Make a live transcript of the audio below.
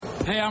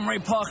Hey, I'm Ray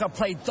Parker. I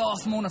played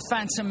Darth Maul in The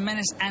Phantom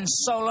Menace and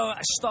Solo,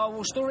 A Star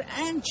Wars Story,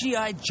 and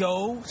G.I.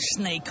 Joe,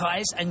 Snake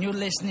Eyes, and you're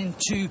listening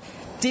to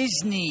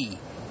Disney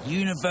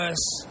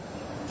Universe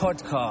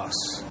Podcast.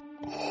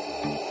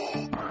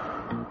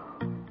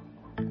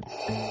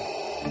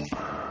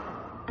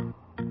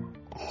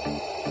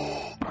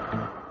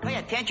 Pay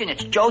attention,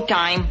 it's Joe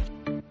time.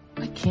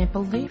 I can't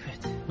believe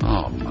it.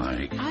 Oh,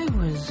 Mike. I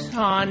was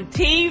on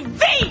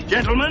TV!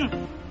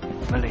 Gentlemen,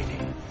 milady,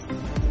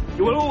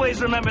 you will always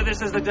remember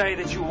this as the day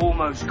that you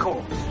almost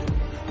caught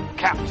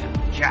Captain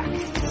Jack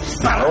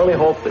Sparrow. I only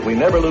hope that we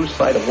never lose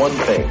sight of one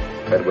thing,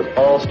 that it was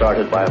all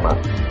started by a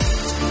mouse.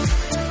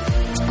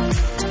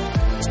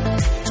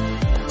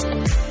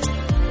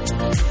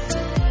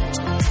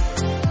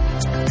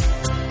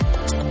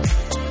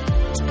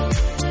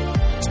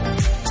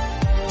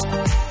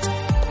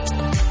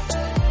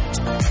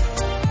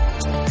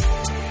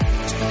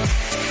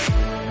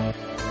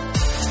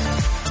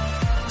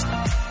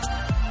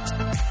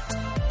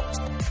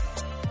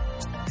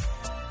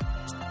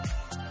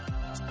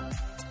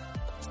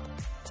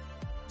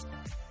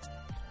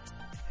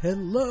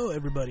 Hello,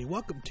 everybody.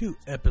 Welcome to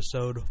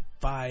episode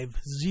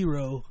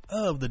 50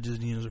 of the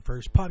Disney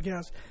Universe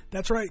Podcast.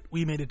 That's right.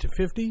 We made it to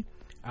 50.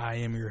 I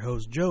am your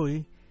host,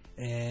 Joey.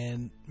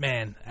 And,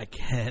 man, I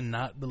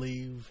cannot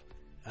believe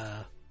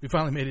we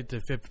finally made it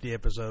to 50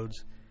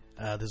 episodes.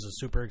 This is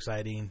super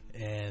exciting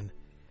and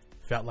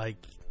felt like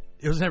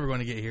it was never going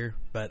to get here.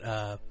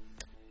 But,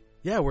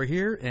 yeah, we're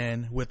here.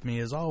 And with me,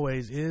 as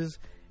always, is,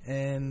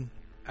 and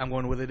I'm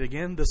going with it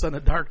again, the son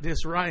of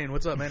darkness, Ryan.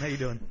 What's up, man? How you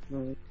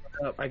doing?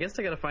 I guess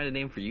I gotta find a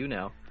name for you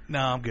now. No,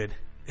 I'm good.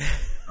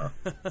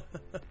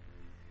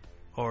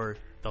 Or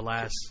the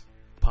last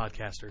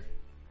podcaster.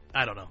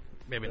 I don't know.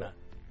 Maybe not.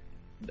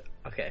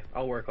 Okay,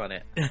 I'll work on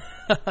it.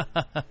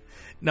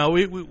 No,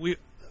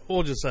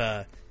 we'll just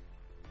I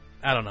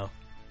don't know.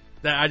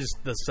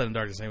 The Son of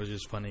Darkness name was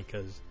just funny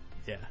because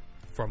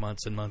for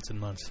months and months and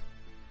months.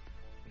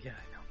 Yeah,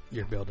 I know.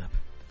 Your build up.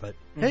 But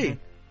hey,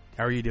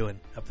 how are you doing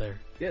up there?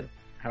 Good.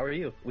 How are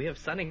you? We have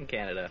sun in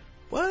Canada.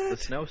 What? The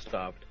snow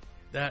stopped.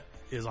 That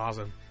is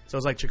awesome. So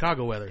it's like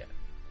Chicago weather.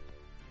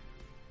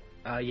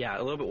 Yeah,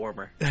 a little bit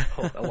warmer.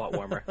 A lot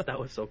warmer. That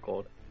was so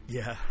cold.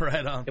 Yeah,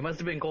 right on. It must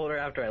have been colder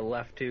after I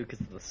left too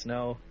because of the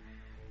snow.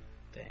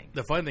 Dang.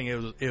 The fun thing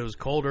it was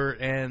colder,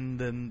 and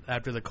then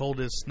after the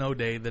coldest snow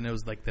day, then it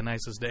was like the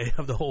nicest day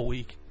of the whole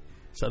week.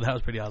 So that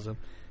was pretty awesome.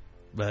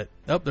 But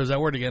there's that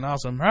word again.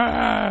 Awesome.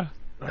 Ah!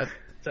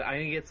 So I'm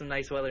gonna get some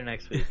nice weather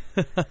next week.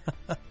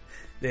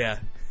 Yeah.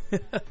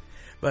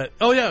 But,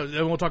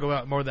 and we'll talk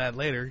about more of that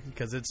later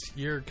because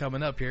you're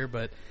coming up here.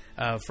 But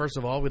first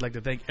of all, we'd like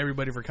to thank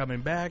everybody for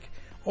coming back.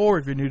 Or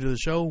if you're new to the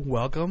show,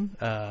 welcome.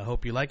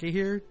 Hope you like it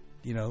here.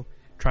 You know,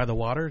 try the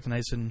water. It's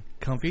nice and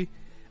comfy.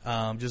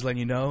 Just letting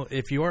you know,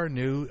 if you are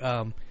new,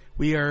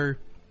 we're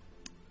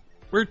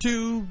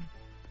two,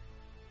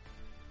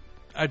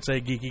 I'd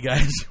say, geeky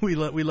guys. We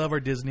love our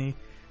Disney.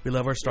 We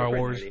love our Star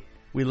Wars. Nerdy.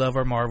 We love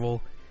our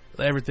Marvel.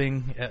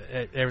 Everything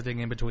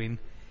in between.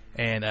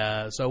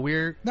 And so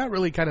we're not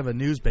really kind of a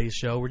news-based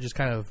show. We just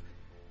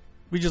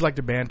like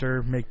to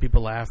banter, make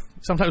people laugh.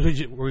 Sometimes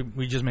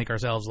we just make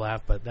ourselves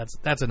laugh, but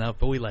that's enough.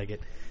 But we like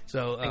it.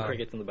 So and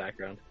crickets in the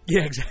background.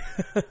 Yeah,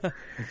 exactly.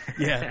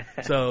 Yeah.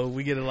 So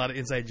we get a lot of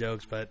inside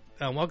jokes. But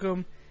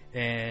welcome,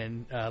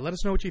 and let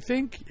us know what you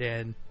think.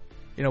 And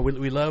you know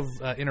we love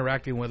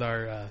interacting with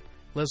our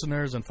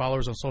listeners and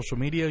followers on social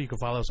media. You can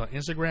follow us on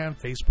Instagram,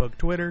 Facebook,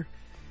 Twitter.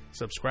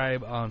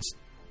 Subscribe on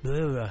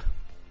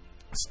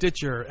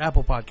Stitcher,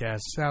 Apple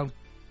Podcasts,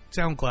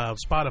 SoundCloud,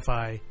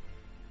 Spotify,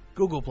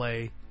 Google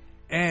Play,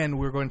 and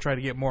we're going to try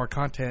to get more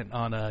content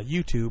on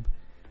YouTube,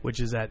 which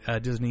is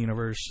at Disney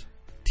Universe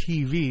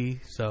TV.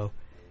 So,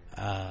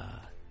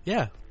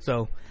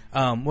 So,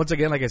 once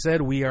again, like I said,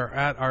 we are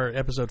at our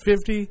episode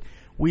 50.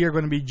 We are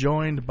going to be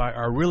joined by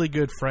our really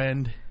good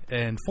friend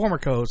and former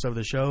co-host of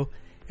the show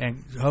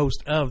and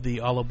host of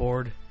the All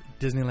Aboard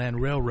Disneyland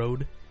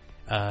Railroad.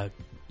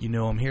 You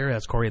know him here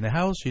as Corey in the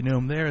House. You knew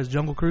him there as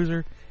Jungle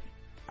Cruiser.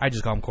 I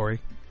just call him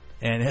Corey.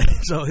 And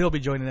so he'll be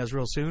joining us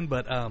real soon.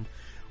 But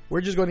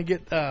we're just going to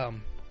get...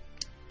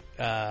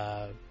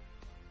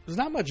 there's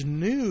not much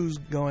news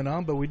going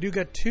on, but we do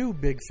got two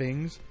big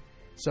things.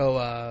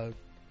 So,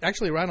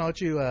 actually, Ryan, I'll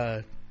let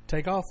you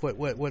take off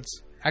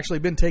what's actually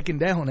been taken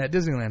down at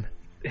Disneyland.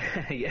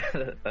 Yeah,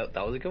 that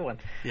was a good one.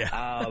 Yeah.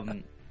 Don't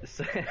know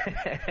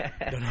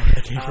where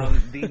that came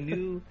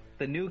from.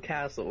 The new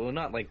castle, well,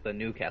 not like the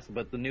new castle,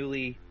 but the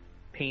newly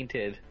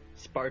painted,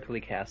 sparkly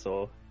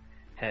castle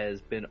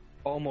has been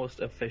almost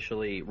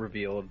officially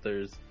revealed.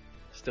 There's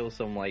still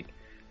some like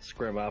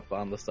scrim up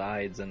on the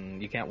sides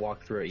and you can't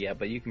walk through it yet,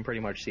 but you can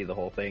pretty much see the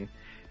whole thing,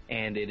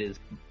 and it is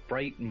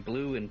bright and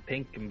blue and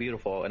pink and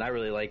beautiful, and I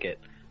really like it.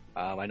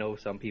 I know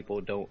some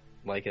people don't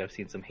like it. I've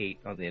seen some hate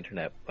on the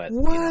internet, but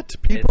what?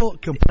 People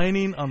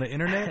complaining on the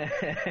internet?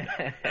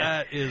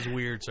 That is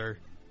weird, sir.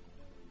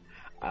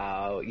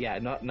 Yeah,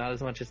 not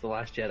as much as The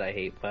Last Jedi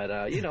hate, but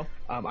I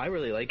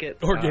really like it.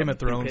 Or Game of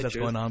Thrones, that's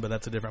going on, but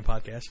that's a different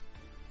podcast.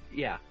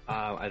 Yeah,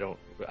 I don't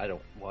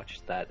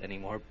watch that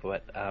anymore,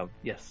 but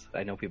yes,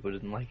 I know people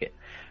didn't like it.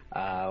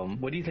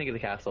 What do you think of the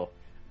castle?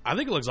 I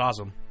think it looks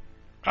awesome.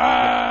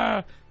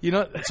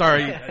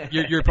 Sorry,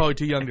 you're probably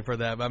too young for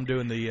that, but I'm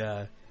doing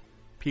the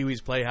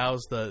Pee-wee's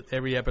Playhouse.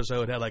 Every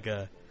episode had like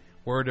a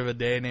word of a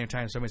day, and every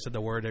time somebody said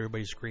the word,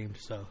 everybody screamed.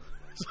 So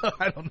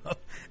I don't know.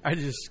 I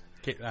just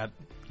can't,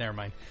 never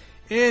mind.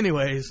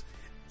 Anyways,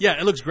 yeah,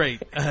 it looks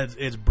great.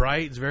 It's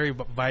bright. It's very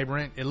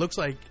vibrant. It looks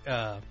like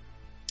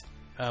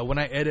when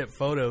I edit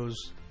photos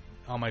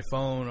on my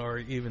phone or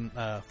even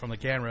from the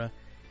camera,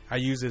 I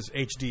use this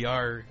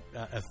HDR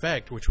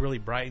effect, which really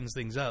brightens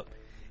things up.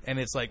 And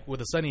it's like with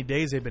the sunny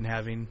days they've been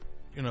having,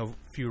 a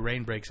few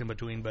rain breaks in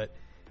between, but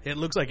it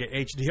looks like an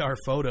HDR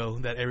photo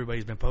that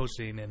everybody's been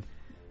posting. And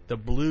the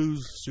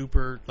blue's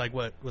super, like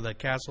what, with the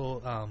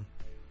castle,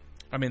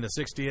 the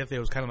 60th, it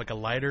was kind of like a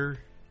lighter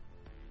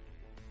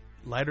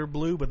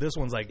blue, but this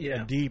one's like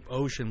a deep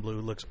ocean blue.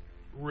 Looks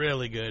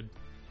really good.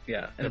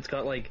 Yeah, and it's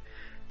got like,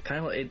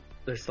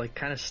 there's like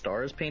kind of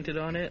stars painted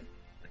on it,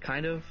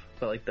 kind of,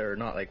 but like they're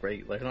not like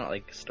not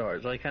like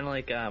stars, like kind of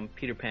like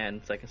Peter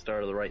Pan, second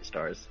star to the right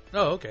stars.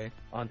 Oh, okay.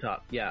 On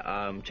top,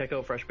 yeah. Check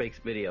out Fresh Bake's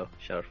video.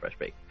 Shout out Fresh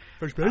Bake.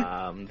 Fresh Bake.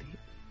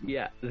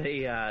 Yeah,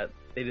 they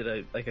did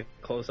a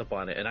close up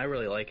on it, and I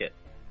really like it.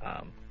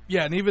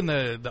 Yeah, and even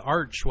the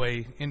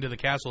archway into the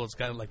castle, it's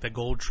got like the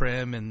gold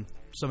trim, and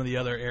some of the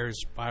other air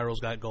spirals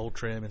got gold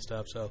trim and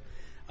stuff. So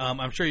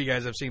I'm sure you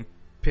guys have seen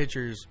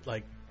pictures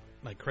like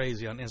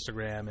crazy on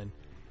Instagram, and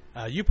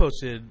you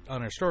posted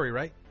on our story,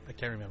 right? I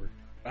can't remember.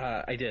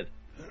 I did.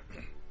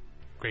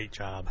 Great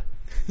job.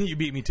 You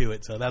beat me to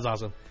it, so that's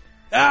awesome.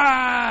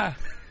 Ah!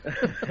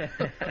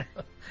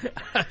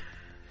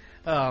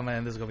 Oh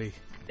man, this is gonna be.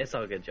 It's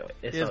all good, Joey.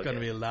 It's gonna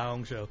be a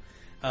long show.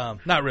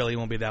 Not really. It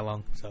won't be that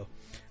long. So,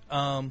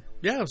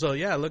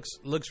 it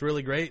looks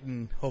really great,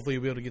 and hopefully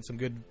you'll be able to get some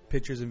good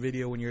pictures and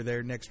video when you're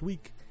there next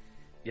week.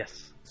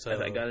 Yes. So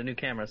I got a new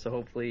camera, so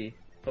hopefully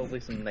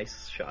some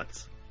nice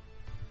shots.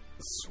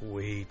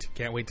 Sweet.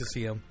 Can't wait to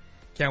see them.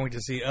 Can't wait to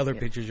see other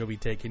pictures you'll be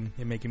taking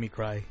and making me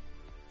cry.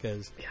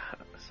 Cause... Yeah,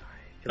 sorry.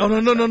 Oh,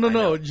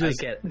 no.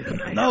 Just, I get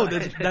it. No,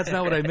 that's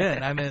not what I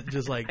meant. I meant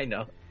just like... I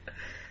know.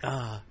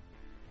 I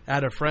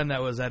had a friend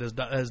that was at his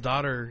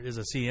daughter is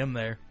a CM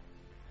there.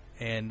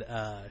 And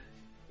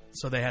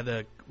so they had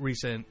the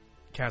recent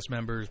cast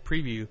members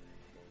preview.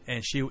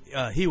 And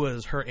he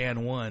was her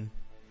and one.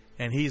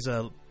 And he's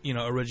a,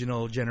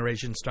 original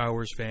generation Star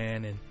Wars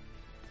fan. And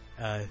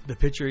the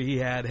picture he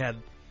had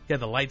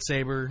the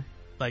lightsaber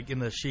like in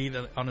the sheet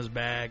on his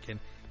back, and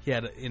he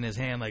had in his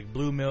hand like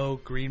blue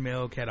milk, green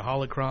milk, had a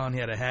holocron, he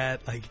had a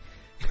hat, like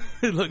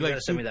it looked like.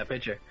 Send me that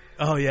picture.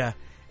 Oh yeah,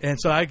 and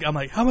so I'm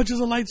like, how much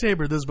is a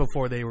lightsaber? This is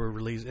before they were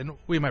released, and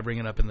we might bring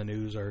it up in the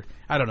news, or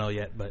I don't know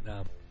yet, but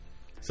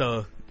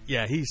so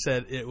yeah, he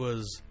said it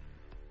was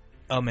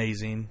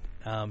amazing.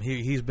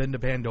 He's been to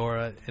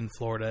Pandora in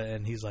Florida,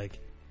 and he's like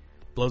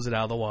blows it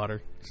out of the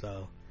water.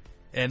 So,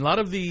 and a lot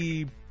of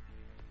the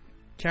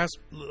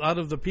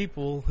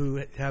people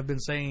who have been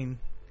saying,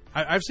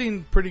 I've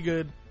seen pretty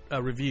good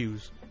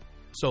reviews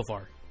so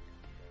far.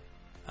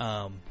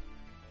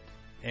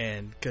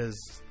 And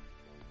because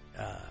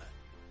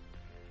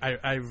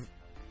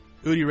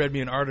Udi read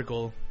me an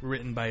article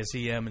written by a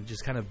CM and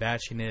just kind of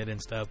bashing it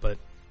and stuff, but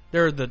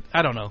there are there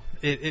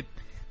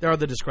are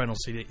the disgruntled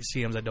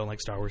CMs that don't like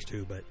Star Wars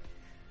too, but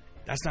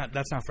that's not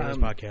for this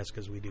podcast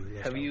because we do.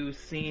 Have you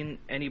seen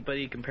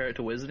anybody compare it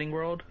to Wizarding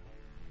World?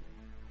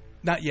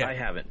 Not yet. I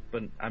haven't,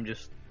 but I'm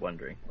just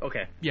wondering.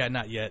 Okay. Yeah,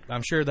 not yet.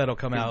 I'm sure that'll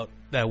come out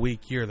that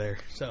week you're there.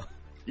 So.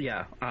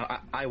 Yeah,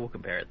 I will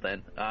compare it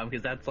then,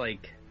 because that's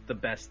like the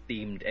best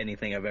themed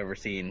anything I've ever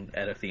seen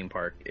at a theme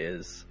park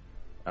is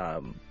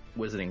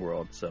Wizarding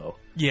World. So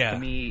yeah, to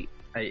me,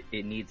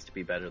 it needs to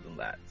be better than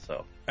that.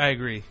 So I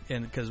agree,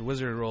 and because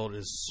Wizarding World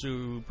is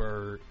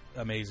super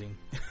amazing.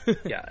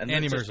 Yeah, and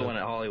that's just the one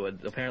at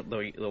Hollywood.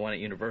 Apparently, the one at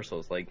Universal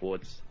is like, well,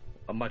 it's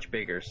a much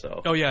bigger.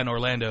 So. Oh yeah, in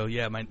Orlando.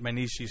 Yeah, my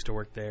niece used to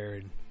work there,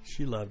 and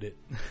she loved it.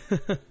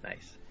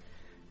 Nice.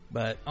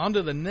 But on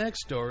to the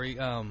next story.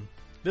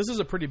 This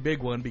is a pretty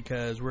big one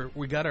because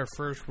we got our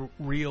first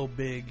real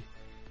big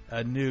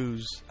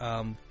news.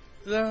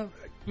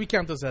 We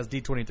count this as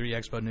D23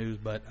 Expo news,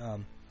 but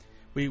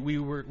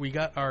we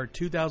got our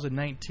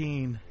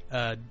 2019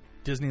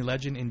 Disney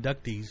Legend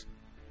inductees,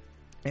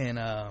 and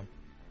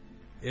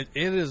it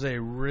is a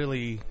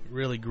really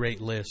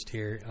great list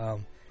here.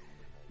 I'm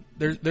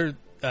just going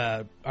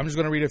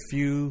to read a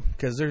few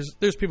because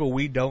there's people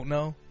we don't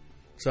know,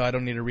 so I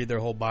don't need to read their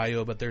whole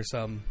bio, but there's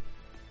some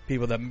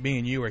people that me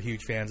and you are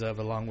huge fans of,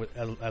 along with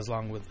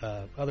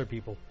other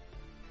people.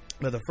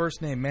 But the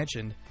first name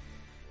mentioned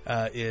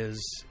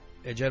is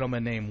a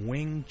gentleman named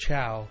Wing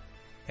Chow,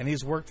 and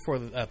he's worked for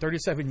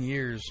 37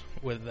 years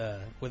with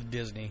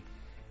Disney,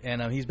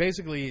 and he's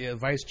basically a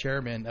vice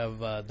chairman of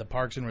the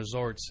Parks and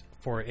Resorts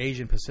for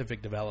Asian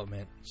Pacific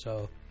Development.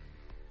 So,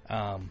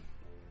 so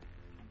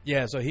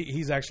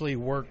he's actually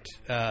worked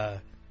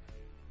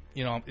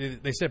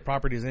they said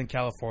properties in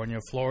California,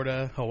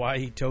 Florida,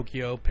 Hawaii,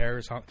 Tokyo,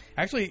 Paris.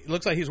 Actually, it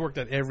looks like he's worked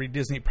at every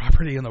Disney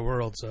property in the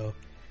world. So,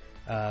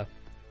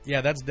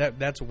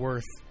 that's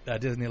worth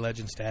Disney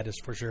Legend status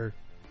for sure.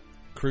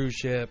 Cruise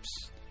ships,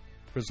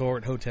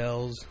 resort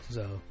hotels.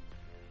 So,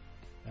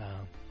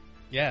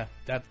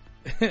 that's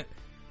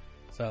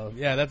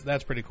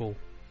pretty cool.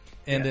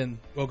 And then,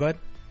 go ahead.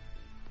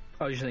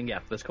 Oh, you're saying,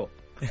 that's cool.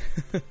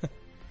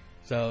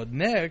 So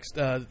next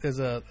is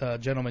a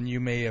gentleman you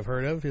may have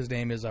heard of. His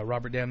name is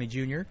Robert Downey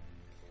Jr.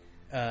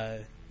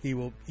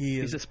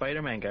 He's a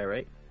Spider-Man guy,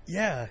 right?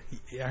 Yeah,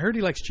 I heard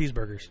he likes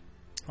cheeseburgers.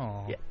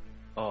 Oh, yeah.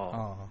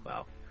 Oh,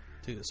 wow.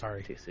 Too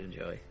soon,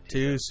 Joey.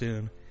 Too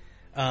soon.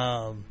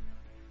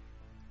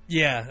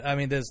 Yeah, I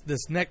mean the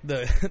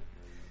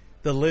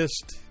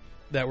list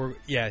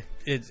that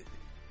it's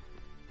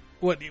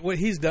what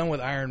he's done with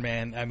Iron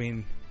Man. I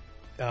mean,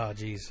 oh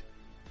geez,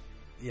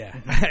 yeah,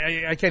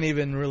 I can't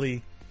even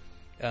really.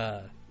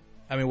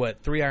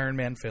 3 Iron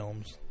Man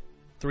films,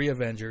 3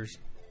 Avengers,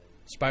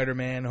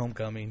 Spider-Man,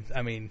 Homecoming.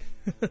 I mean,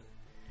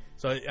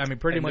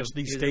 pretty much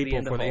the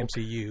staple for the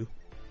MCU.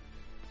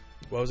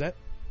 What was that?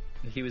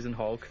 He was in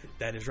Hulk.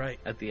 That is right.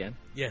 At the end.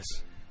 Yes,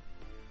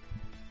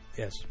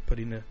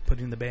 putting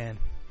the band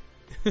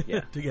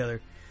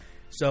together.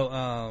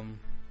 So,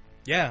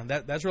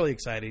 that's really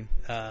exciting.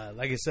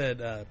 Like I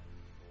said,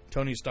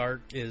 Tony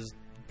Stark is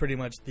pretty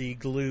much the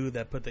glue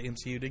that put the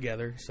MCU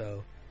together.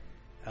 So,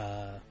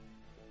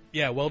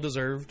 well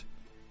deserved.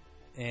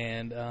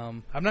 And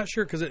I'm not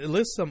sure because it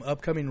lists some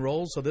upcoming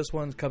roles. So this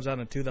one comes out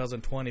in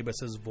 2020, but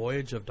says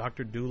Voyage of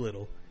Dr.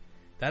 Dolittle.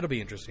 That'll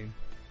be interesting.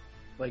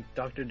 Like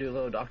Dr.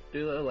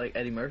 Dolittle, like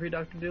Eddie Murphy,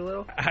 Dr.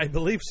 Dolittle? I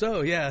believe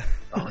so, yeah.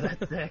 Oh,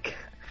 that's sick.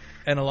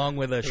 And along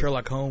with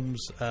Sherlock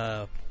Holmes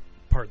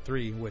Part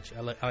 3, which I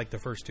like the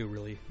first 2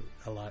 really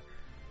a lot.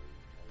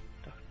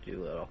 Dr.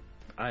 Dolittle.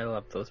 I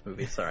love those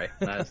movies, sorry.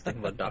 I was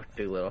thinking about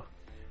Dr. Dolittle.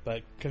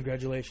 But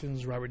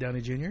congratulations, Robert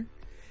Downey Jr.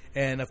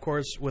 And, of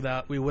course,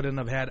 we wouldn't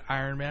have had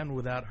Iron Man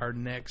without our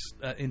next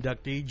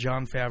inductee,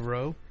 Jon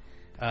Favreau.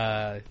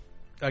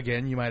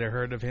 Again, you might have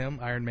heard of him,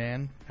 Iron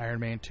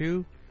Man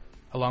 2,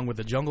 along with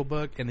The Jungle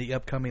Book and the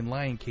upcoming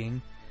Lion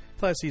King.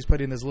 Plus, he's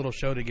putting this little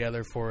show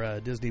together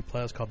for Disney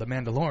Plus called The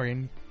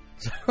Mandalorian.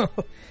 So,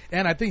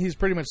 and I think he's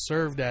pretty much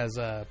served as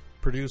a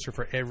producer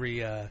for every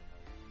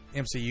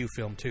MCU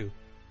film, too.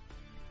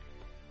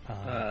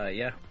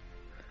 Yeah.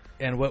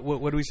 And what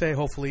do we say?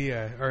 Hopefully,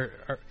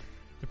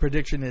 the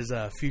prediction is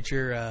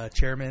future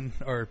chairman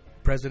or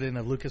president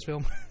of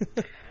Lucasfilm.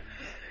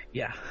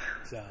 Yeah.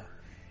 So,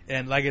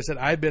 and like I said,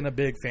 I've been a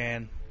big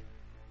fan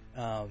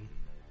of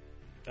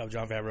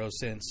Jon Favreau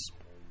since.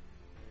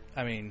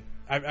 I mean,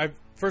 I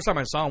first time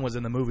I saw him was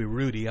in the movie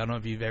Rudy. I don't know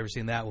if you've ever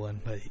seen that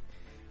one, but he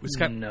was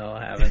kind. No,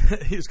 I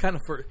haven't. He was kind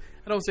of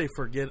I don't say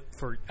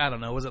I don't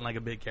know. It wasn't like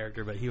a big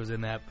character, but he was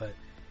in that. But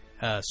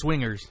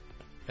Swingers.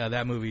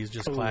 That movie is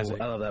just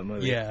classic. I love that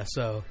movie. Yeah,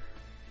 so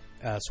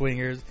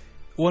Swingers.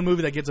 One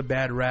movie that gets a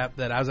bad rap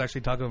that I was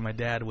actually talking with my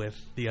dad with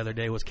the other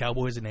day was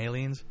Cowboys and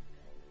Aliens.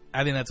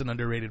 I think that's an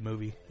underrated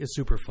movie. It's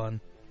super fun.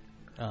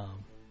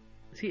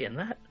 Is he in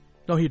that?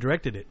 No, he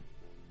directed it.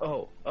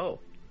 Oh.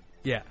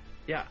 Yeah.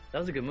 Yeah, that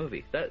was a good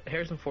movie. That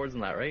Harrison Ford's in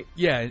that, right?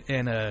 Yeah,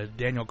 and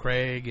Daniel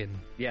Craig and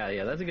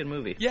yeah, that's a good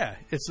movie. Yeah,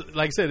 it's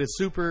like I said, it's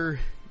super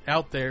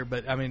out there,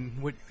 but I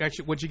mean,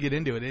 once you get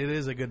into it, it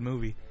is a good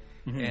movie.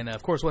 Mm-hmm. And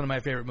of course, one of my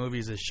favorite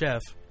movies is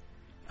Chef.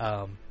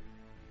 I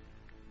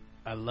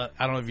don't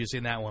know if you've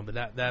seen that one,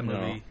 but that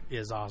movie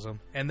is awesome.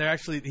 And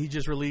he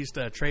just released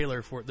a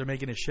trailer for. They're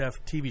making a Chef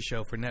TV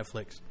show for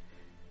Netflix,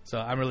 so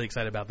I'm really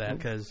excited about that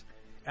because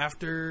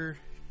after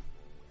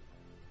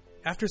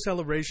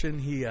Celebration,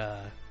 he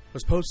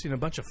was posting a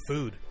bunch of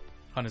food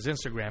on his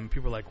Instagram.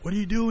 People were like, "What are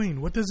you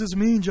doing? What does this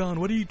mean, John?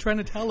 What are you trying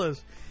to tell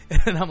us?"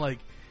 And I'm like,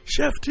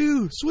 "Chef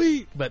 2,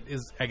 sweet!" But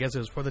I guess it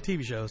was for the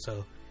TV show,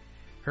 so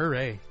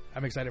hooray!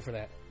 I'm excited for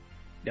that.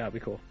 Yeah, it'll be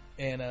cool.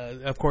 And,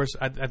 of course,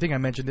 I think I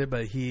mentioned it,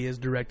 but he is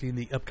directing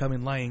the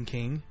upcoming Lion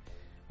King,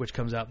 which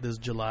comes out this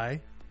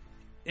July.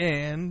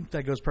 And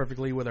that goes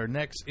perfectly with our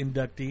next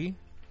inductee,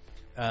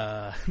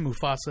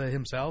 Mufasa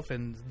himself,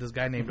 and this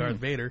guy named Darth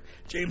Vader.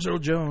 James Earl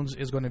Jones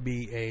is going to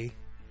be a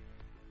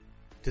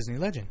Disney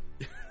legend.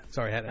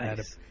 Sorry, I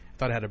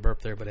thought I had a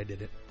burp there, but I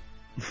didn't.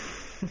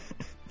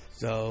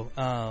 So,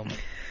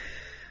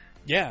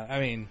 yeah, I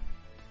mean,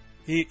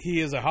 he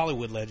is a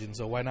Hollywood legend,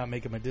 so why not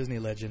make him a Disney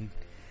legend?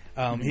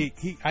 I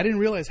didn't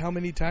realize how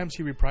many times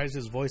he reprised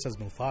his voice as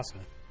Mufasa.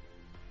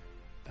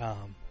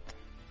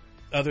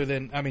 Other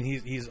than, I mean,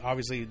 he's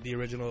obviously the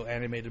original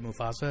animated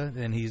Mufasa,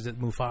 and he's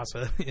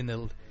Mufasa in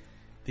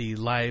the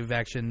live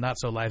action, not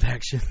so live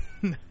action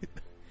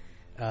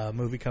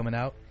movie coming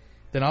out.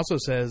 Then also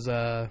says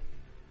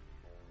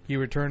he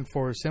returned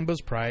for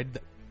Simba's Pride,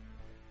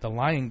 the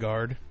Lion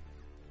Guard,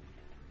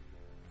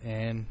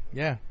 and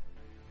yeah.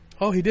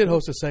 Oh, he did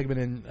host a segment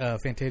in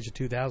Fantasia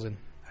 2000.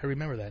 I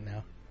remember that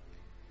now.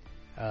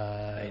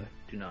 I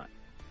do not.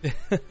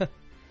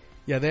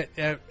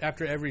 Yeah,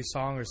 after every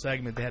song or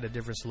segment, they had a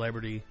different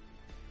celebrity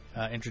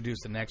introduce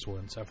the next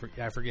one. So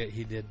I forget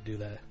he did do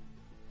that.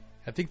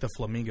 I think the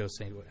flamingo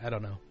thing, I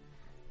don't know,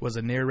 was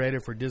a narrator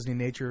for Disney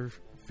nature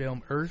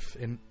film Earth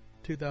in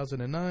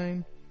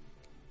 2009.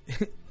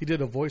 He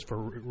did a voice for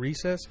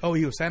Recess. Oh,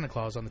 he was Santa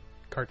Claus on the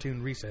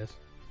cartoon Recess.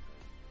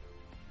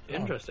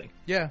 Interesting.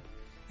 Yeah.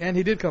 And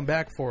he did come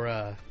back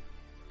for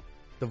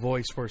the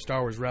voice for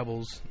Star Wars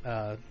Rebels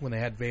when they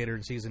had Vader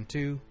in Season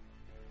 2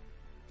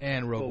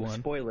 and Rogue One.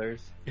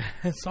 Spoilers.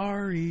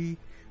 Sorry.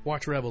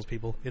 Watch Rebels,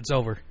 people. It's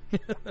over.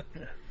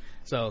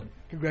 So,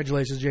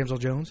 congratulations, James Earl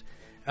Jones.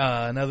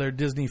 Another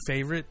Disney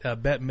favorite,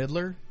 Bette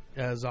Midler,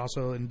 is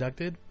also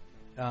inducted.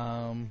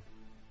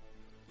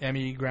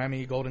 Emmy,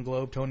 Grammy, Golden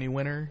Globe, Tony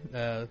winner.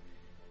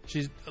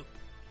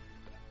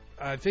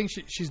 I think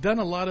she's done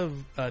a lot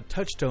of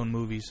Touchstone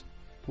movies,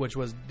 which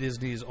was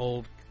Disney's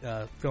old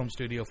film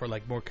studio for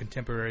like more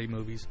contemporary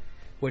movies,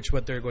 which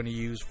what they're going to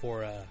use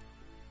for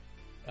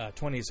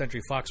 20th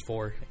Century Fox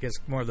for, I guess,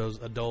 more of those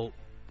adult,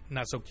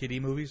 not so kiddie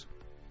movies.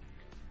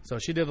 So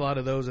she did a lot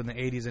of those in the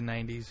 80s and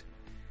 90s.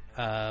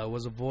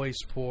 Was a voice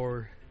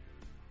for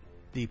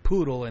the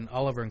Poodle and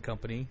Oliver and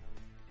Company.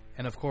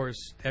 And, of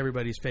course,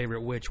 everybody's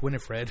favorite witch,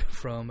 Winifred,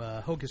 from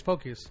Hocus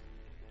Pocus.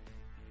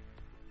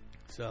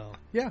 So,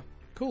 yeah,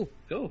 cool.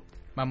 Cool.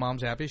 My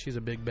mom's happy. She's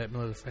a big Bette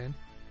Midler fan.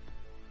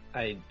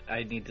 I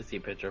need to see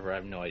a picture of her. I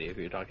have no idea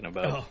who you're talking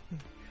about. Oh.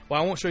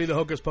 Well, I won't show you the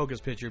Hocus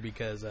Pocus picture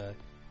because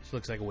she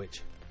looks like a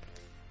witch.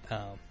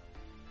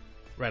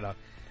 Right on.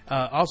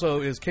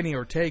 Also is Kenny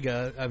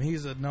Ortega.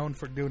 He's known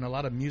for doing a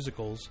lot of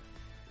musicals.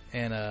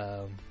 And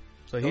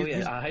so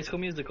he's High School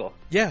Musical.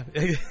 Yeah.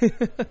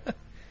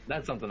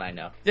 That's something I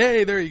know.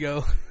 Yay, there you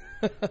go.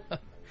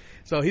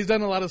 So he's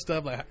done a lot of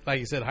stuff, like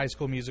you said, High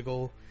School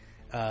Musical.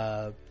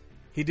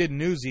 He did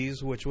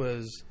Newsies, which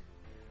was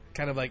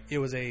kind of like, it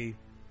was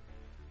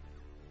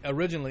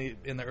originally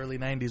in the early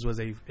 90s was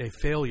a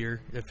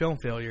failure, a film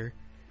failure.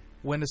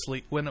 Went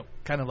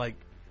kind of like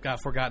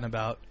got forgotten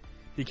about.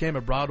 Became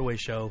a Broadway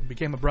show,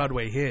 became a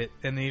Broadway hit,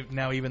 and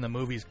now even the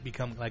movies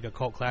become like a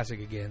cult classic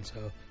again.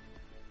 So,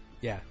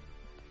 yeah.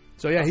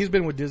 So, yeah, he's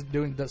been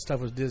doing that stuff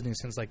with Disney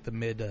since like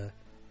the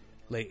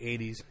late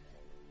 80s.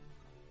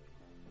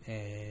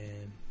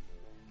 And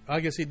I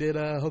guess he did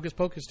Hocus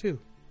Pocus too.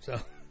 So,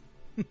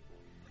 a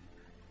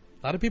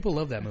lot of people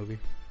love that movie.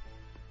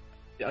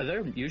 Are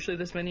there usually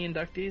this many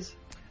inductees?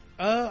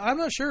 I'm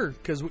not sure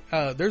because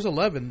there's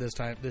 11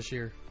 this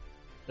year.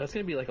 That's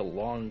going to be like a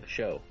long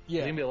show.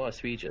 Yeah. There's going to be a lot of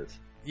speeches.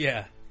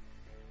 Yeah.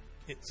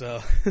 It's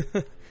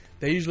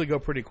they usually go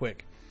pretty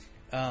quick.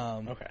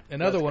 Okay.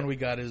 Another one we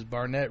got is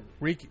Barnett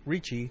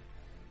Ricci,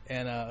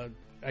 and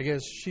I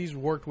guess she's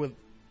worked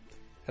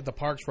at the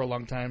parks for a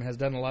long time, has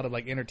done a lot of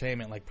like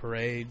entertainment, like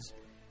parades,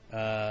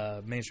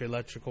 Main Street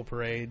Electrical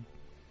Parade,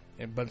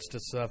 and a bunch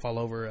of stuff all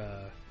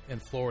over in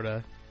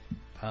Florida.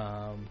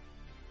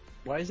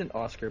 Why isn't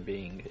Oscar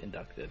being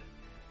inducted?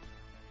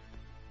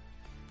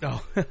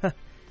 Oh,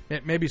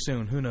 maybe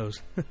soon. Who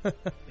knows?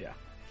 Yeah.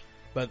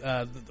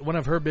 But one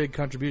of her big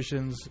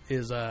contributions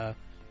is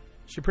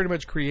she pretty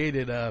much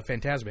created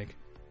Fantasmic.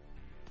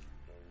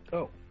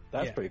 Oh,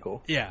 that's pretty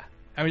cool. Yeah.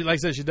 I mean, like I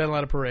said, she's done a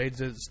lot of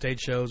parades, stage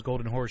shows,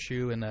 Golden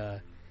Horseshoe,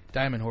 and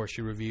Diamond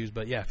Horseshoe reviews.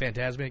 But, yeah,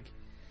 Fantasmic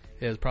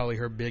is probably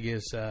her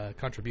biggest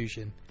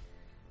contribution.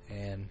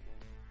 And,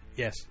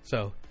 yes,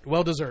 so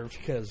well-deserved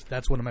because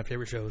that's one of my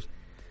favorite shows.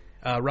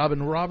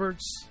 Robin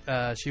Roberts,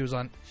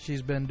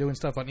 she's been doing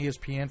stuff on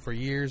ESPN for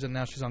years, and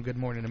now she's on Good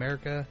Morning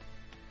America.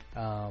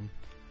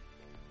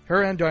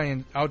 Her and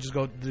Diane, I'll just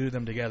go do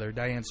them together.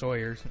 Diane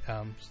Sawyer,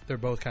 they're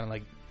both kind of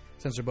like,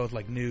 since they're both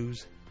like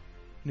news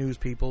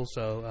people.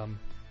 So,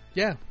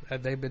 yeah,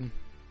 they've been.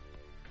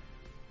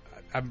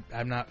 I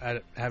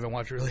haven't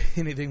watched really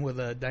anything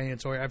with Diane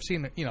Sawyer. I've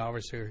seen,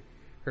 obviously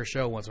her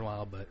show once in a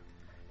while, but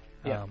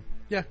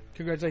yeah,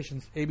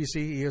 congratulations,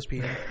 ABC,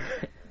 ESPN.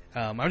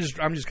 I'm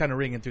just kind of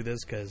ringing through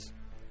this because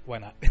why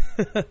not?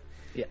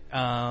 Yeah.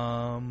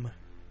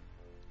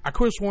 I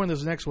could have sworn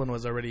this next one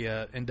was already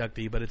an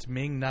inductee, but it's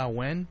Ming-Na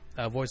Wen,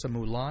 voice of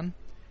Mulan,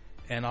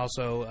 and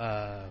also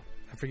I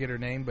forget her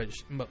name, but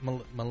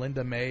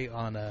Melinda May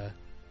on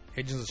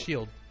Agents of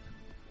S.H.I.E.L.D.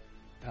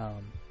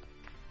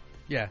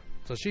 Yeah,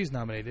 so she's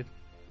nominated,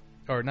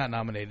 or not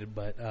nominated,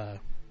 but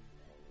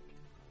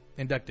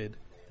inducted.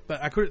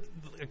 But a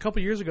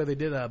couple years ago they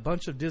did a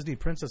bunch of Disney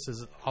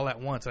princesses all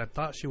at once, and I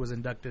thought she was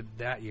inducted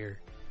that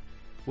year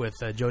with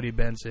Jodie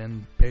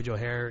Benson, Paige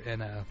O'Hare,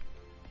 and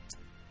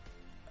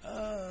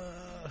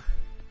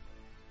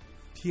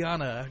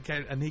Tiana,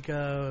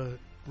 Anika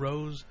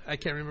Rose. I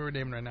can't remember her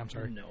name right now. I'm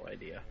sorry. No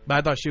idea. But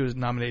I thought she was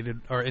nominated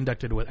or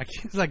inducted with.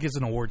 It's like it's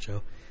an award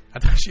show. I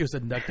thought she was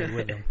inducted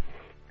with them,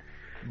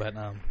 but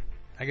I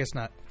guess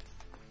not.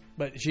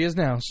 But she is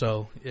now.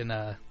 So,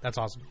 that's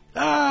awesome.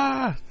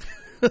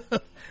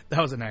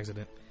 That was an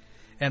accident.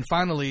 And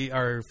finally,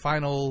 our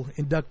final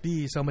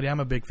inductee, somebody I'm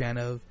a big fan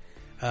of,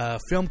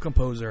 film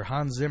composer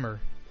Hans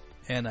Zimmer.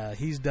 And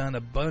he's done a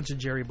bunch of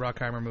Jerry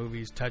Bruckheimer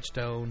movies,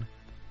 Touchstone.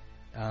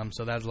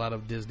 So that's a lot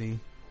of Disney.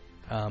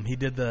 He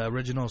did the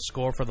original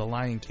score for The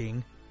Lion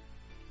King,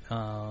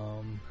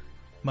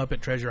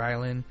 Muppet Treasure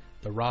Island,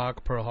 The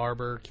Rock, Pearl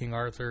Harbor, King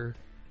Arthur.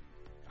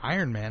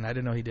 Iron Man. I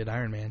didn't know he did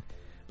Iron Man.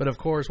 But of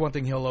course, one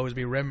thing he'll always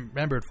be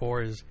remembered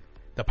for is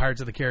the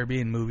Pirates of the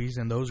Caribbean movies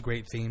and those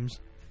great themes.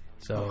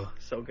 So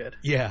so good.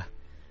 Yeah.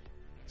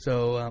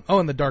 So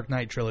and the Dark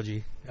Knight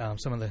trilogy.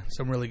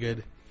 Some really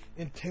good,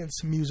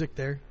 intense music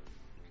there.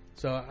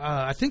 So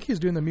I think he's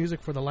doing the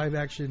music for the live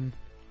action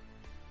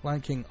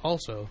Lion King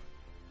also.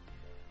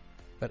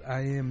 But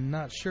I am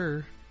not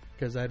sure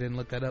because I didn't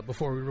look that up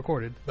before we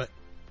recorded. But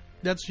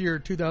that's your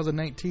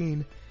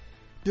 2019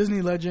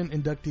 Disney Legend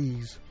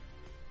inductees.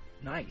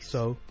 Nice.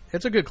 So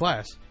it's a good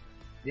class.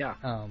 Yeah.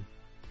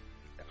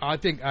 I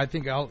think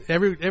I'll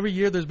every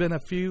year there's been a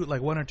few,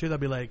 like one or two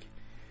that'll be like,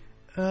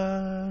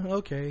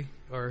 okay,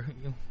 or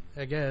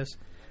I guess.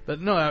 But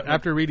no,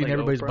 after reading like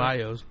everybody's Oprah?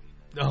 bios,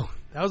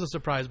 that was a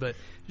surprise. But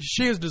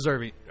she is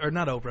deserving, or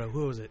not Oprah?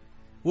 Who was it?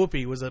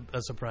 Whoopi was a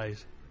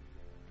surprise.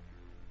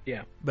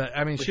 Yeah. But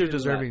I mean, she was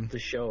deserving. The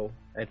show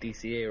at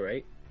DCA,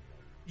 right?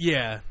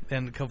 Yeah,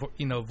 and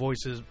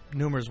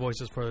numerous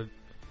voices for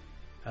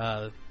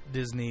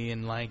Disney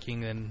and Lion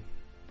King, and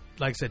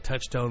like I said,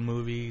 Touchstone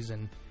movies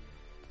and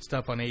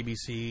stuff on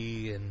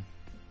ABC and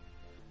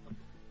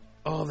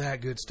all that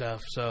good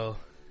stuff. So,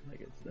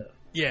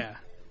 yeah.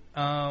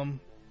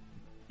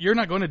 You're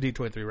not going to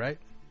D23, right?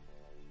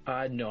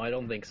 No, I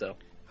don't think so.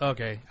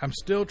 Okay. I'm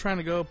still trying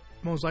to go,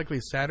 most likely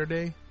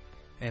Saturday,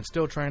 and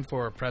still trying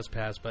for a press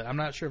pass, but I'm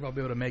not sure if I'll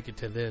be able to make it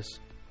to this.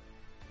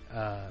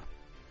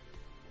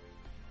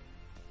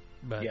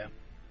 But yeah,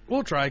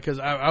 we'll try, because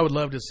I would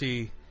love to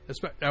see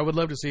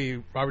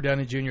Robert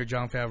Downey Jr.,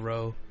 Jon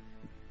Favreau,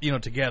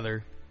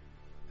 together.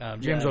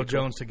 James Earl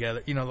Jones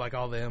together, like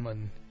all them,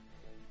 and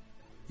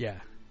yeah.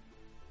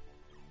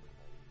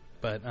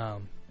 But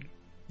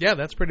yeah,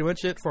 that's pretty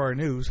much it for our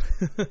news.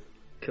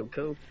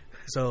 Cool.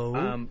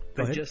 So,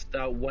 but just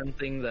one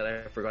thing that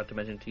I forgot to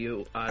mention to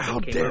you. How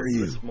that came dare out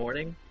you? This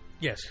morning.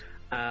 Yes.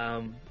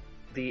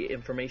 The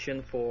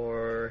information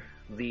for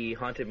the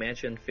Haunted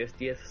Mansion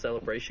 50th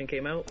celebration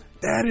came out.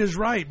 That is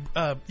right.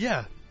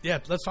 Yeah.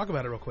 Let's talk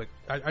about it real quick.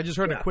 I just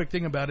heard a quick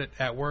thing about it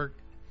at work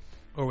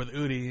or with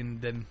Udi,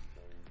 and then.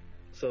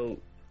 So,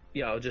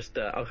 yeah,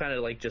 I'll kind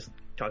of just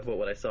talk about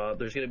what I saw.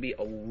 There's going to be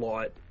a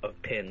lot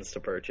of pins to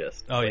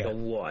purchase. Oh, yeah. A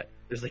lot.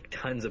 There's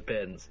tons of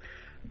pins.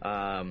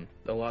 A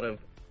lot of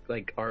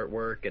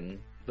artwork and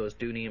those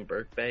Dooney and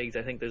Burke bags.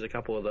 I think there's a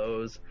couple of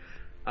those.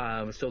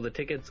 So the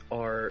tickets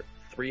are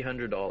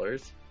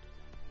 $300.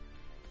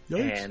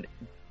 Nice. And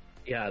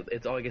yeah,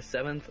 it's August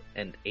 7th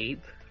and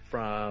 8th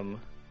from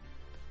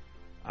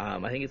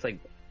I think it's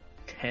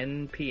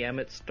 10 p.m.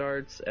 it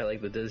starts at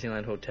the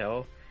Disneyland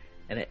Hotel,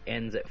 and it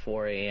ends at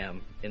 4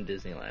 a.m. in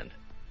Disneyland.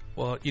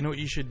 Well, you know what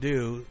you should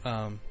do,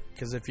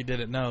 because if you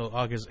didn't know,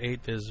 August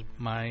 8th is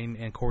mine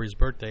and Corey's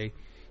birthday.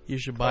 You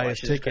should buy us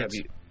tickets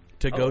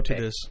to go to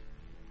this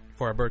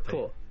for our birthday.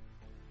 Cool.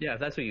 Yeah, if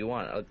that's what you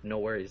want, no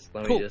worries.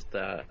 Let Cool. me just,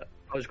 I'll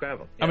just grab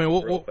them. Yeah, I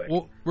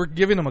mean, we're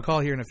giving them a call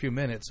here in a few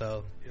minutes,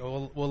 so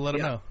we'll let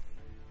them know.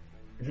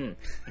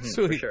 Mm-hmm.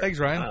 Sweet. Sure. Thanks,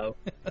 Ryan.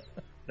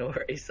 No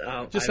worries.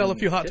 Just sell a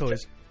few hot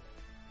toys.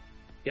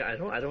 Yeah, I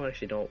don't have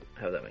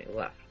that many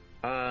left.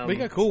 We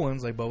got cool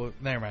ones like Boba.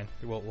 Never mind.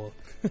 We'll.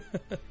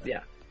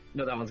 Yeah.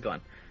 No, that one's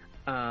gone.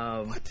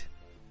 What?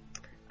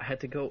 I had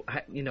to go.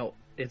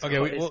 It's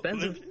okay.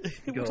 expensive.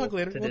 We'll talk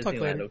later. We'll talk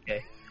later.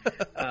 Okay.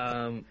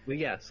 But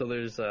yeah, so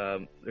there's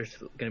going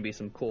to be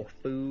some cool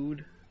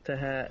food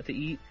to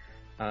eat.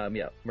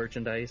 Yeah,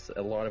 merchandise.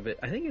 A lot of it.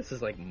 I think this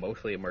is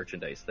mostly a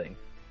merchandise thing.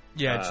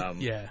 Yeah.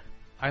 Yeah.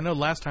 I know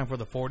last time for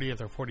the 40th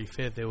or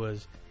 45th, it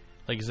was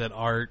like you said,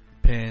 art,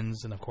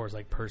 pins, and of course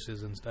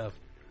purses and stuff.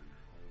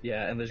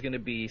 Yeah, and there's going to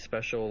be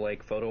special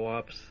photo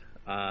ops.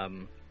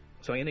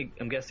 So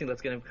I'm guessing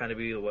that's going to kind of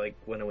be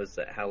when it was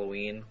at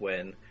Halloween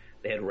when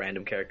they had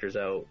random characters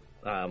out,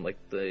 like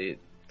the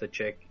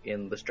chick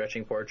in the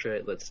stretching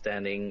portrait that's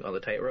standing on the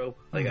tightrope.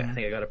 I think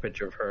I got a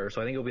picture of her.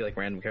 So I think it'll be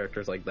random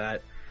characters like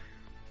that.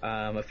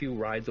 A few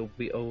rides will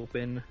be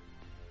open.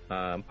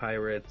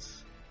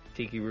 Pirates,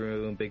 Tiki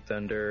Room, Big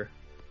Thunder,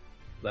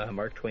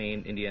 Mark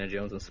Twain, Indiana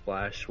Jones, and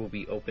Splash will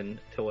be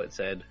open till it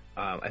said.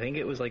 I think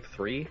it was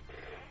 3.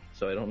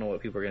 So I don't know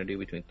what people are going to do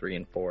between 3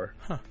 and 4.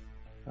 Huh.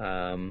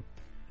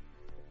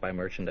 Buy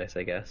merchandise,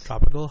 I guess.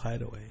 Tropical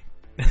Hideaway.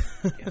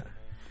 Yeah.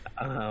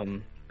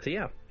 So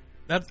yeah.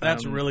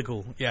 That's really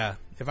cool. Yeah.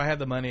 If I had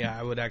the money,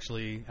 I would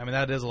actually. I mean,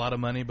 that is a lot of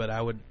money, but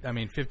I would. I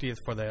mean, 50th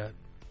for the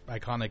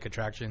iconic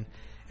attraction.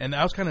 And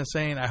I was kind of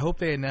saying, I hope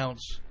they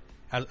announce.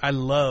 I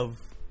love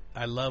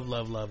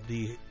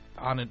the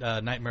Haunted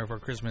Nightmare Before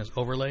Christmas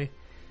overlay,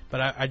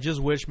 but I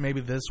just wish maybe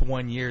this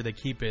one year they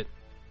keep it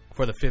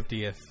for the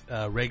 50th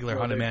regular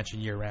Haunted Mansion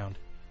year round.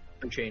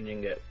 I'm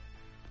changing it.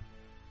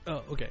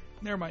 Oh, okay.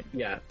 Never mind.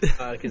 Yeah,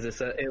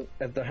 because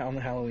on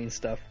the Halloween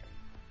stuff,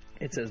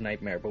 it says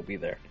Nightmare will be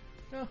there.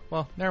 Oh,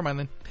 well, never mind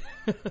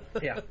then.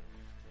 Yeah.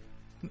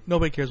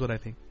 Nobody cares what I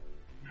think.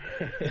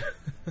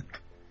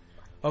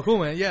 Oh, cool,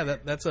 man. Yeah,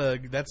 that's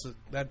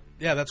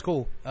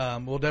cool.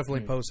 We'll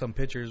definitely post some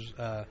pictures,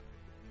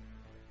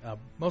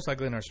 most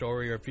likely in our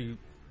story, or if you,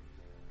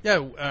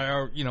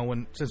 or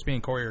since me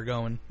and Corey are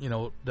going,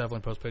 we'll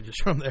definitely post pictures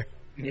from there.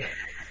 Yeah.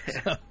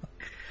 So,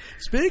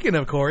 speaking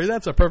of Corey,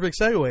 that's a perfect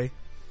segue.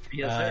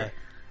 Yes, sir.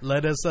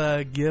 Let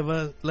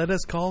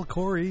us call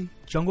Corey,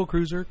 Jungle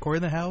Cruiser, Corey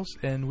in the house,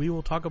 and we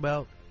will talk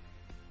about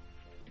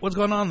what's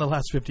going on in the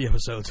last 50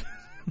 episodes.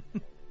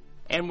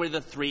 And we're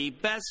the three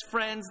best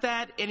friends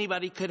that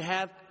anybody could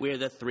have. We're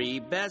the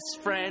three best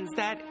friends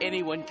that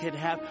anyone could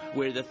have.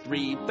 We're the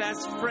three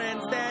best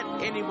friends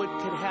that anyone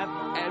could have.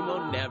 And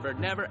we'll never,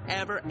 never,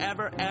 ever,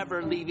 ever,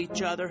 ever leave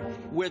each other.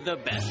 We're the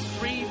best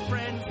three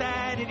friends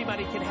that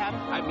anybody could have.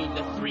 I mean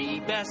the three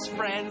best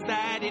friends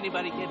that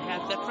anybody could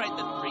have. That's right,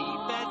 the three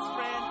best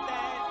friends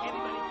that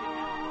anybody could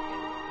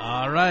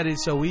have. Alrighty,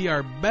 so we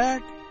are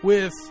back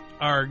with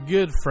our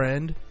good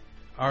friend,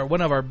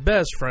 one of our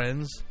best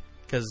friends.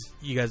 Because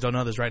you guys don't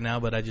know this right now,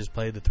 but I just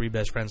played the Three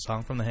Best Friends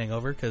song from The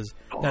Hangover, because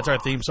that's our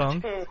theme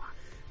song.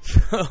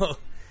 So,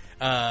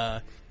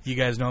 you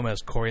guys know him as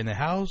Corey in the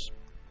house,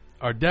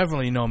 or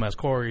definitely know him as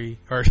Corey,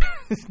 or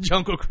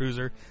Jungle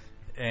Cruiser.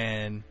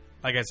 And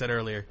like I said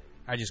earlier,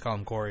 I just call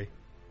him Corey.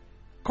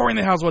 Corey in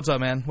the house, what's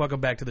up, man? Welcome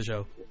back to the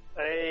show.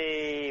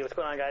 Hey, what's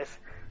going on, guys?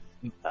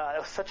 It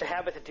was such a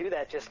habit to do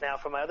that just now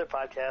for my other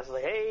podcast. I was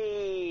like,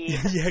 hey.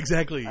 Yeah,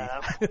 exactly. I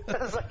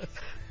was like,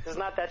 this is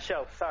not that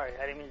show. Sorry,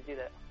 I didn't mean to do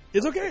that.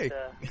 It's okay.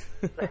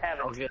 The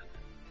habit. Oh, good.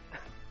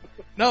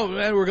 No,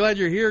 man, we're glad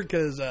you're here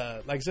because,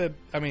 like I said,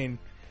 I mean,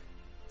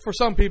 for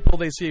some people,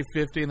 they see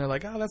 50 and they're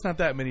like, oh, that's not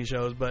that many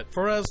shows. But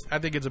for us, I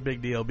think it's a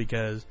big deal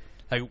because,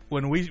 like,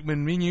 when me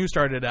and you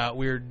started out,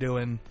 we were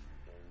doing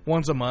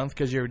once a month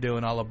because you were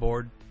doing all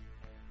aboard,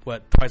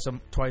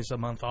 twice a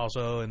month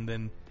also, and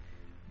then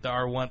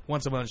our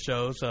once a month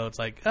show. So it's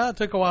like, it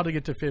took a while to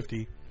get to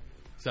 50.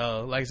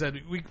 So, like I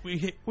said,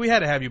 we had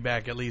to have you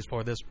back at least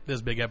for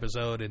this big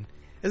episode, and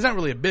it's not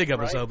really a big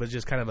episode, right, but it's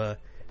just kind of a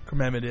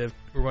commemorative.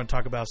 We're going to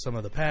talk about some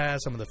of the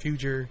past, some of the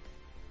future,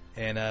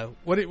 and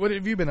what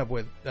have you been up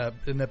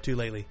to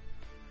lately?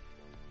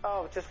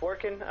 Oh, just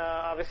working.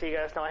 Obviously, you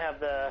guys know I have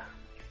the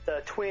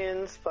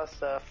twins plus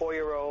the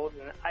 4-year-old,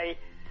 and I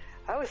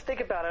always think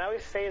about it. I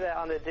always say that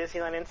on the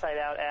Disneyland Inside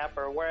Out app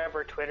or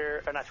wherever,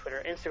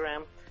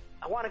 Instagram.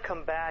 I want to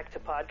come back to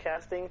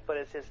podcasting, but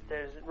it's just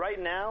right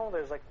now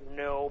there's like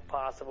no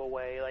possible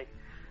way. Like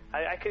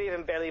I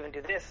could barely even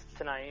do this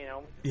tonight, you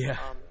know. Yeah.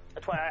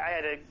 That's why I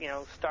had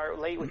to, start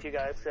late with you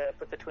guys to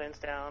put the twins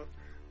down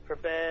for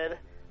bed,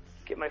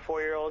 get my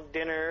 4-year-old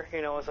dinner.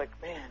 You know, I was like,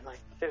 man, like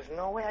there's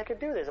no way I could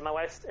do this. And my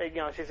wife's,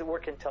 she's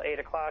working until 8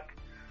 o'clock.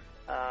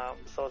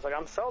 So it's like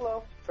I'm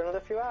solo for another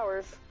few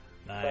hours.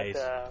 Nice.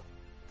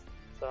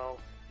 But,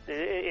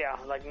 yeah,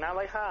 like not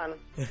like Han,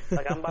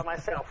 like I'm by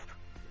myself.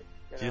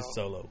 Just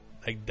solo,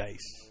 like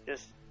dice.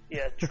 Just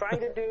trying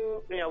to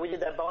do. We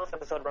did that bonus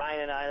episode,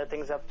 Ryan and I. That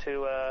thing's up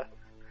to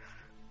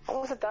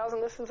almost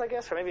 1,000 listens, I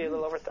guess, or maybe a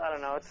little over. I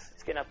don't know.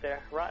 It's getting up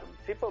there.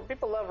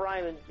 People love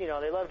Ryan, and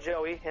they love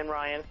Joey and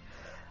Ryan.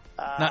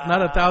 Not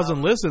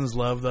 1,000 listens,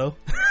 love though.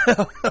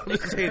 I'll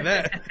just say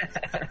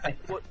that.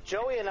 Well,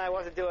 Joey and I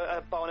want to do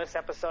a bonus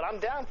episode. I'm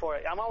down for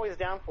it. I'm always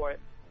down for it.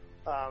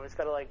 It's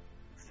got to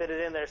fit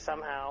it in there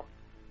somehow.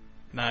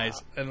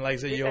 Nice. And like I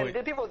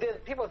said,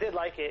 people did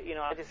like it.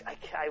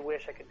 I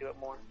wish I could do it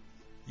more.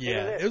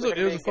 Yeah, it was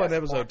a fun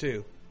episode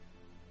too.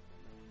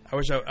 I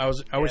wish I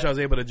was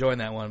able to join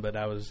that one, but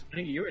I was. I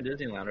think you were at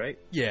Disneyland, right?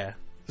 Yeah.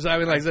 So I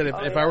mean, like I said,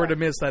 if I were to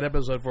miss that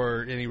episode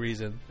for any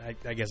reason,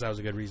 I guess that was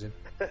a good reason.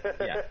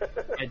 Yeah,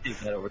 I'd take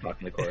that over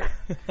talking to Corey.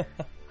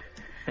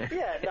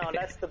 Yeah, no,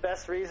 that's the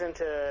best reason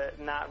to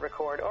not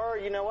record. Or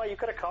you know what, you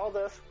could have called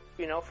us,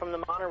 from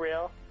the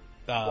monorail.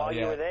 While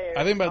you were there,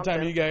 I think by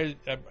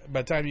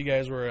the time you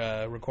guys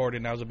were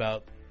recording, I was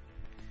about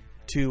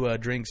 2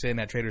 drinks in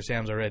at Trader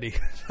Sam's already.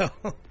 So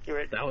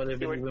that would have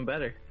been even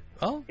better.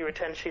 Oh, you were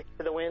 10 sheets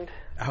to the wind.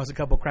 I was a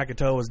couple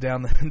Krakatoas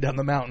down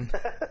the mountain.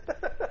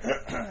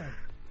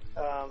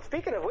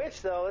 Speaking of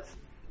which, though,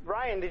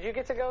 Ryan. Did you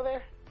get to go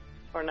there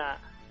or not?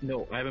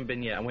 No, I haven't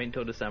been yet. I'm waiting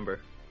until December.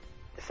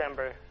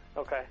 December.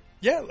 Okay.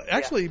 Yeah,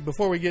 actually,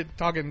 before we get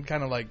talking,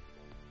 kind of like.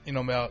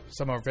 About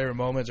some of our favorite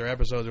moments or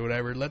episodes or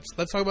whatever. Let's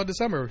talk about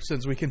December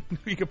since we can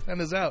plan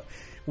this out.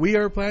 We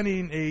are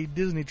planning a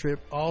Disney trip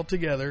all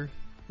together.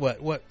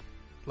 What?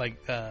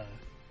 Like,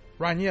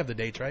 Ryan, you have the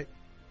dates, right?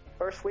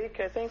 First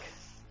week, I think.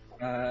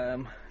 I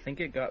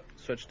think it got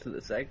switched to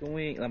the second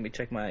week. Let me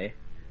check my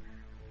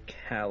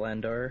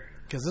calendar.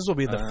 Because this will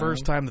be the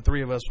first time the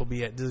three of us will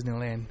be at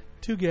Disneyland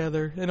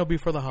together, and it'll be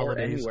for the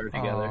holidays. Or anywhere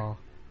together.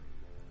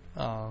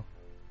 Oh.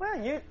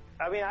 Well,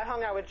 I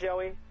hung out with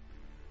Joey.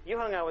 You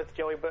hung out with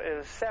Joey, but it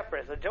was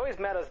separate. So Joey's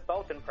met us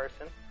both in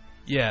person.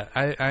 Yeah,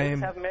 I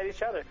haven't met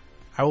each other.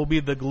 I will be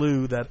the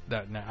glue that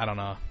I don't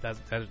know. That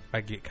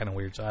might get kind of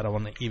weird, so I don't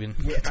want to even.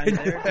 Yeah, I'm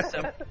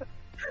there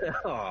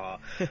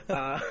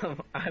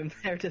I'm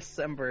there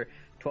December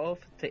 12th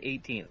to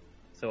 18th.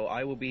 So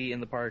I will be in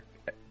the park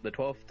the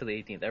 12th to the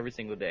 18th every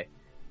single day.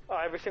 Oh,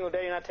 every single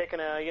day? You're not taking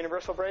a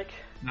Universal break?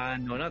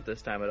 No, not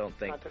this time. I don't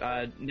think.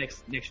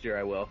 Next year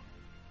I will.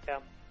 Yeah.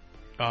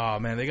 Oh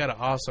man, they got an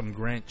awesome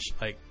Grinch,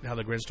 like how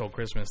the Grinch Stole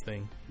Christmas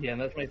thing. Yeah,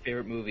 and that's my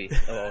favorite movie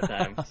of all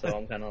time. So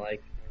I'm kind of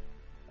like,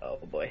 Oh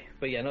boy,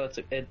 but yeah, no,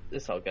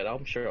 it's all good.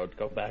 I'm sure I'll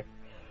go back.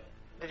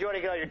 Did you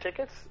already get all your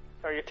tickets?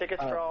 Or your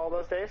tickets for all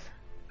those days?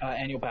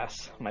 Annual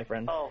pass, my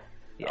friend. Oh,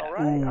 yeah. All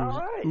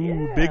right,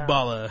 yeah. Big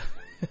baller.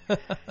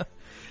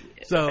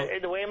 So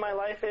the way my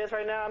life is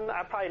right now,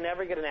 I probably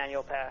never get an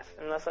annual pass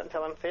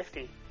until I'm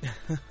 50.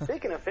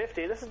 Speaking of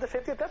 50, this is the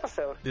 50th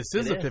episode. This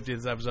is the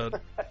 50th episode.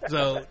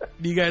 So,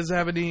 do you guys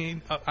have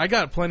any? I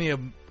got plenty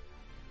of,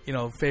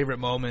 favorite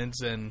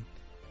moments and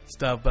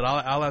stuff, but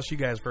I'll ask you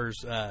guys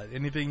first.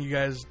 Anything you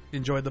guys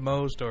enjoyed the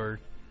most, or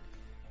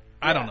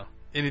I don't know,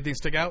 anything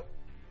stick out?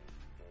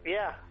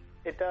 Yeah,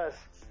 it does.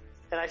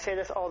 And I say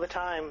this all the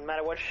time, no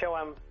matter what show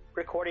I'm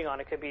recording on.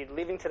 It could be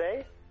Leaving Today.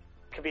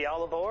 It could be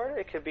All Aboard.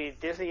 It could be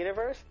Disney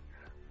Universe.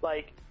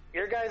 Like,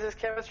 your guys'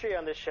 chemistry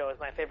on this show is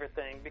my favorite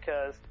thing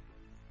because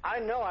I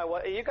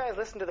know you guys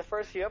listen to the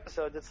first few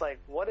episodes. It's like,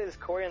 what is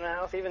Corey in the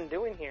House even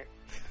doing here?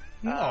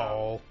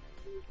 No.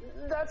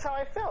 That's how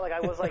I felt. Like, I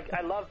was like,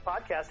 I love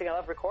podcasting. I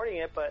love recording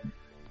it, but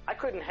I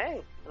couldn't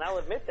hang. And I'll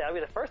admit that. I'll be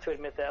the first to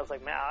admit that. I was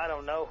like, man, I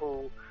don't know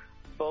who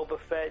Boba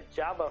Fett,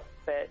 Jabba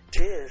Fett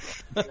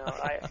is.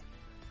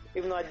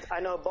 Even though I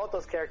know both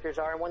those characters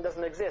are, and one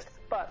doesn't exist.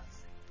 But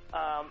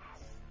I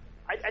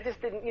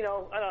just didn't, I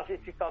don't know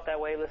if you felt that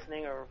way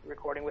listening or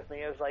recording with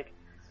me. It was like,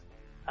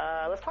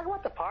 let's talk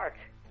about the park.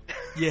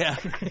 Yeah.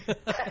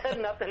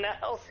 Nothing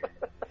else.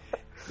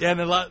 Yeah,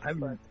 and a lot.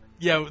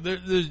 Yeah,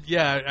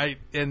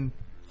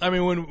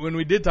 when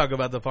we did talk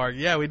about the park,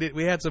 yeah, we did.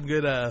 We had some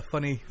good,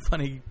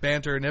 funny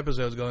banter and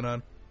episodes going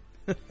on.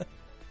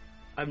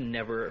 I've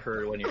never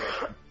heard one of your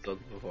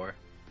episodes before.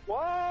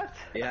 What?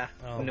 Yeah,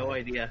 no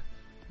idea.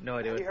 No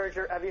idea. Have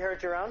you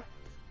heard your own?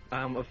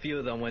 A few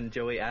of them. When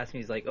Joey asked me,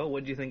 he's like, "Oh,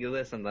 what do you think of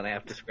this?" And then I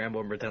have to scramble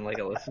and pretend like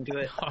I listened to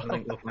it, and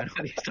then go find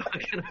what he's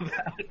talking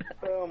about.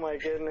 Oh my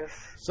goodness!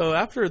 So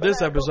after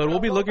this episode, we'll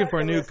be looking for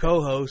a new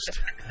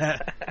co-host.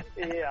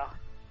 Yeah.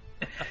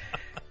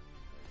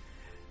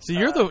 So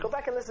you're the. Go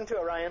back and listen to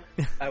it, Ryan.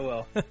 I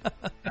will.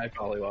 I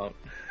probably won't.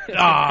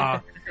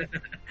 Ah.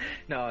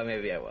 No,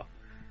 maybe I will.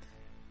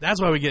 That's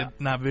why we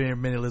get not very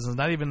many listens.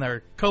 Not even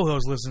our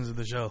co-host listens to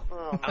the show.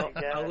 Oh my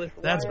God. I'll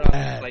listen That's to it on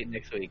bad. the flight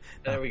next week.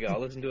 There we go.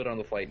 I'll listen to it on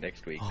the flight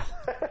next week.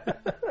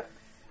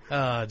 Oh,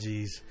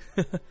 jeez.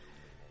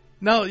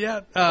 No,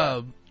 yeah.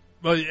 Well,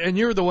 and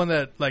you're the one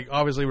that, like,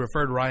 obviously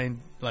referred Ryan.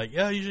 Like,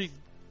 yeah, usually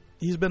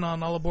he's been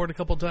on All Aboard a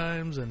couple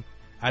times, and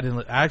I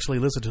didn't actually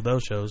listen to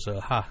those shows.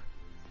 So,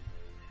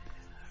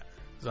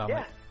 So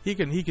yeah. He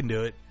can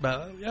do it.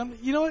 But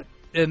you know what?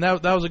 And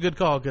that was a good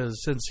call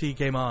because since he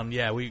came on,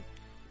 yeah,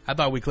 I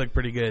thought we clicked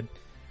pretty good.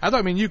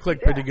 You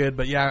clicked pretty good,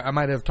 but yeah, I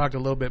might have talked a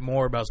little bit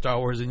more about Star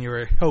Wars than you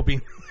were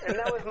hoping. And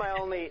that was my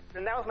only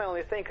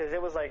thing because it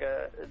was like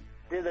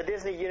the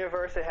Disney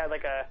universe. It had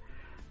like a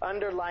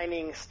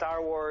underlining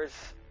Star Wars.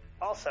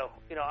 Also,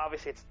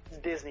 obviously it's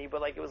Disney, but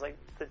like it was like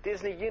the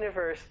Disney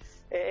universe,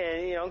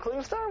 and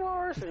including Star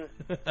Wars and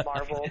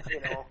Marvel.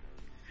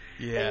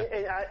 Yeah.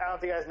 And I don't know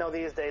if you guys know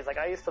these days. Like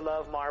I used to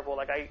love Marvel.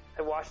 Like I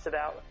watched it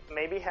out,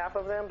 maybe half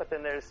of them, but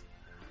then I was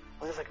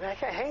just like, man, I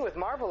can't hang with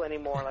Marvel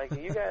anymore. Like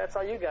you guys, that's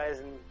all you guys,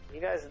 and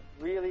you guys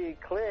really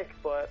click,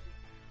 but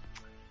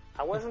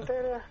I wasn't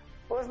there to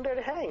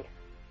hang.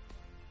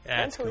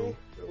 That's mentally,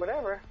 cool.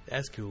 Whatever.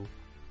 That's cool.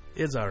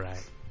 It's all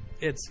right.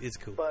 It's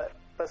cool. But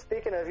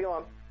speaking of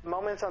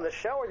moments on the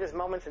show or just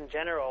moments in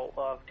general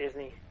of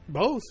Disney.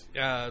 Both.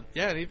 Yeah.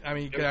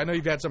 I know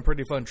you've had some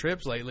pretty fun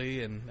trips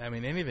lately, and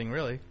anything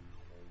really.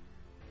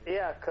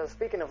 Yeah, because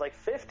speaking of like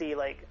 50,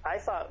 like I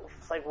thought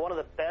like one of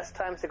the best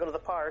times to go to the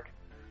park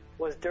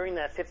was during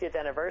that 50th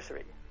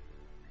anniversary.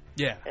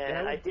 Yeah.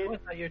 And I did. It was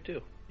that year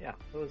too. Yeah,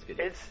 it was good.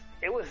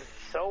 It was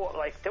so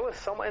like there was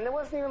so much, and there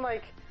wasn't even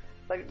like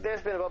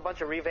there's been a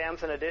bunch of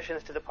revamps and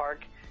additions to the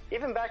park.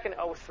 Even back in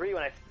 2003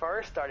 when I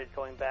first started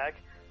going back,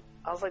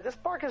 I was like, this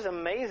park is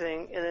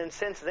amazing. And then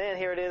since then,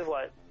 here it is,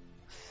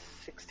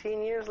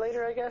 16 years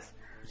later, I guess.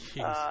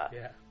 Jeez,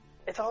 yeah.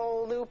 It's a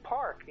whole new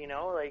park,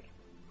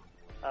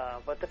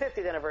 but the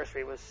 50th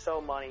anniversary was so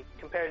money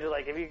compared to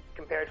if you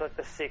compare it to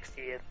the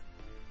 60th,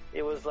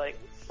 it was like,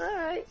 all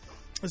right.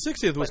 The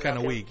 60th was kind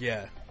of weak,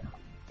 yeah.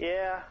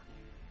 Yeah.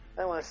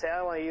 I don't want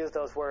to use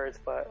those words,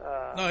 but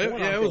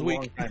it was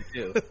weak. Time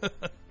too.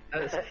 The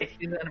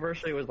 60th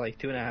anniversary was like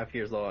 2.5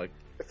 years long.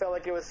 It felt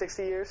like it was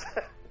 60 years.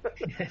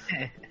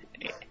 Good.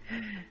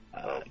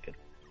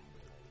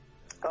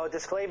 Oh,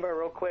 disclaimer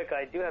real quick.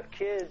 I do have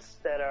kids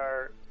that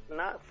are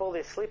not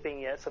fully sleeping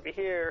yet, so if you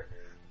hear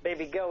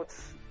baby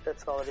goats,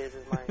 that's all it is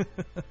my kids.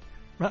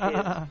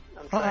 I'm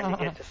trying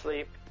to get to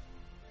sleep.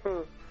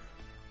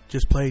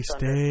 Just play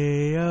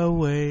Stay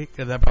Awake.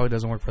 That probably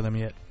doesn't work for them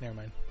yet. Never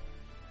mind.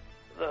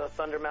 The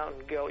Thunder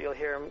Mountain goat, you'll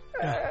hear him.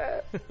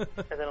 And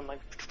then I'm like,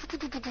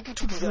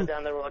 going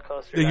down the roller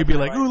coaster. Then you'd be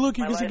like, oh, look,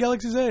 you can see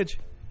Galaxy's Edge.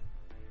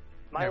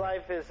 My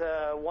life is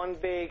one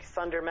big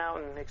Thunder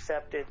Mountain,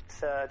 except it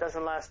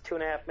doesn't last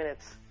 2.5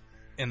 minutes.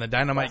 And the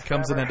dynamite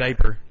comes in a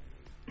diaper.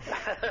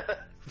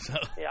 So.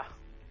 Yeah.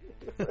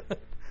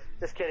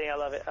 Just kidding. I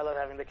love it. I love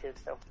having the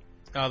kids, though.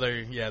 Oh,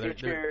 they're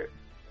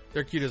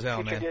cute as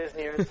hell, man.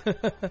 Disneyers.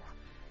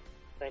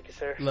 Thank you,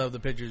 sir. Love the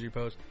pictures you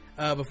post.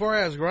 Before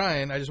I ask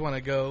Ryan, I just want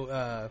to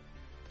go.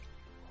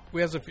 We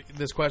have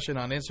this question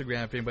on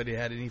Instagram if anybody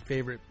had any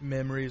favorite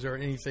memories or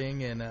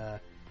anything, and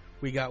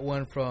we got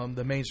one from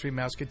the Mainstream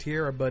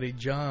Mouseketeer, our buddy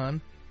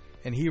John,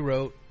 and he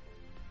wrote,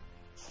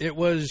 "It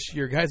was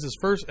your guys'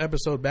 first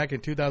episode back in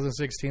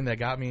 2016 that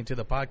got me into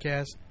the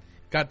podcast.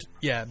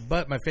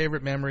 But my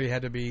favorite memory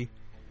had to be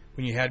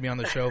when you had me on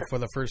the show for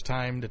the first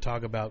time to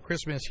talk about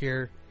Christmas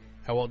here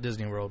at Walt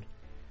Disney World."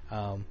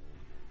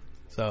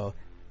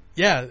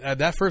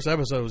 That first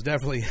episode was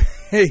definitely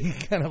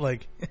kind of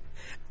like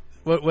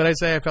what I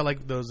say. I felt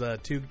like those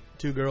two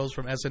girls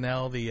from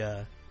SNL,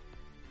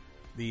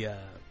 the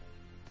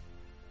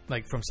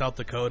like from South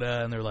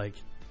Dakota, and they're like,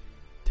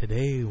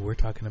 "Today we're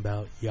talking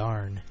about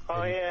yarn."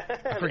 Oh, and yeah.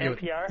 I forget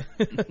NPR?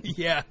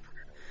 Yeah.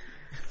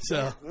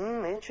 So.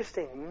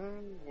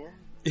 Interesting. Yeah.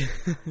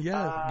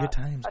 Yeah, good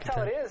times. That's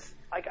how it is.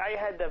 Like, I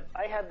had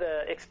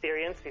the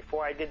experience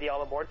before I did the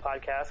All Aboard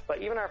podcast,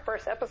 but even our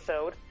first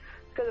episode,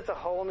 because it's a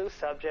whole new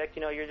subject,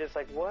 you're just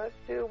like, what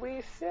do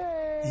we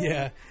say?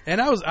 Yeah.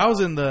 And I was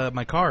in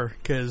my car,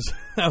 because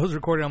I was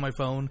recording on my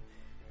phone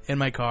in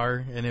my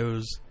car, and it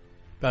was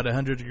about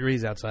 100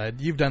 degrees outside.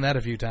 You've done that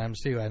a few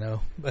times too, I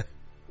know. But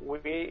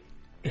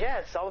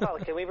it's all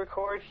about, can we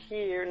record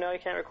here? No, you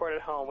can't record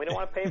at home. We don't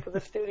want to pay for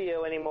the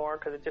studio anymore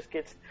because it just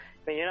gets,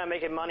 you're not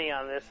making money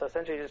on this, so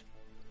essentially just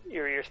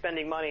you're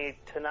spending money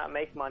to not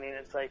make money, and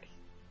it's like,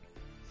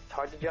 it's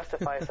hard to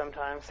justify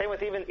sometimes. Same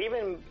with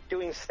even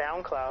doing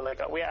SoundCloud.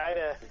 Like, I had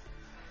to,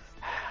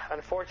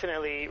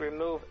 unfortunately,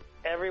 remove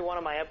every one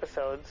of my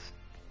episodes.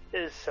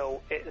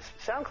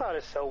 SoundCloud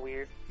is so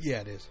weird.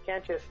 Yeah, it is.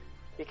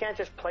 You can't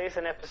just place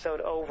an episode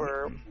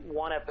over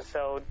one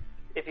episode.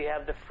 If you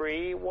have the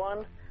free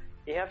one,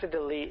 you have to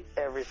delete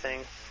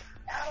everything.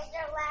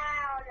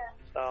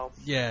 So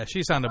yeah,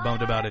 she sounded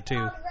bummed about it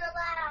too.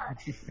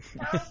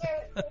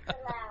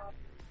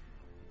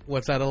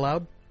 What's that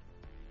allowed?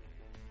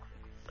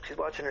 She's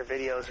watching her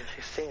videos and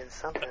she's singing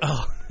something.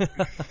 Oh.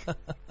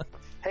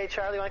 Hey,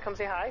 Charlie, want to come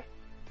say hi?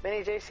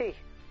 Minnie JC. She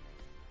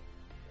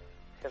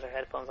has her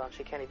headphones on.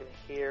 She can't even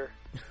hear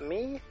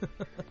me,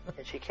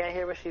 and she can't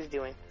hear what she's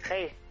doing.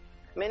 Hey,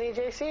 Minnie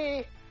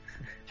JC.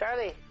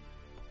 Charlie.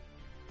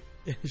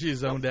 She's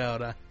zoned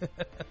out. Huh?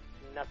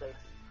 Nothing.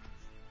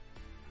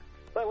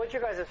 But what's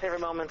your guys' favorite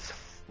moments?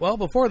 Well,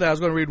 before that, I was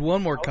going to read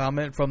one more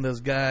comment from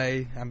this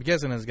guy. I'm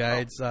guessing this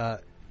guy. It's Ella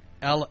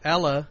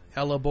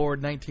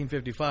Board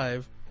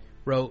 1955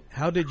 wrote,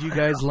 "How did you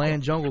guys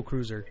land Jungle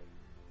Cruiser?"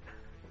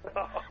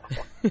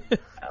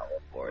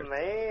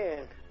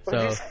 Man.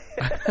 So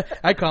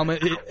I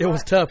comment, it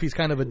was tough. He's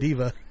kind of a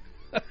diva.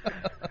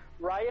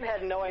 Ryan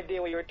had no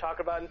idea what you were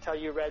talking about until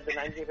you read the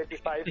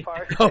 1955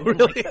 part. Oh,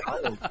 really?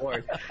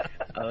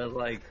 I was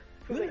like,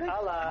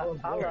 Allah.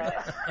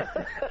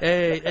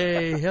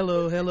 Hey,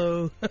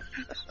 hello.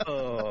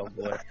 Oh,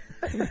 boy.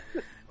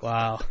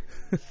 Wow.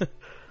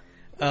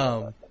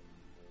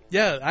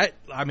 Yeah,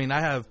 I mean,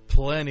 I have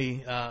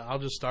plenty. I'll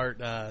just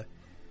start. I'll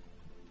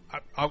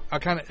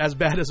kind of, as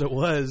bad as it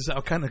was,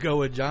 I'll kind of go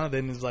with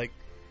Jonathan. Is like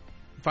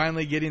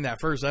finally getting that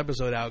first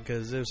episode out,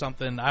 because it was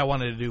something I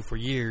wanted to do for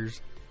years.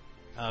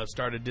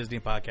 Start a Disney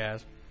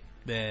podcast.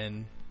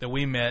 Then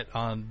we met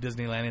on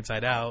Disneyland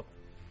Inside Out,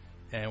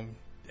 and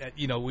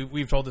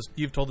you've told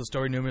the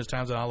story numerous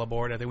times on All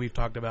Aboard. I think we've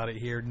talked about it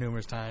here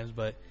numerous times,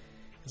 but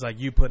it's like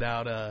you put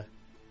out I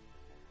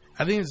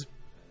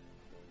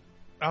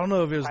don't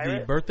know if it was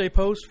the birthday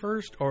post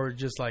first, or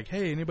just like,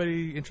 hey,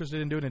 anybody interested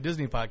in doing a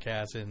Disney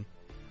podcast?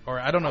 Or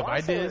I don't know if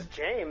I did. It was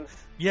James.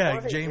 Yeah,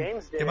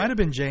 James did. It might have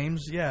been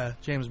James. Yeah,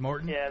 James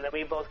Morton. Yeah, that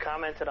we both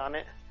commented on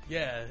it.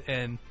 Yeah,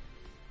 and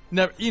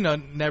never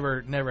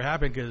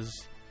happened, because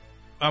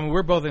I mean,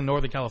 we're both in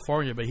Northern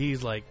California, but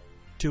he's like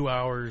 2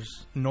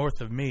 hours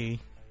north of me,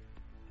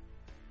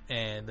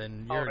 and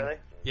then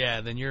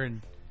you're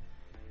in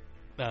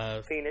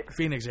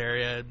Phoenix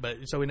area,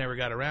 but so we never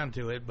got around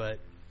to it. But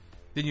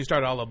then you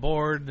started All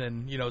Aboard,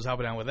 and I was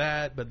helping out with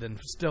that, but then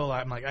still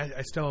I'm like,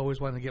 I still always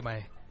wanted to get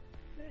my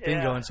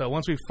thing going. So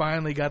once we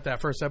finally got that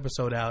first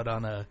episode out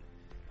on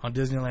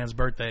Disneyland's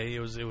birthday, it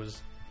was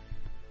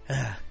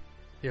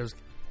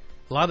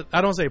a lot of,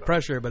 I don't say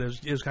pressure, but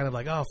it was kind of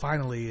like, oh,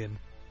 finally, and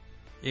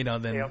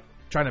then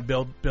trying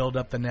to build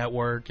up the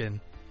network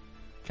and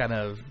kind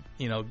of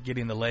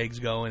getting the legs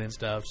going and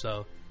stuff.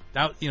 So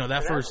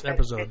that first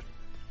episode.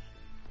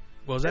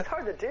 What was that? It's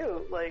hard to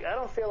do. Like, I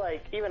don't feel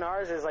like even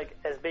ours is like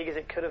as big as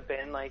it could have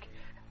been. Like,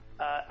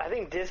 I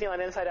think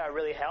Disneyland Inside Out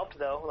really helped,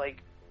 though.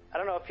 Like, I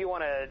don't know if you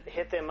want to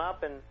hit them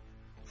up and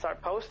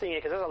start posting it,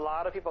 because there's a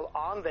lot of people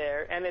on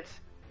there, and it's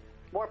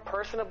more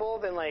personable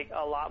than like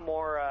a lot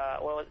more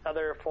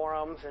other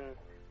forums and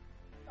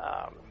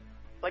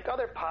like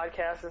other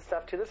podcasts and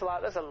stuff too. There's a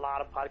lot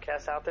of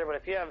podcasts out there, but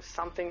if you have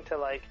something to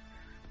like,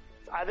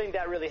 I think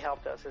that really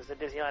helped us, is the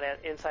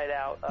Disneyland Inside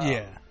Out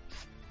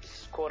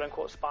quote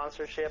unquote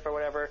sponsorship or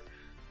whatever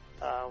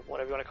you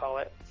want to call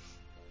it.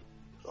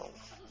 So,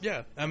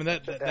 yeah, I mean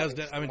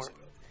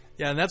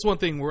and that's one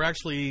thing we're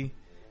actually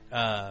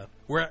kind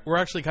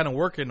of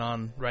working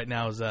on right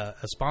now, is a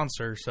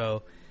sponsor.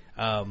 So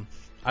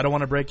I don't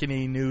want to break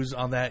any news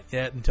on that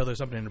yet until there's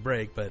something to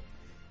break, but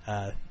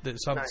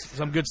there's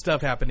some good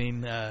stuff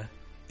happening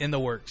in the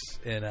works,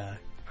 and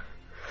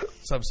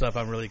some stuff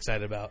I'm really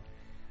excited about.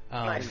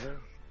 Nice.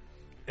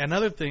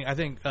 Another thing, I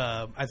think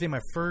my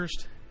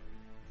first,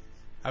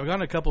 I've gone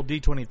to a couple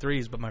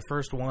D23s, but my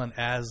first one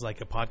as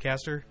like a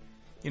podcaster,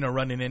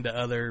 running into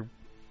other,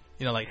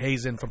 like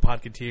Hazen from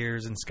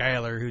Podcateers and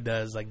Skylar who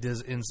does like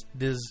Diz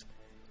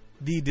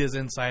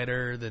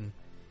Insider, then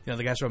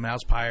the guys from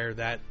Mousepire,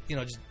 that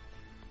just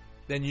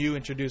then you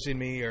introducing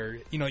me, or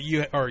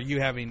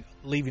you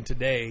leaving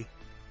today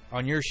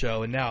on your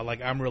show, and now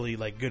like I'm really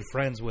like good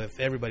friends with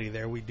everybody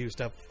there. We do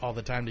stuff all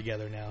the time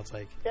together now. It's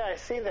like, yeah, I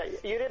see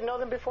that. You didn't know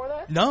them before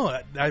that? No,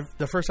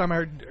 the first time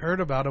I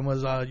heard about them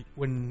was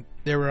when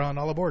they were on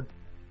All Aboard.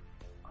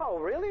 Oh,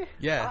 really?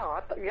 Yeah.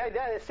 Wow,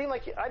 it seemed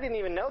like I didn't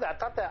even know that. I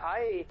thought that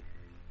I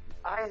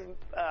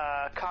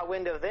caught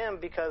wind of them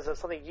because of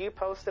something you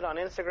posted on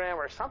Instagram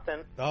or something.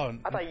 Oh,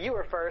 I thought you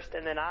were first,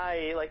 and then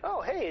I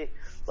oh hey,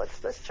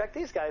 let's check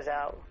these guys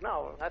out.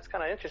 No, that's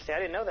kind of interesting. I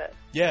didn't know that.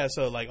 Yeah,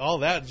 so like all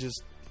that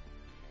just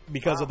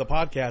because of the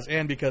podcast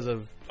and because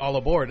of All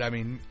Aboard. I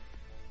mean,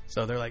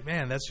 so they're like,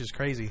 man, that's just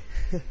crazy.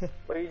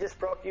 Well, you just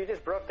broke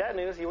that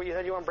news. You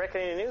said you weren't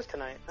breaking any news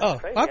tonight.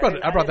 That's crazy.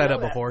 I brought that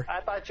up before.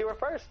 I thought you were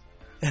first.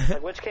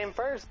 Like, which came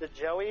first, the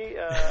Joey,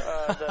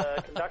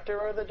 the conductor,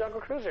 or the Jungle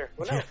Cruiser?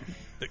 Well, no.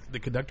 The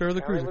conductor or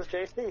the cruiser? It was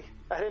JC.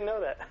 I didn't know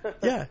that.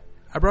 Yeah,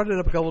 I brought it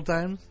up a couple of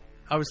times.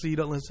 Obviously, you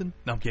don't listen.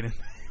 No, I'm kidding.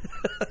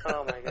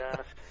 Oh my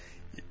gosh.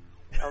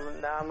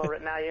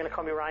 Now you're gonna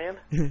call me Ryan?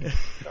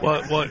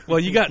 well,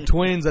 you got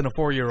twins and a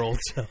 4-year-old,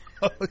 so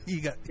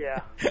you got.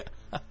 Yeah.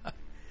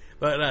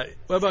 But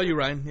what about you,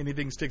 Ryan?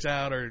 Anything sticks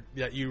out, or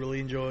that you really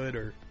enjoyed,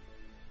 or?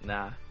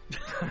 Nah.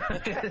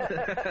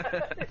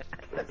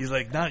 He's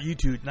like, not you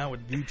two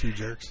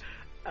jerks.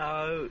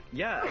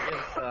 Yeah, I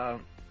guess,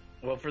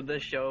 well, for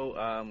this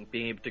show,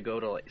 being able to go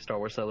to like Star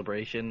Wars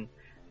Celebration,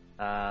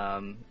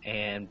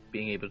 and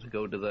being able to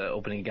go to the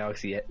opening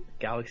Galaxy's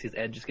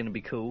Edge is going to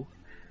be cool.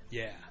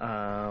 Yeah.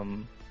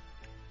 And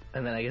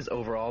then I guess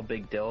overall,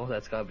 big deal.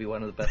 That's got to be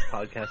one of the best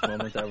podcast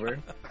moments ever.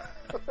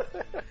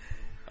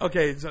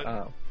 Okay,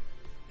 so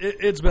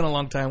it's been a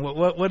long time.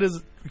 What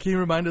is? Can you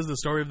remind us the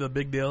story of the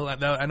big deal? I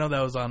know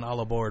that was on All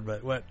Aboard,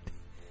 but what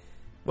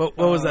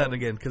was that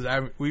again? Because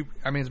I mean,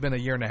 it's been a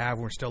year and a half,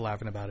 and we're still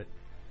laughing about it.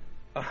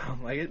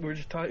 I guess we're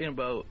just talking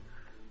about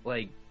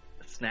like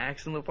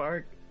snacks in the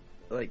park,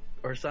 like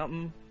or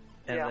something,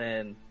 and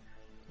then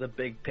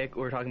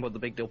we're talking about the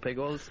big deal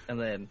pickles, and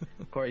then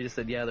Corey just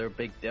said, yeah, they're a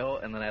big deal,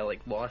 and then I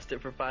like lost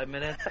it for 5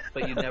 minutes,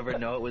 but you never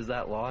know it was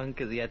that long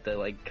because you had to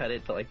like cut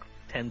it to like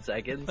 10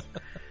 seconds.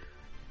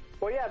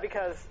 Well, yeah,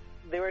 because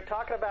they were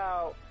talking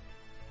about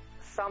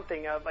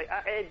something of like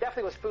it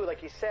definitely was food,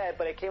 like you said,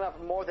 but it came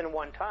up more than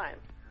one time.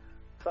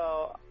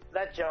 So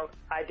that joke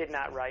I did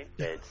not write.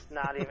 It's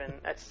not even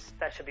that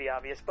should be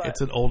obvious. But it's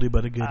an oldie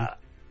but a goodie.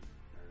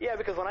 Yeah,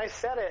 because when I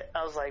said it,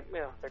 I was like,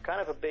 they're kind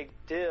of a big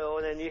deal,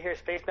 and then you hear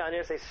Space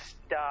Mountaineer say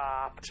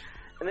stop,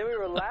 and then we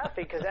were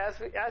laughing because as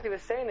he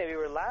was saying that, we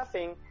were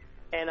laughing,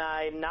 and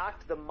I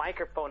knocked the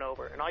microphone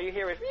over, and all you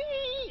hear is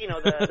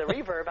the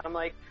reverb. I'm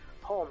like,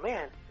 oh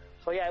man.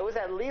 So yeah, it was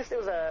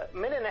a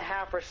minute and a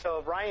half or so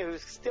of Ryan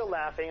who's still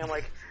laughing. I'm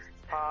like,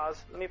 pause,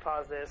 let me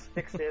pause this,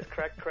 fix this,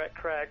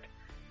 correct.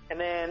 And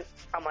then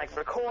I'm like,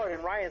 record,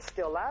 and Ryan's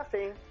still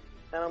laughing.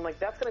 And I'm like,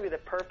 that's going to be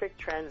the perfect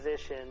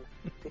transition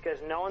because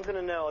no one's going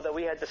to know that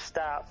we had to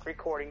stop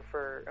recording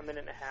for a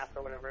minute and a half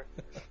or whatever.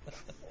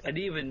 I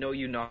didn't even know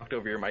you knocked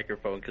over your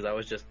microphone because I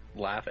was just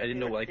laughing. I didn't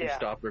know you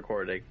stopped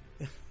recording.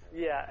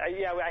 Yeah,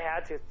 I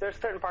had to. There's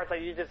certain parts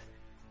that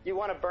you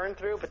want to burn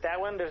through, but that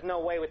one, there's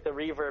no way with the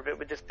reverb. It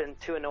would just been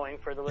too annoying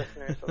for the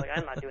listeners. So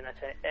I'm not doing that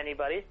to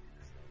anybody.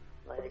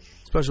 Like,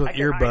 especially with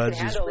earbuds. I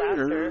can handle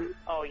laughter.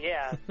 Oh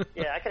yeah,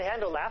 I can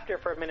handle laughter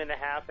for a minute and a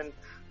half, and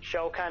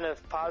show kind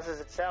of pauses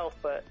itself.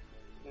 But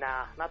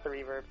nah, not the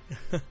reverb.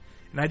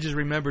 And I just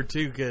remember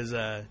too because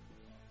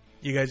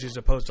you guys used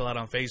to post a lot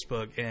on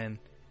Facebook, and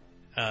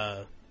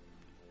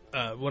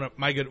one of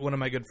my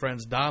good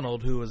friends,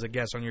 Donald, who was a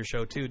guest on your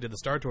show too, did the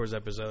Star Tours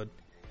episode.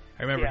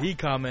 I remember he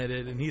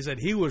commented, and he said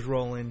he was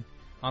rolling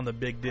on the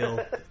big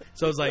deal.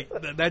 So it's like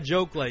that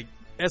joke like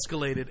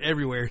escalated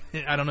everywhere.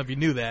 I don't know if you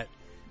knew that.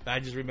 I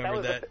just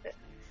remember that.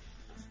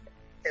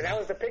 And that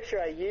was the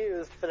picture I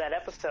used for that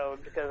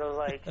episode because I was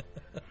like,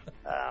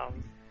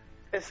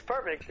 it's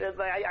perfect. It's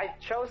like I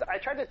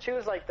tried to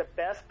choose like the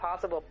best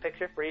possible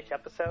picture for each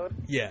episode.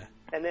 Yeah.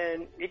 And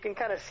then you can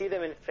kind of see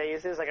them in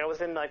phases. Like I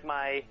was in like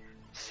my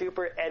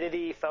super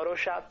edity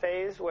Photoshop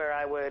phase where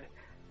I would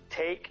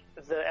take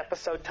the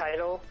episode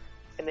title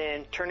and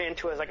then turn it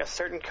into like a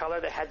certain color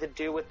that had to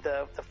do with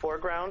the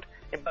foreground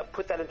and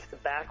put that into the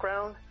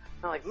background.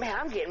 I'm like, man,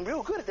 I'm getting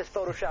real good at this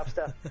Photoshop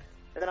stuff.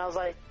 And then I was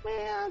like,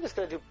 man, I'm just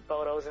going to do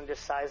photos and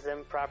just size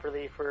them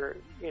properly for,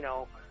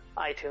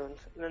 iTunes.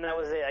 And then that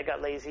was it. I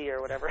got lazy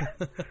or whatever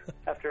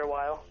after a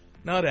while.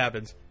 No, it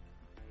happens.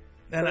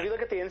 And if you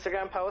look at the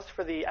Instagram post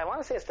for I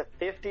want to say it's the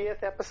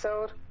 50th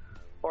episode,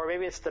 or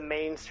maybe it's the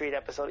Main Street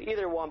episode.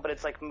 Either one, but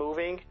it's like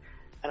moving,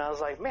 and I was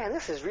like, man,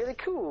 this is really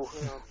cool.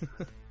 You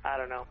know, I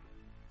don't know.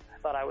 I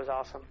thought I was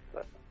awesome,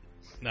 but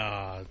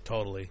nah,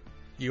 totally.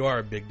 You are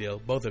a big deal,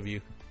 both of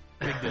you.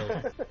 Big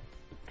deal.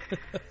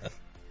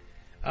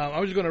 I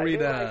was just going to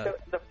read.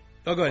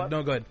 Oh, go ahead.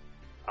 No, go ahead.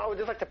 Oh,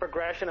 just like the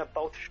progression of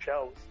both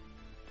shows.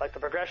 Like the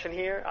progression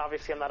here,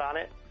 obviously I'm not on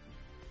it,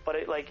 but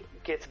it like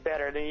gets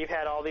better. Then you've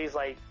had all these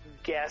like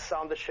guests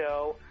on the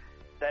show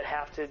that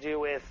have to do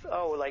with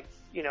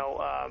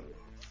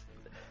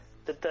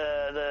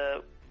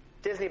the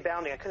Disney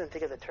bounding. I couldn't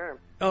think of the term.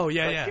 Oh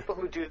yeah, like yeah. People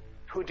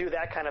who do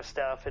that kind of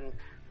stuff and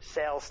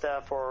sell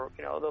stuff, or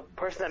the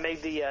person that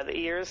made the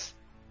ears.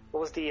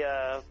 What was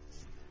the?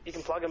 You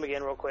can plug them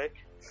again real quick.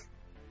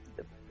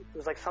 It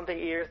was like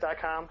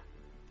somethingears.com.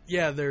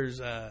 Yeah,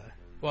 there's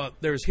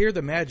Hear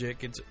the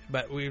Magic.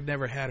 But we've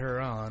never had her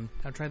on.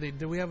 I'm trying to think.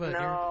 Do we have a?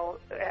 No,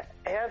 it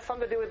had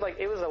something to do with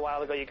it was a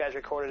while ago. You guys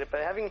recorded it,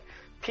 but having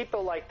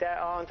people like that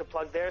on to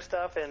plug their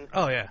stuff and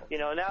oh yeah,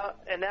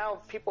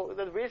 now people.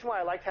 The reason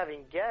why I like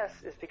having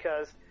guests is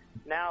because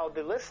now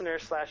the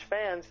listeners /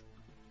 fans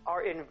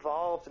are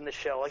involved in the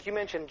show. Like you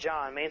mentioned,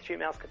 John, Main Street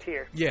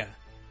Mouseketeer. Yeah,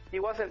 he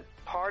wasn't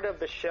part of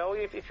the show,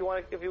 if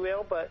you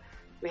will, but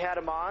we had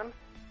him on.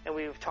 And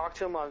we've talked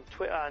to him on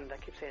Twitter. I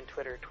keep saying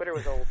Twitter. Twitter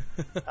was old.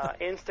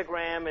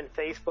 Instagram and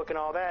Facebook and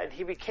all that. And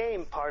he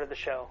became part of the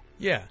show.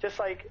 Yeah. Just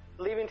like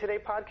Leaving Today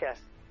podcast.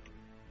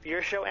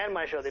 Your show and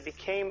my show. They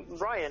became,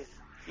 Ryan,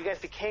 you guys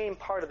became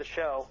part of the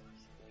show.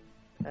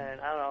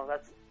 And I don't know,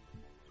 that's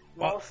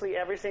mostly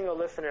every single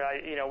listener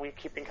we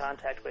keep in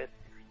contact with.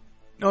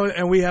 Oh,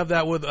 and we have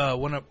that with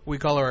we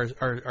call her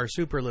our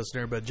super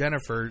listener, but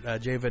Jennifer,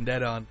 J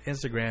Vendetta on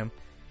Instagram.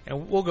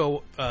 And we'll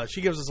go,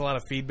 she gives us a lot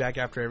of feedback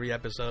after every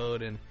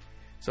episode. And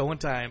so one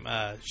time,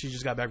 she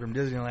just got back from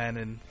Disneyland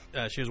and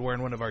she was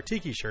wearing one of our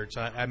Tiki shirts.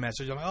 I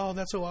messaged her, oh,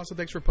 that's so awesome.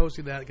 Thanks for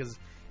posting that. Because,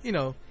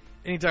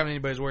 anytime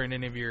anybody's wearing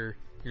any of your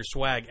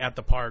swag at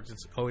the parks,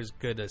 it's always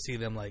good to see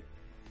them,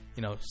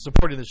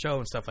 supporting the show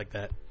and stuff like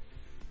that.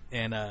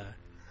 And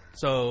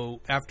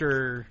so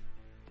after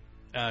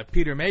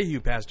Peter Mayhew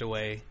passed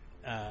away,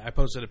 I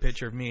posted a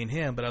picture of me and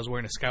him, but I was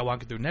wearing a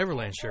Skywalker Through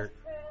Neverland shirt.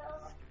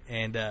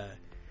 And,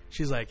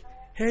 she's like,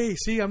 hey,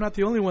 see, I'm not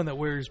the only one that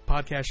wears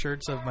podcast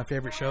shirts of my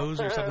favorite shows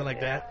or something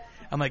like that.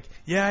 I'm like,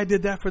 yeah, I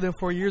did that for them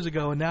 4 years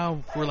ago, and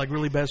now we're like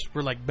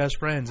best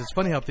friends. It's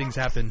funny how things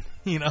happen,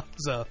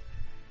 so.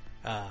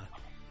 But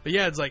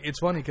yeah, it's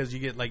funny because you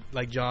get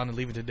like John and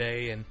Leaving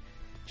Today and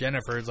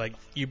Jennifer. It's like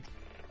you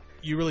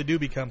really do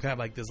become kind of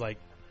like this like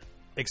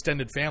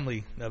extended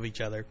family of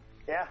each other.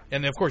 Yeah.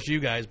 And of course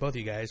you guys, both of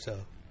you guys. So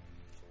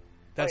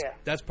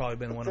that's probably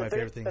been one of my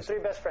favorite things. The three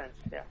best friends.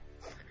 Yeah.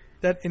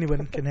 That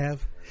anyone can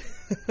have.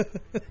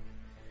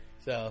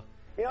 So,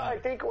 I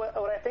think what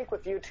I think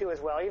with you two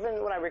as well,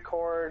 even when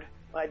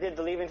I did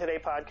the Leaving Today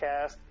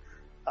podcast,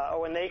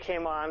 or when they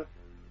came on,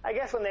 I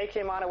guess when they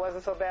came on it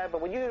wasn't so bad, but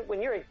when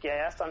you're a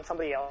guest on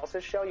somebody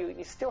else's show,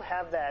 you still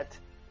have that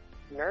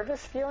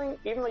nervous feeling,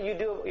 even though you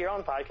do your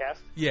own podcast.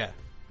 Yeah.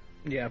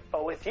 Yeah.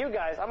 But with you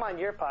guys, I'm on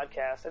your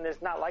podcast, and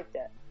it's not like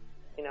that,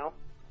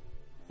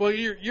 Well,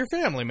 you're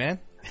family, man.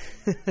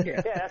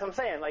 Yeah, that's what I'm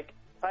saying. Like,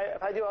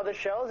 if I do other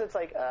shows, it's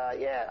like,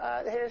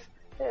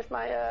 here's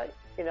my,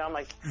 I'm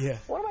like, yeah.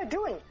 What am I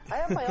doing? I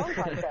have my own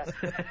podcast.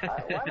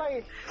 Why am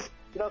I,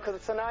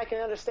 because so now I can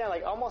understand,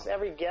 like, almost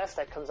every guest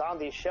that comes on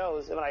these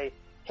shows, when I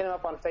hit them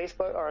up on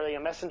Facebook or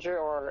Messenger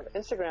or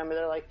Instagram, and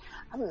they're like,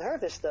 I'm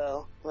nervous,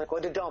 though. I'm like,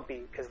 well, don't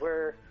be, because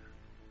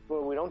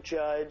we don't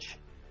judge.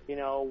 We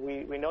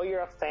know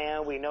you're a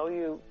fan. We know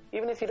you,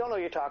 even if you don't know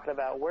what you're talking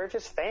about, we're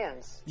just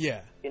fans.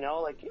 Yeah.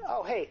 Like,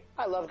 oh, hey,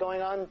 I love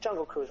going on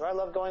Jungle Cruise, or I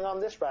love going on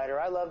this ride, or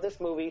I love this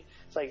movie.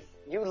 It's like,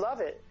 you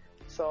love it,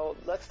 so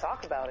let's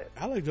talk about it.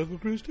 I like Jungle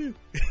Cruise, too.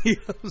 You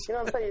know what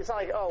I'm saying? It's not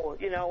like, oh,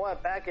 you know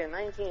what, back in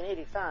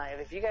 1985,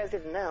 if you guys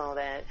didn't know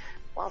that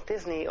Walt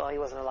Disney, he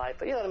wasn't alive,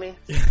 but you know what I mean?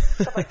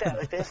 Stuff like that.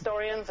 Like the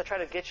historians that try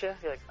to get you.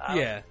 You're like,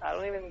 I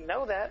don't even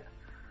know that.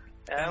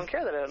 And I don't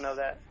care that I don't know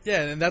that.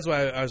 Yeah, and that's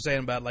why I was saying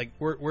about, like,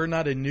 we're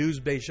not a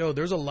news-based show.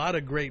 There's a lot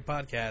of great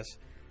podcasts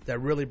that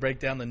really break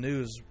down the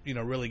news,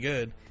 really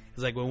good.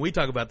 It's like when we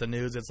talk about the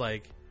news, it's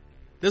like,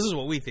 this is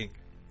what we think.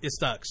 It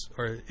sucks,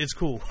 or it's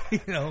cool.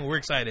 We're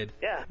excited.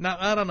 Yeah. Now,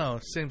 I don't know.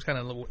 Seems kind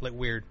of like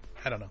weird.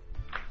 I don't know.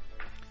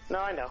 No,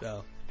 I know.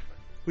 So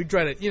we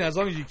try to, as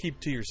long as you keep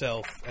to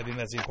yourself, I think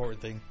that's the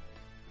important thing.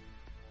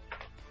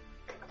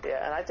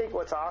 Yeah, and I think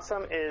what's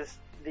awesome is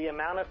the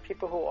amount of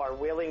people who are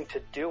willing to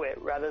do it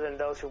rather than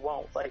those who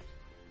won't. Like,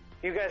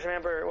 you guys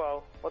remember,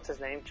 what's his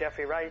name?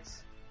 Jeffrey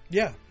Wrights?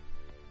 Yeah.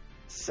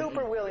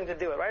 Super willing to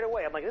do it right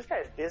away. I'm like, this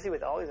guy's busy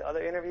with all these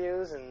other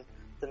interviews and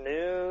the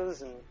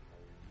news and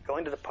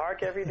going to the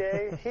park every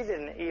day. He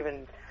didn't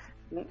even,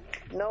 he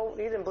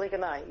didn't blink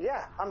an eye.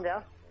 Yeah, I'm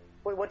down.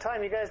 Wait, what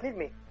time you guys need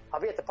me? I'll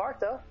be at the park,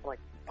 though. I'm like,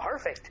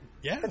 perfect.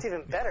 Yeah. That's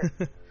even better.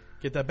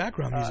 Get that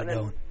background music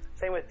going.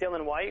 Same with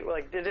Dylan White.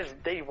 Like,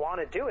 they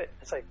want to do it.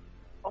 It's like,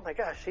 oh my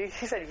gosh, he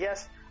said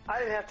yes. I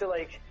didn't have to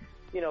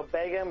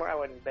beg him, or I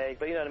wouldn't beg,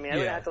 but you know what I mean. I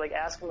didn't have to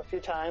ask him a few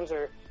times,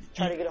 or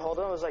Trying to get a hold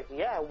of him. I was like,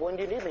 yeah, when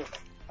do you need me?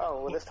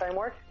 Oh, will this time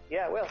work?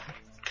 Yeah, it will.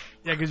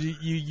 Yeah, because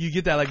you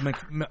get that like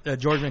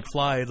George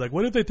McFly. It's like,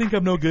 what if they think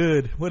I'm no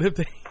good? What if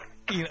they,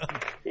 you know?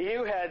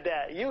 You had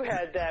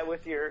that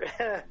with your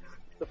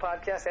the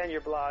podcast and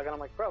your blog, and I'm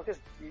like, bro, just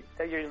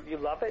you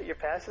love it. You're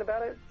passionate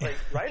about it. Like,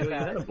 write about it.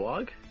 You had a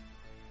blog?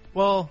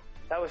 Well,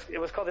 it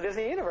was called the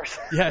Disney Universe.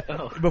 Yeah.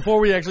 Oh. Before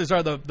we actually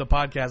started the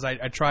podcast,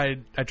 I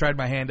tried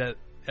my hand at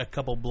a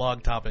couple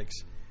blog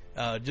topics,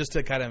 just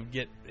to kind of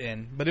get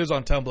in. But it was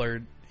on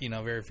Tumblr. You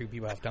know, very few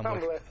people have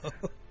Tumblr.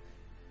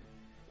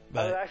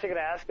 I was actually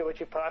going to ask you what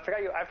you put.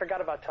 I forgot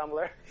about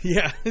Tumblr.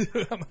 Yeah,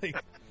 I'm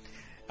like,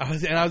 I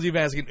was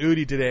even asking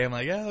Udi today. I'm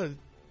like, yeah,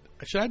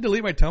 should I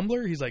delete my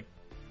Tumblr? He's like,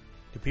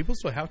 do people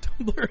still have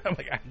Tumblr? I'm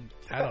like,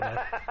 I don't know.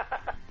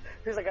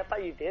 He's like, I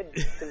thought you did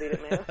delete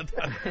it, man.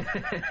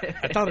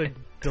 I thought it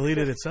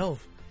deleted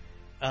itself.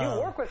 You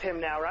work with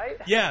him now, right?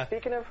 Yeah.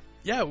 Speaking of,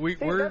 yeah,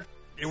 we're.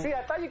 See,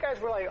 I thought you guys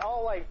were like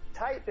all like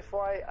tight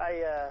before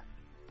I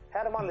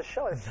had him on the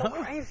show. It's so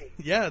crazy.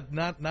 Yeah,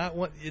 not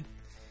what it.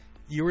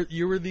 You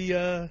were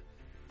the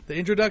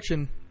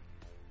introduction.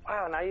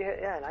 Wow, now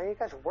you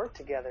guys work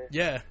together.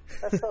 Yeah,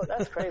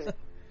 that's crazy.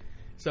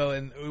 So,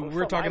 and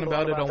we're talking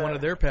about it on one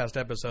of their past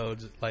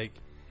episodes, like,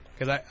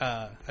 because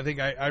I think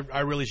I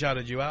really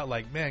shouted you out,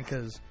 like, man,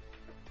 because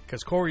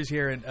Corey's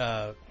here, and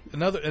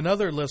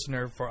another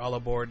listener for All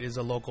Aboard is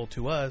a local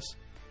to us,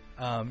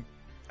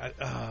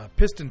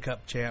 Piston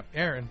Cup champ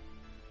Aaron.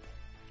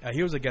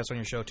 He was a guest on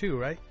your show too,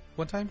 right?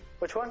 One time.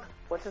 Which one?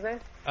 What's his name?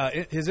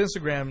 His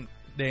Instagram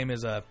name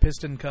is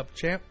Piston Cup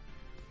champ.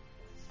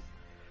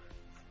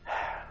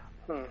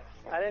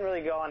 I didn't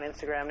really go on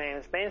Instagram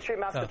names. Main Street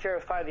Mouse Material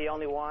was probably the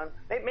only one.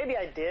 Maybe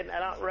I did. I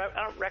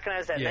don't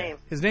recognize that name.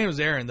 His name was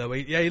Aaron, though.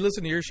 He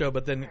listened to your show,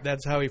 but then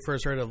that's how he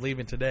first heard of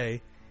Leaving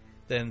Today.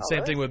 Then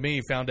same thing with me.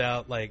 He found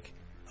out, like,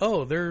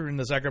 oh, they're in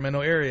the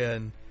Sacramento area,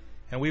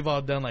 and we've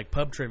all done, like,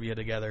 pub trivia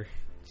together.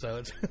 So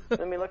it's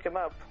Let me look him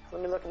up.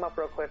 Let me look him up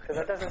real quick, because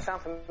that doesn't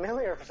sound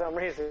familiar for some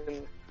reason.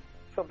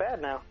 I feel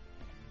bad now.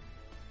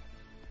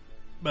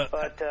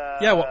 But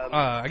yeah, well,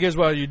 I guess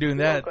while you're doing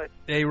that,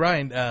 hey,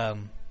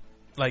 Ryan,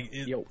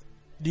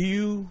 do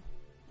you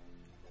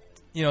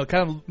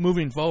kind of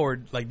moving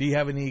forward, like, do you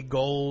have any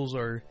goals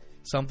or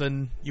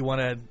something you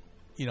want to,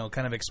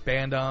 kind of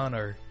expand on,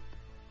 or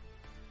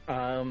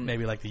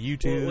maybe like the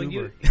YouTube? Well,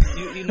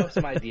 you know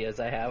some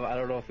ideas I have. I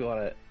don't know if you want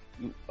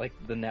to, like,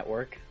 the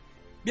network.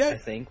 Yeah, I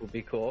think would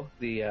be cool.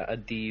 The a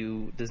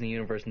DU Disney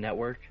Universe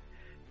network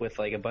with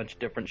like a bunch of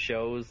different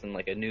shows and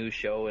like a news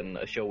show and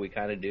a show we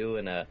kind of do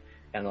and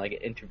like an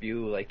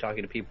interview, like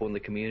talking to people in the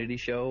community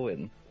show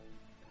and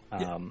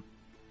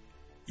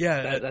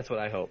that's what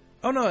I hope.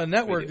 Oh no, a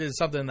network is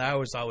something that I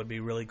always thought would be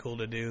really cool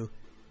to do.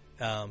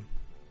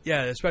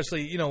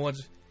 Especially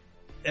once,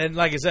 and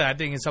like I said, I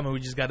think it's something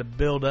we just got to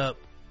build up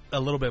a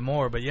little bit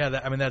more. But yeah,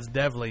 that's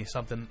definitely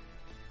something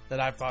that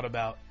I've thought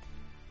about,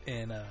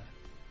 and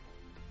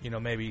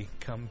maybe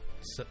come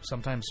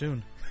sometime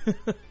soon.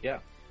 Yeah.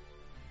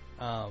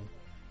 And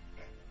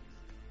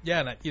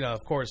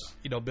of course,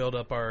 build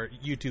up our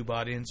YouTube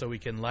audience so we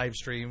can live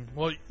stream.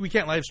 Well, we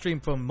can't live stream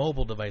from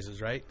mobile devices,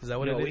 right? Is that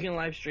what it is? No, we can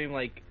live stream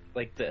like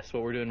this.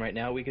 What we're doing right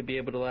now, we could be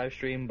able to live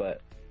stream,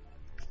 but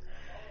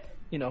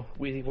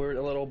we're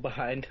a little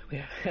behind.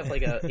 We have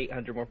like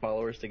 800 more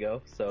followers to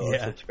go, so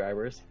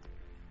subscribers.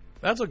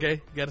 That's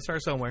okay. Got to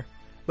start somewhere.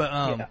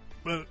 But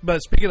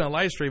but speaking of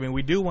live streaming,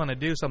 we do want to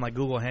do some like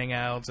Google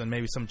Hangouts and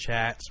maybe some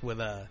chats with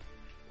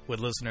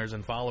listeners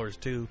and followers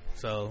too.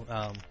 So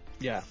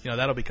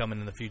that'll be coming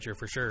in the future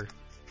for sure.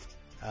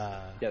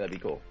 That'd be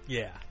cool.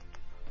 Yeah.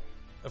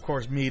 Of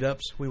course,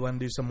 meetups. We want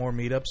to do some more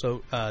meetups.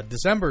 So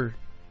December,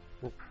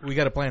 we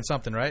got to plan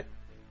something, right?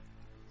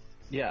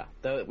 Yeah,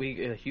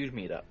 we a huge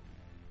meetup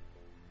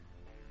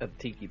at the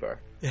Tiki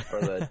Bar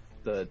or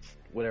the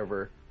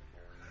wherever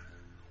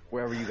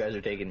you guys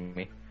are taking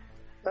me.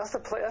 That's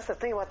the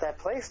thing about that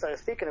place, though.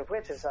 Speaking of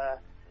which, is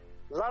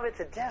love it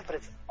to death, but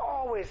it's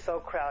always so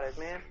crowded,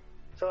 man.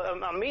 So a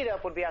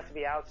meetup would have to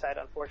be outside,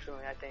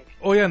 unfortunately, I think.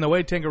 Oh yeah, and the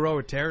way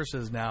Tangaroa Terrace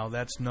is now,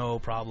 that's no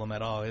problem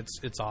at all.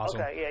 It's awesome.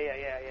 Okay,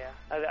 yeah.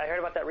 I heard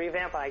about that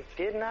revamp, and I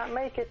did not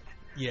make it.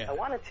 Yeah. I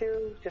wanted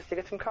to, just to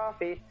get some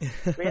coffee.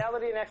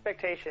 Reality and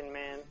expectation,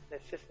 man.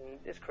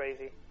 It's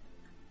crazy.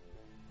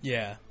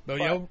 Yeah, but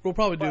we'll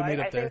probably do a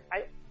meetup there.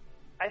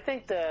 I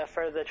think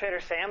for the Trader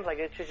Sam's, like,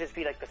 it should just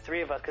be like the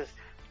three of us, because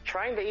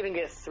trying to even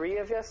get three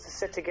of us to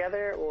sit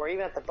together, or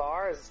even at the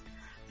bar, it's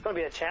going to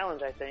be a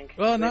challenge, I think.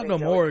 Well, not no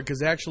more, because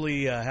they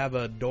actually have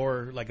a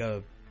door, like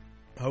a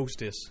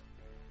hostess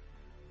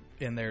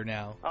in there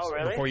now. Oh,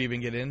 really? Before you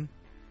even get in.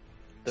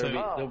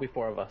 There'll be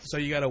four of us. So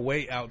you got to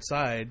wait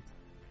outside,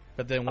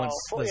 but then once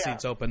the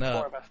seats open up,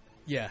 4 of us.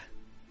 Yeah.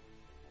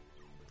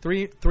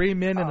 Three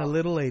men and a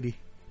little lady.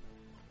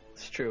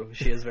 It's true.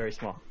 She is very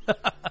small.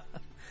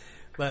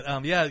 But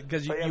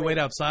because you wait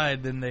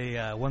outside, then they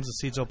once the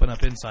seats open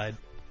up inside,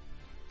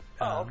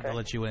 they'll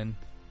let you in.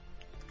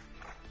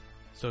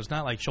 So it's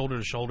not like shoulder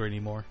to shoulder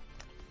anymore.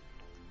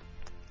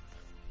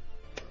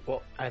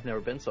 Well, I've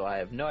never been, so I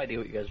have no idea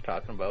what you guys are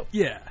talking about.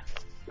 Yeah.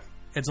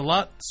 It's a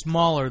lot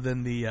smaller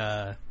than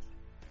the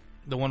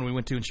one we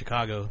went to in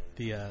Chicago.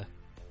 The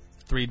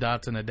 3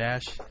 dots and a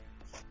dash.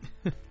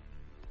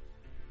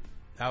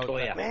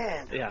 Yeah.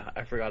 Man. Yeah,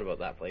 I forgot about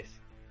that place.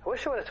 I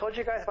wish I would have told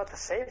you guys about the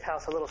safe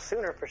house a little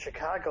sooner for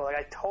Chicago. Like,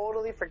 I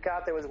totally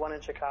forgot there was one in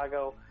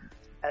Chicago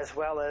as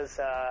well as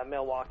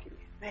Milwaukee.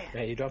 Man.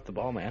 Yeah, you dropped the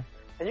ball, man.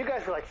 And you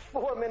guys were like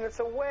 4 minutes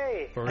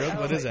away. For real?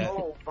 What is that?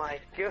 Oh, my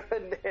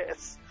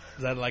goodness.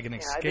 Is that like an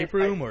escape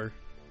room or?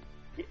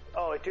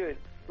 Oh, dude,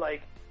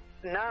 like,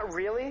 not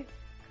really,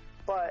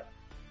 but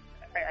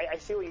I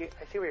see where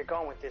you're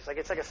going with this. Like,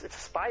 it's a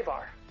spy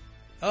bar.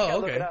 Oh, okay.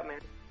 Look it up, man.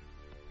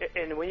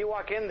 And when you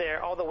walk in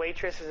there, all the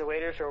waitresses and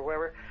waiters or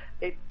whoever,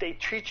 they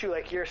treat you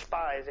like you're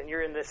spies and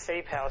you're in this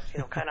safe house,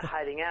 kind of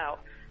hiding out.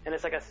 And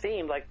it's like a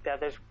theme like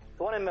that. There's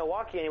the one in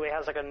Milwaukee anyway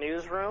has like a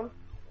newsroom.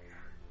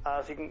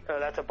 So you can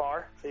that's a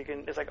bar. So you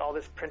can it's like all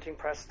this printing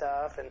press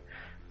stuff and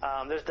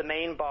there's the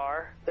main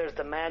bar. There's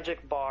the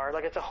magic bar.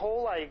 Like it's a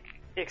whole like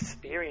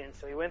experience.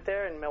 So we went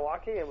there in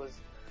Milwaukee. It was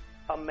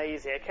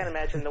amazing. I can't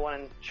imagine the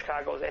one in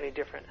Chicago is any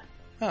different.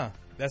 Huh.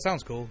 That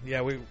sounds cool.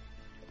 Yeah, we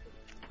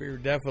were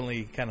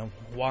definitely kind of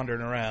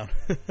wandering around.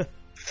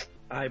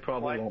 I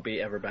probably won't be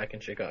ever back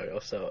in Chicago,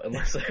 so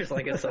unless there's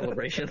like a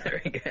celebration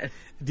there again.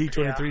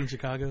 D23 in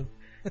Chicago?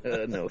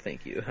 No,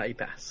 thank you. I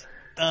pass.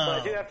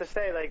 But I do have to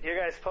say, like, you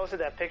guys posted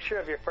that picture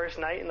of your first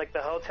night in like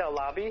the hotel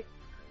lobby,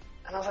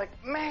 and I was like,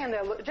 man,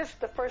 just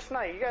the first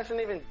night. You guys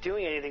aren't even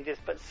doing anything,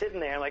 but sitting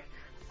there. Like,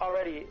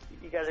 already,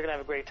 you guys are gonna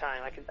have a great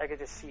time. I could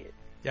just see it.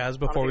 Yeah, it was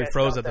before we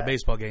froze at the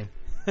baseball game.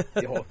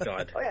 Oh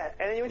God. Oh yeah,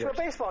 and then you went to a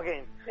baseball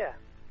game. Yeah.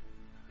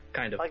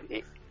 Kind of. Like,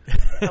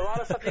 a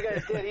lot of stuff you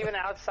guys did, even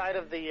outside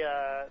of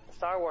the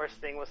Star Wars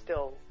thing, was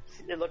still,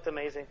 it looked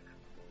amazing.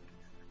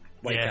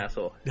 White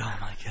Castle. Oh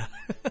my God.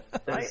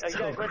 Right? You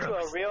guys went to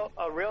a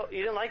real, you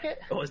didn't like it?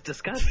 Oh, it's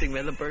disgusting,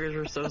 man. The burgers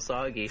were so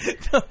soggy.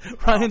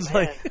 Ryan's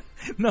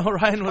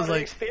Ryan was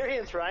like,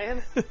 experience,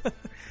 Ryan.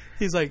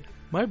 He's like,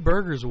 my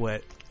burger's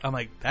wet. I'm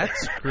like,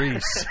 that's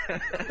grease.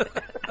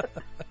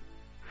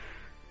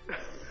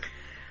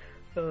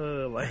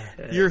 Oh my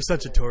head. You're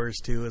such a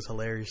tourist too. It's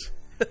hilarious.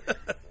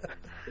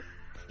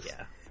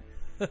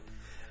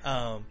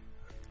 Yeah.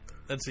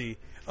 Let's see.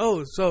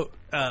 Oh, so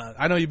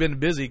I know you've been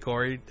busy,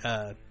 Corey.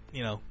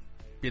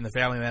 Being the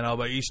family man, and all.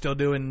 But are you still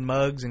doing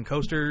mugs and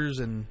coasters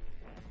and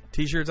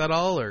T-shirts at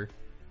all, or?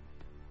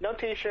 No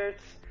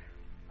T-shirts.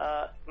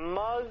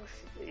 Mugs.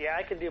 Yeah,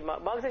 I can do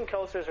mugs and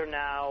coasters are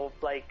now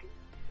like.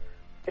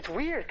 It's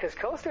weird because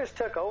coasters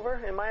took over,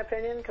 in my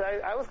opinion.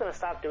 Because I was going to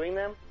stop doing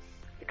them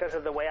because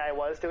of the way I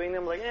was doing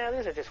them. Like,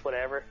 these are just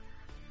whatever.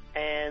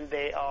 And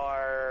they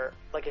are,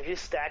 like, if you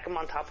stack them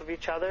on top of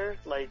each other,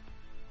 like,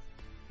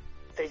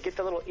 they get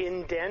the little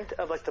indent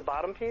of, like, the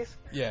bottom piece.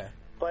 Yeah.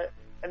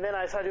 And then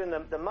I started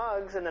doing the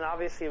mugs, and then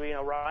obviously,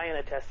 Ryan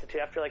attested to,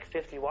 after, like,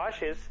 50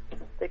 washes,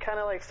 they kind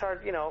of, like,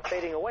 start,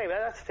 fading away. But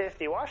that's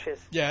 50 washes.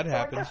 Yeah, it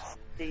happens. Like, that's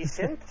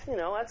decent.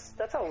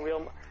 That's how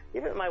real,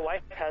 even my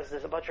wife has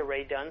a bunch of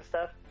Ray Dunn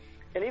stuff.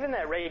 And even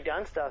that Ray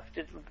Dunn stuff,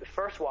 the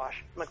first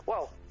wash, I'm like,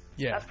 whoa.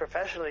 Yeah. That's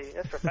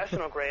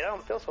professional grade. I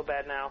don't feel so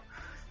bad now.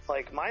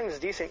 Like, mine's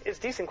decent. It's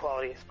decent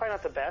quality. It's probably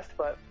not the best,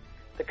 but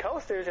the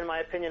coasters, in my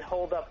opinion,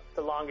 hold up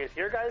the longest.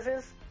 Your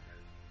guys's,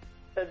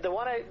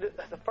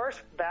 the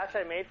first batch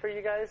I made for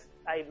you guys,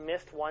 I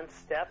missed one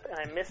step, and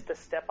I missed the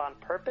step on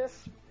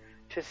purpose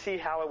to see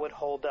how it would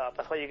hold up.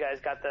 That's why you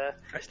guys got the...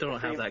 I still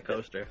don't have that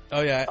coaster.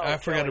 Oh, yeah. I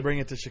forgot to bring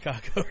it to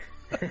Chicago.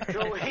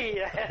 Joey,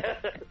 yeah.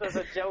 That's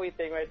a Joey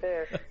thing right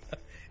there.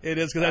 It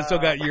is, because I still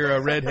got your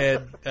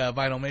redhead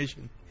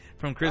vinylmation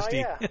from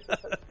Christy. Oh, yeah.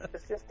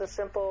 It's just a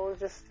simple,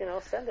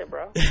 send it,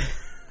 bro.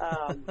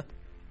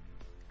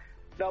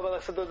 No,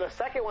 but so the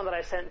second one that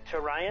I sent to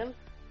Ryan,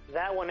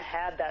 that one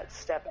had that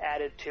step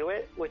added to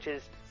it, which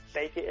is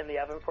bake it in the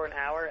oven for an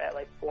hour at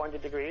like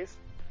 400 degrees.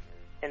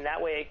 And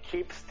that way it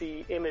keeps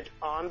the image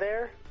on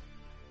there,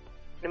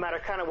 no matter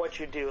kind of what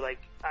you do. Like,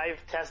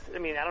 I've tested,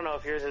 I don't know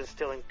if yours is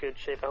still in good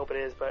shape. I hope it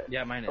is, but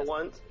yeah, mine is. The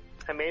ones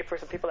I made for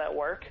some people at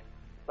work,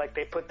 like,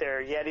 they put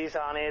their Yetis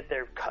on it,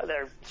 their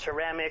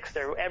ceramics,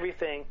 their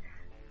everything.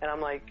 And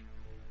I'm like,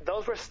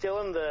 those were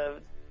still in the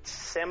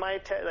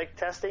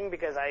testing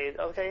because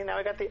now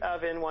I got the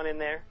oven one in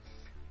there.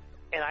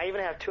 And I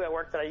even have 2 at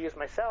work that I use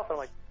myself. I'm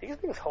like, these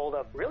things hold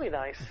up really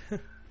nice.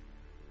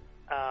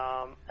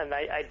 And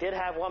I did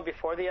have one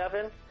before the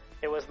oven.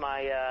 It was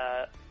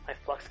my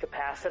flux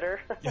capacitor.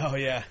 Oh,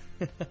 yeah.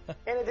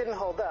 And it didn't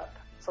hold up.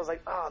 So I was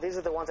like, these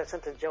are the ones I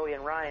sent to Joey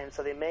and Ryan,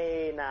 so they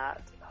may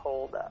not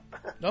hold up.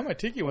 No, my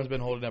Tiki one's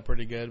been holding up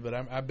pretty good, but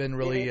I've been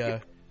really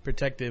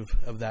protective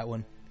of that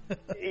one.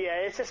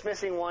 Yeah, it's just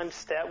missing one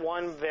step,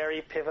 one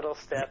very pivotal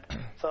step.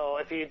 So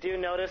if you do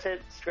notice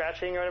it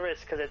scratching or whatever,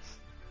 it's because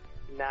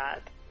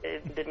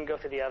it didn't go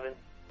through the oven.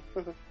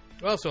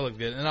 Well, it still looks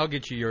good, and I'll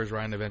get you yours,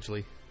 Ryan,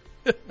 eventually.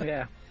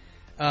 Yeah.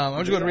 I'm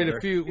just going to read a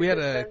few. We had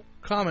a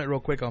comment real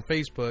quick on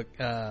Facebook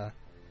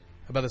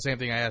about the same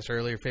thing I asked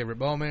earlier, favorite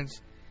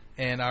moments,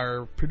 and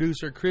our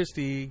producer,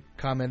 Christy,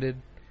 commented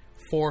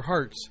 4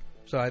 hearts.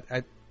 So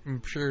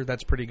I'm sure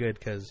that's pretty good,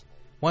 because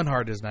 1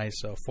 heart is nice,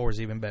 so 4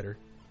 is even better.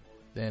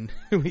 Then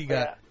we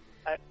got.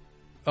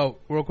 Oh,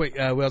 real quick,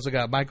 we also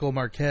got Michael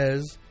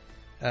Marquez.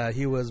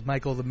 He was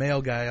Michael the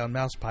Mail Guy on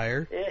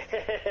Mousepire.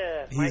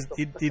 Yeah,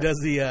 he does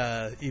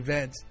the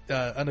events,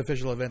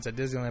 unofficial events at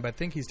Disneyland. But I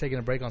think he's taking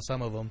a break on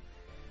some of them.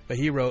 But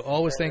he wrote,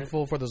 "Always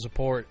thankful for the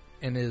support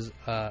in his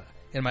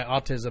in my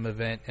autism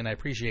event, and I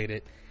appreciate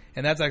it."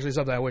 And that's actually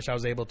something I wish I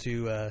was able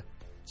to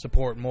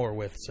support more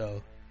with.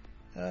 So,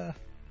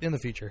 in the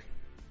future,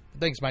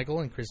 thanks, Michael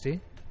and Christy.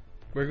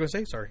 What were you going to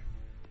say? Sorry.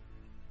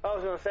 I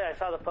was going to say, I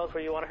saw the post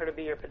where you wanted her to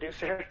be your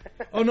producer.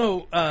 Oh,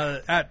 no.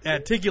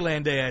 At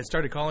Ticuland Day, I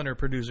started calling her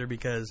producer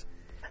because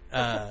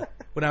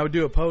when I would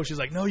do a post, she's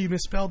like, no, you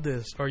misspelled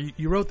this, or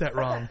you wrote that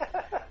wrong.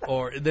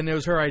 Or then it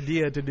was her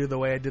idea to do the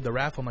way I did the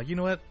raffle. I'm like, you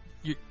know what?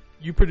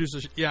 You produce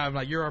this. Yeah, I'm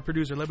like, you're our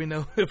producer. Let me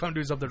know if I'm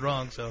doing something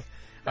wrong. So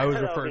I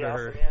always refer to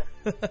her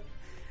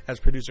as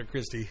producer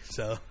Christy.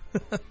 So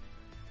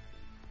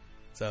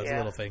it's a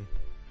little thing.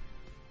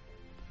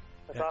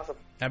 That's awesome.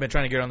 I've been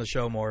trying to get her on the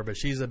show more, but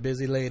she's a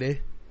busy lady.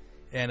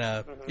 And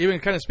even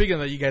kind of speaking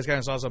of that, you guys kind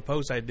of saw some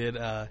posts I did.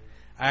 I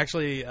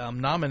actually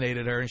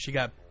nominated her, and she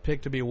got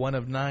picked to be one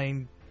of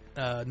 9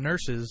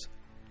 nurses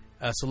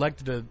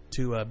selected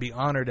to be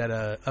honored at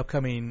a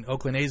upcoming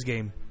Oakland A's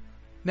game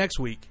next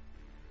week.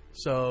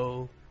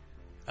 So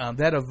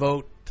they had a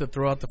vote to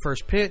throw out the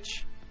first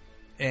pitch,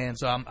 and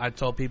so I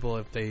told people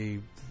if they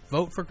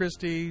vote for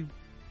Christy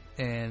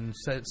and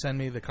send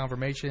me the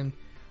confirmation,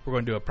 we're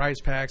going to do a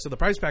prize pack. So the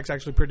prize pack's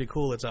actually pretty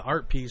cool. It's an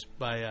art piece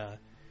by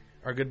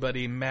our good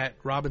buddy Matt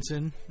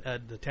Robinson,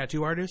 the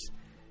tattoo artist.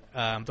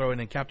 I'm throwing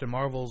in Captain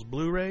Marvel's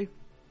Blu-ray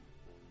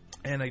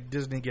and a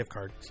Disney gift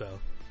card. So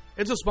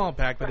it's a small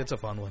pack, but it's a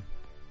fun one.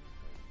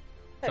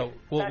 Hey, so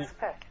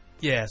pack.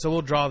 Yeah, so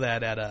we'll draw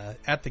that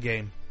at the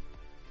game.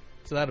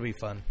 So that'll be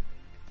fun.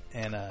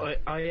 And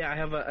oh yeah, I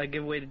have a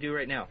giveaway to do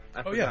right now.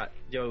 I forgot.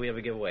 Joey, we have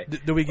a giveaway.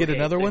 Do we get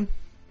another one?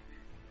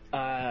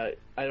 I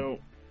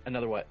don't.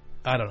 Another what?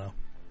 I don't know.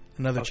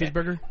 Another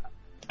cheeseburger?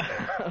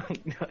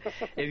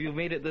 If you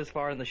made it this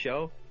far in the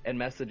show and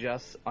message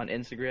us on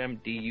Instagram,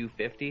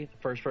 DU50, the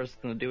first person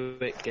to do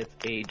it gets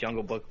a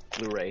Jungle Book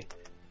Blu-ray,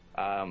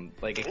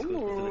 exclusive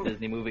to the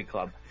Disney Movie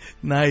Club.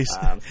 Nice.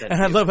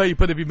 And I love how you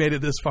put if you made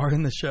it this far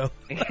in the show.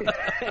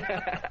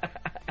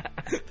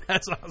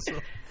 That's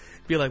awesome.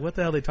 Be like, what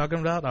the hell are they talking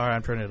about? All right,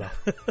 I'm turning it off.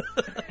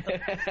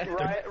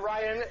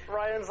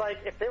 Ryan's like,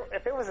 if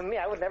it wasn't me,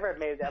 I would never have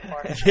made it that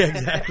far. Yeah,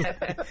 exactly.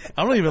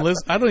 I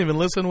don't even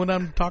listen when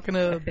I'm talking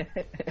to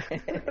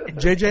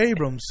J.J.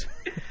 Abrams.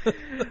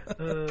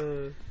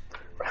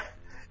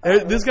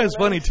 This guy's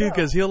funny too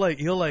because he'll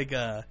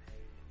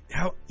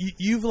how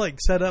you've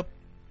set up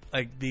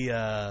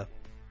the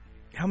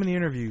how many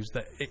interviews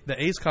the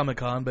Ace Comic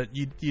Con, but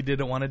you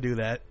didn't want to do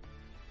that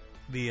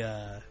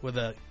with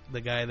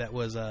the guy that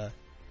was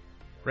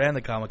ran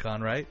the Comic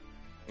Con, right?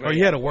 Or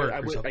you had to work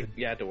or something.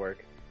 I had to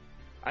work.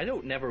 I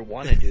don't never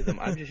want to do them.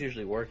 I'm just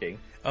usually working.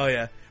 Oh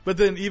yeah, but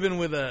then even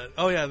with I've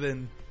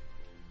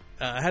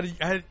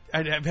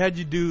had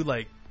you do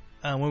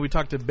when we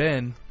talked to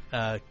Ben,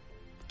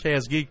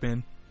 KS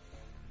Geekman.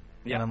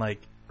 Yeah, and I'm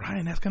like,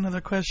 Ryan, ask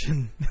another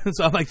question.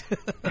 So I'm like,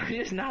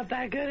 you're just not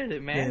that good at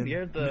it, man.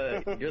 You're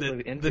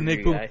the interview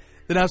Nick guy.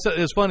 Then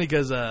it's funny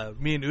because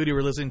me and Udi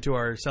were listening to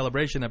our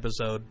celebration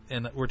episode,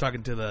 and we're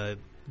talking to the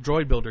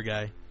droid builder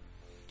guy.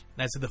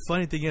 And I said, the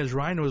funny thing is,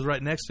 Ryan was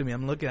right next to me.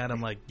 I'm looking at him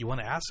like, you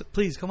want to ask?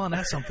 Please, come on,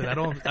 ask something. I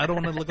don't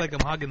want to look like I'm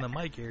hogging the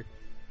mic here.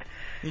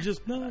 He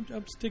just, no,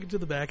 I'm sticking to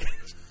the back.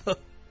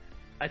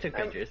 I took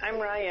pictures. I'm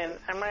Ryan.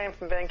 I'm Ryan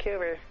from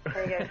Vancouver. How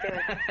are you guys doing?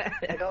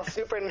 Like all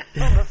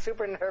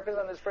super nervous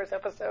on this first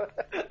episode.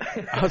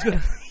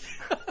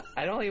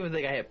 I don't even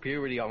think I had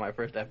puberty on my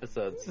first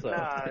episode. So.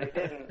 No, you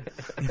didn't.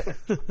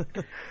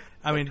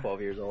 I mean,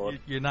 12 years old.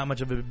 You're not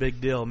much of a big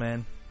deal,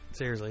 man.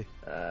 Seriously.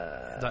 So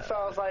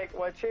I was like,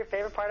 what's your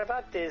favorite part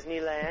about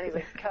Disneyland? He's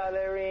like,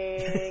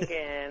 coloring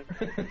and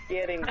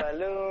getting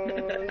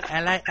balloons.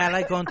 I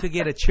like going to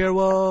get a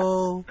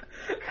churro.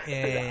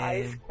 And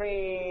ice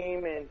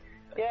cream and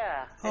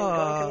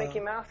going to Mickey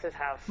Mouse's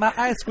house. My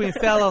ice cream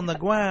fell on the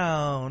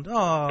ground.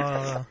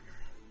 Oh,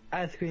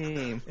 ice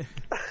cream.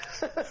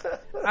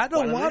 I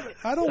don't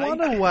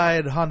want a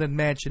wide haunted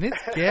mansion. It's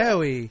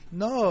scary.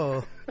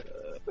 No.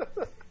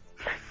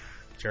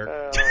 Jerk.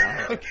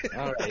 Okay.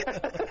 All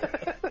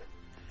right.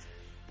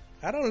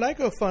 I don't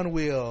like a fun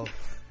wheel.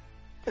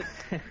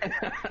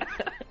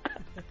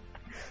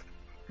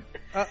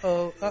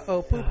 Uh-oh,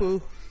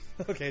 poo-poo.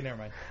 Okay, never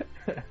mind.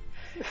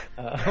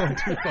 Going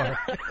too far.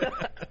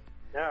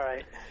 All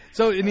right.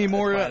 So, any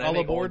more all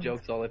aboard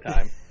jokes all the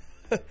time?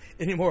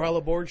 Any more all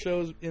aboard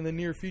shows in the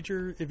near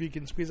future? If you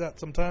can squeeze out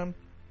some time.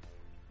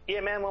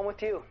 Yeah, man. One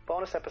with you.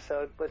 Bonus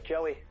episode with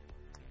Joey.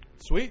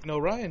 Sweet. No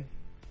Ryan.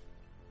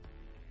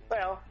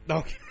 Well,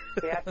 okay.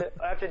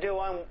 I have to do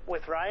one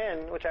with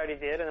Ryan, which I already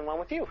did, and then one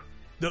with you.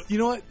 No, you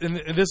know what?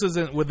 And this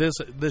isn't with this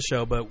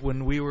show, but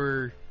when we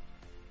were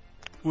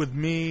with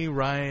me,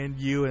 Ryan,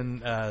 you,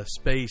 and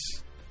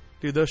Space,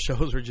 dude, those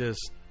shows were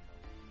just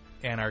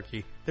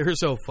anarchy. They were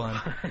so fun.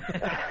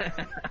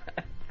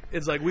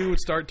 It's like we would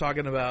start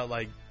talking about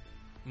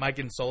Mike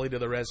and Sully to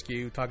the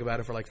rescue, talk about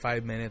it for like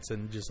 5 minutes,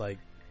 and just like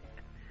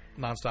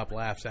nonstop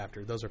laughs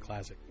after. Those are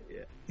classic.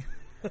 Yeah.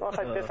 Well, it's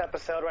like this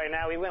episode right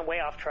now. We went way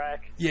off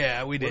track.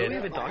 Yeah, we did. What are we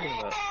even talking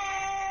about?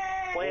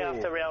 Way off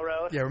the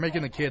railroad. Yeah, we're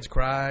making the kids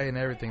cry and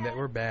everything. That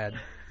we're bad.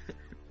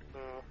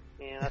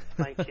 Yeah, that's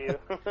my cue.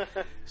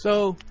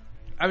 So,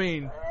 I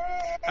mean,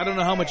 I don't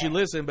know how much you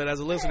listen, but as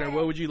a listener,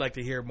 what would you like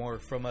to hear more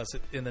from us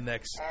in the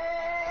next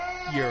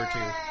year or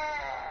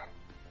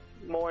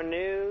two? More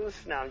news?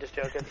 No, I'm just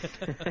joking.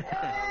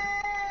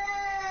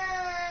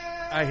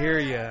 I hear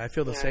you. I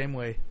feel the same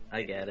way.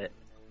 I get it.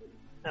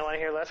 I want to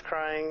hear less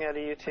crying out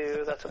of you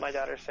two. That's what my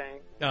daughter's saying.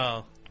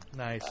 Oh,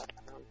 nice.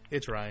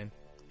 It's Ryan.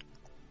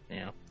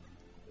 Yeah.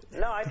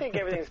 No, I think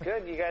everything's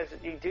good. You guys,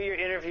 you do your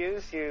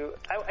interviews.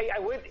 I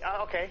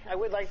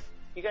would like,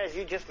 you guys,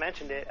 you just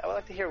mentioned it. I would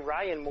like to hear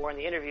Ryan more in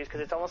the interviews, because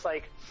it's almost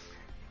like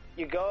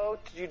you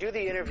do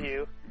the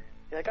interview,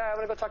 you're like, all right, I'm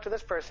going to go talk to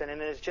this person,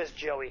 and then it's just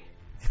Joey.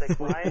 It's like,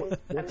 Ryan.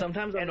 Well,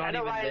 sometimes I'm not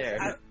even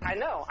there. I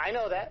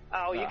know that.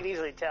 Oh, you can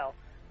easily tell.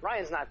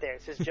 Ryan's not there.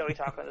 It's just Joey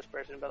talking to this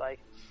person, but like,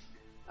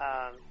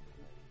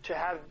 to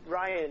have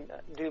Ryan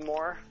do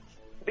more,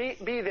 be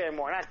there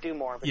more, not do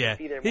more, but yeah,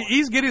 be there more.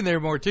 He's getting there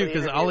more too,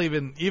 because I'll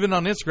even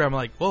on Instagram, I'm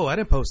like, whoa, I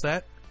didn't post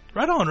that.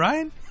 Right on,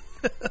 Ryan.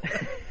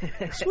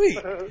 Sweet.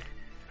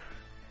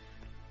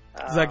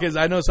 Because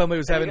I know somebody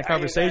was having a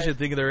conversation,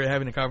 thinking they were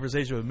having a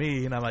conversation with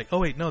me, and I'm like, oh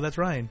wait, no, that's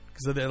Ryan.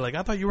 Because they're like,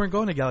 I thought you weren't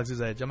going to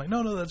Galaxy's Edge. I'm like,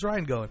 no, that's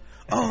Ryan going.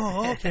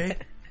 Oh, okay.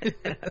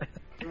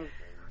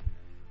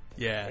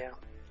 Yeah.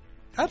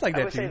 I'd like that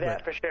too. I would say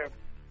that for sure.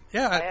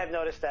 Yeah, I have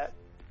noticed that.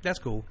 That's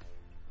cool.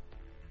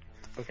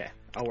 Okay,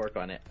 I'll work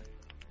on it.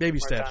 Baby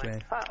steps,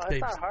 man.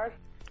 That's not hard.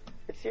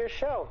 It's your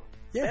show.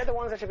 Yeah. They're the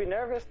ones that should be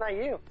nervous, not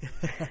you.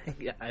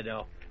 Yeah, I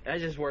know. I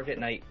just work at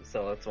night,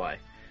 so that's why.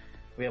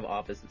 We have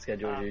opposite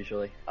schedules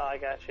usually. Oh, I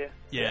got you.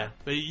 Yeah,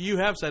 but you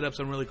have set up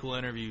some really cool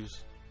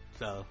interviews,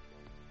 so.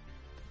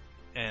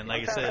 And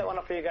like I said, set one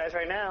up for you guys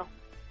right now.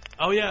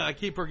 Oh yeah, I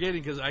keep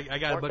forgetting because I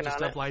got a bunch of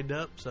stuff lined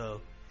up,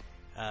 so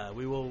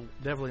we will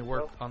definitely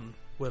work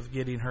with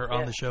getting her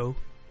on the show.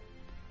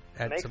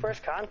 Make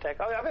first contact.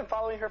 Oh, I've been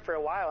following her for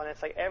a while, and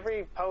it's like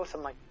every post,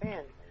 I'm like,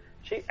 man,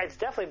 it's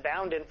definitely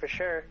bound in for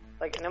sure.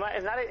 Like,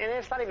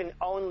 it's not even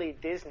only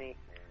Disney,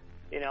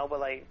 you know, but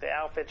like the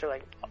outfits are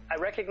like, I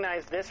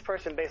recognize this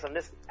person based on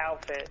this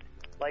outfit,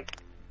 like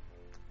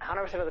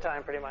 100% of the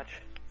time, pretty much.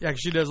 Yeah,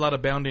 because she does a lot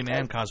of bounding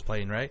and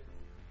cosplaying, right?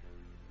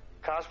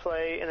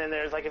 Cosplay, and then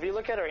there's like, if you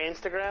look at her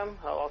Instagram,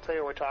 I'll tell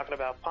you what we're talking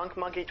about, Punk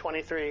Monkey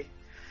 23,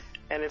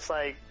 and it's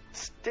like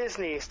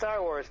Disney,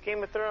 Star Wars,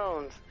 Game of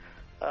Thrones.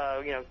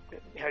 You know,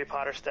 Harry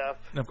Potter stuff.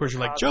 And of course,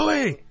 you're like,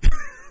 Joey!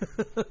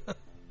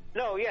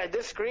 No, yeah,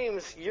 this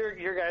screams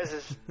your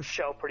guys'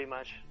 show, pretty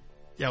much.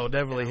 Yeah, we'll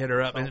definitely hit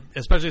her up. And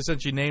especially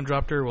since you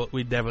name-dropped her,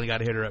 we definitely got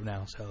to hit her up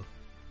now. So.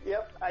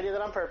 Yep, I did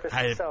that on purpose.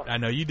 I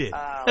know you did.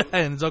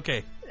 And it's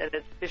okay. And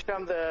it's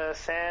from the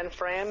San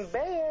Fran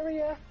Bay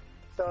Area.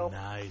 So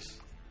nice.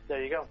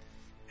 There you go.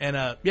 And,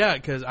 yeah,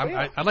 because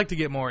I'd like to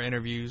get more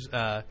interviews.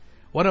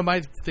 One of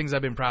my things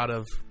I've been proud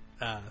of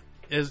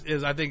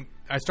is I think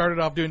I started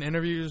off doing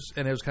interviews,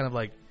 and it was kind of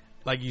like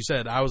you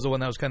said, I was the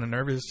one that was kind of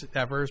nervous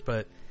at first,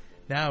 but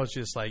now it's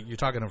just like you're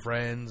talking to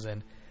friends,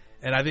 and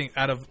I think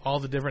out of all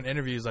the different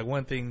interviews, like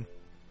one thing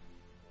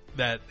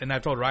that, and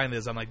I've told Ryan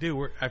this, I'm like,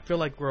 dude, I feel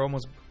like we're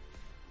almost,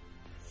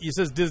 it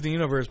says Disney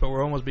Universe, but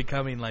we're almost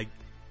becoming like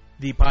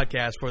the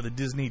podcast for the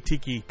Disney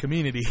Tiki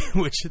community,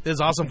 which is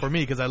awesome for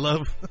me because I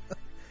love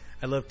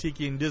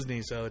Tiki and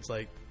Disney, so it's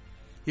like,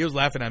 he was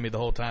laughing at me the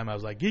whole time. I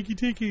was like, Geeky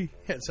Tiki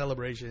at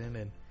Celebration,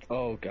 and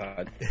oh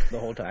god, the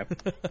whole time.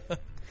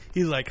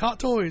 He's like, hot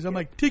toys. I'm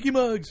like, Tiki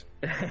mugs.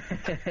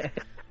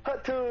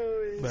 Hot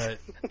toys. But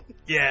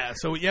yeah,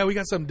 so yeah, we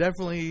got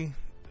definitely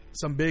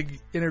some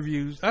big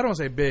interviews. I don't want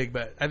to say big,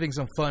 but I think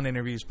some fun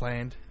interviews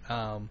planned.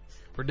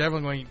 We're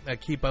definitely going to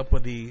keep up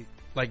with the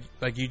like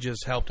you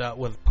just helped out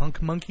with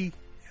Punk Monkey.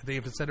 I think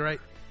if it said it right.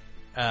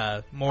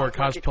 More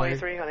Punk cosplay. Monkey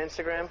 23 on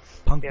Instagram.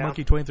 Punk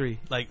Monkey 23.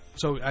 Like,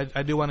 so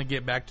I do want to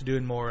get back to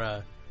doing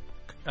more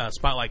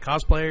spotlight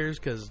cosplayers,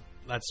 because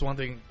that's one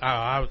thing.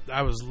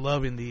 I was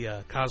loving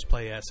the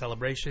cosplay at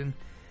Celebration,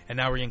 and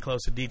now we're getting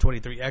close to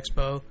D23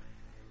 Expo.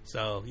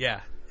 So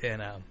yeah,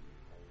 and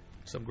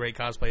some great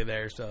cosplay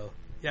there. So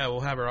yeah,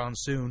 we'll have her on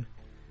soon.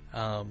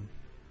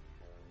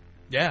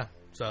 Yeah,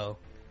 so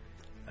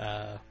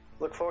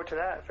look forward to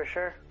that for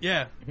sure.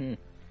 Yeah.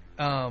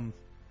 Mm-hmm.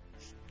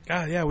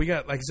 Yeah, we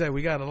got, like I said,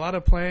 we got a lot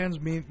of plans.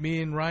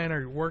 Me and Ryan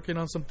are working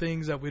on some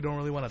things that we don't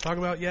really want to talk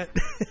about yet,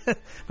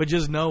 but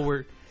just know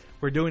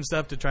we're doing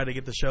stuff to try to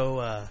get the show.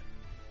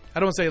 I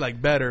don't say like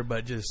better,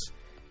 but just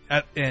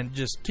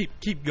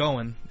keep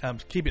going,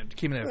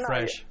 keeping it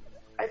fresh.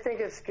 I think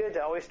it's good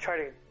to always try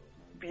to,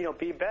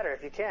 be better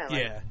if you can. Like,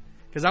 yeah,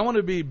 because I want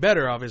to be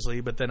better,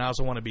 obviously, but then I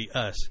also want to be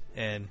us,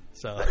 and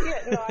so.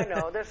 Yeah, no, I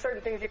know. There's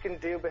certain things you can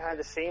do behind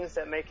the scenes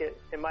that make it,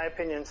 in my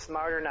opinion,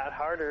 smarter, not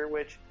harder.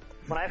 Which,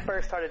 when I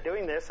first started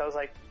doing this, I was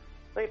like,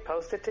 let me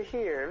post it to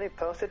here, let me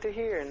post it to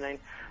here. And then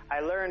I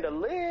learned a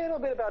little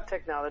bit about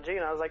technology,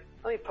 and I was like,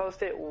 let me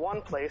post it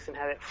one place and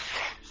have it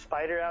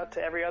spider out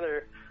to every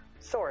other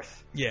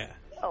source. Yeah.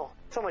 Oh,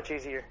 so much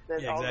easier.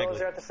 Then Yeah, all exactly.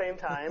 those are at the same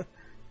time,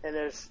 and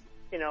there's,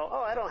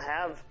 oh, I don't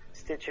have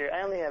Stitcher,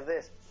 I only have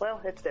this.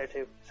 Well, it's there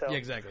too. So Yeah,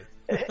 exactly.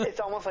 it's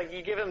almost like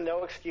you give them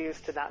no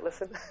excuse to not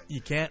listen. You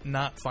can't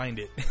not find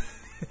it.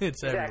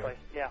 It's everywhere. Exactly,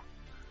 yeah.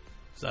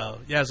 So,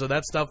 yeah, so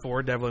that's stuff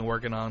we're definitely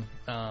working on.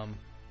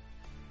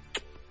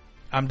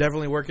 I'm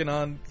definitely working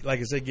on, like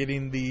I said,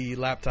 getting the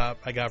laptop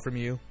I got from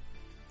you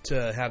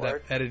to have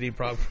that editing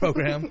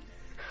program.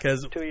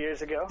 'Cause 2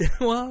 years ago.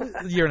 Well,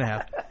 a year and a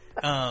half.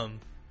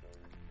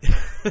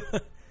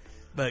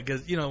 But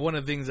because, one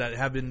of the things that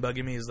have been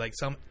bugging me is like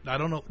I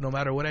don't know, no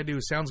matter what I do,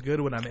 it sounds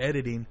good when I'm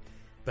editing,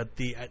 but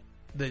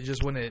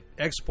just when it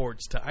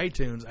exports to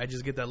iTunes, I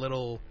just get that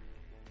little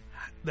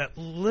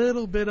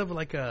bit of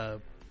like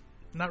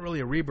not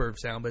really a reverb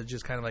sound, but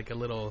just kind of like a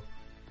little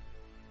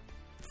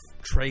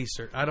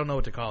tracer. I don't know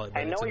what to call it. But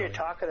I know what you're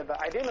talking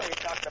about. I do know what you're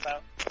talking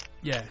about.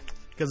 Yeah,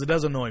 because it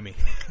does annoy me.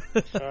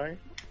 Sorry.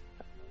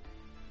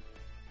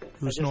 Who's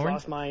I just snoring?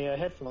 lost my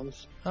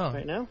headphones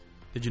right now.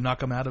 Did you knock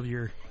them out of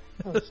your...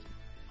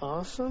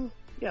 Awesome.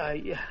 Yeah,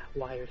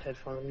 wired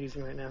headphone I'm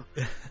using right now.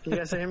 Can you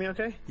guys hear me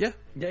okay? Yeah.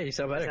 Yeah, you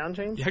sound better. Sound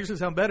change? You actually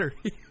sound better.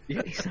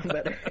 Yeah, you sound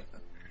better.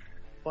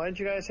 Why didn't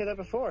you guys say that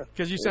before?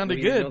 Because you sounded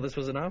we good. didn't know this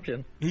was an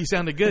option. He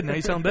sounded good. Now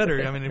you sound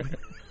better. I mean...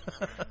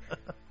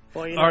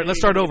 Well, all right, let's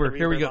start over.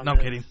 Here we go. No, I'm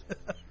kidding.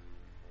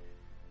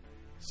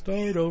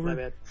 Start over. My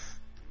bad.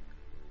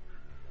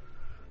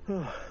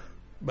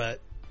 But...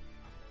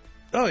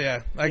 Oh,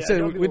 yeah. Like I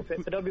said...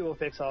 Adobe will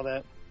fix all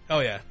that. Oh,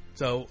 yeah.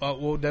 So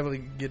we'll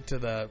definitely get to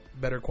the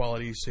better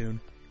quality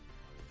soon.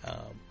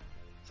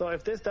 So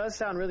if this does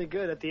sound really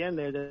good at the end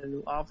there,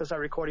 then I'll have to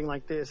start recording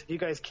like this. If you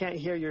guys can't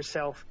hear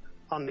yourself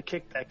on the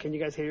kickback, can you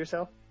guys hear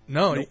yourself?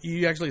 No, nope.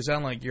 You actually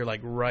sound like you're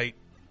like right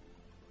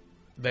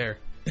there.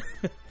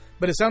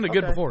 But it sounded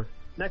good before.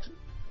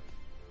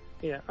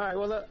 Yeah. All right.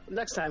 Well,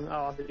 next time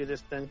I'll have to do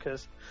this then,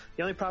 because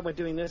the only problem with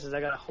doing this is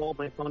I got to hold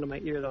my phone to my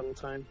ear the whole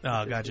time.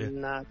 Oh, gotcha.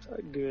 Not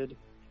good.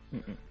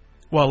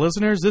 Well,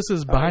 listeners, this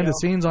is behind the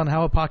scenes on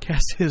how a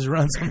podcast is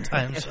run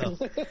sometimes. So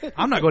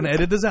I'm not going to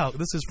edit this out.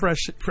 This is fresh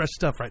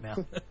stuff right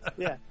now.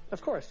 Yeah,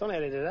 of course. Don't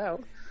edit it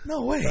out.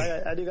 No way.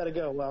 I do got to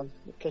go. Well,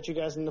 catch you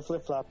guys in the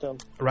flip-flop, though.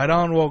 Right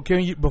on. Well,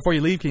 before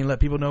you leave, can you let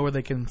people know where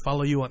they can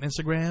follow you on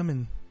Instagram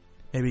and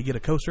maybe get a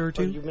coaster or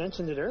two? Well, you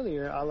mentioned it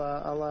earlier. A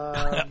la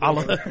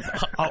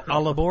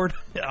board.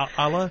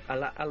 A la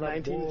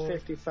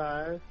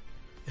 1955.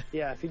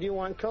 Yeah, if you do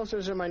want,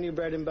 coasters are my new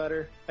bread and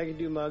butter. I can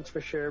do mugs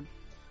for sure.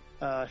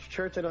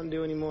 Shirts I don't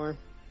do anymore.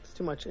 It's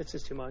too much. It's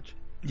just too much.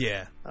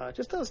 Yeah.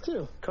 Just those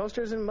two.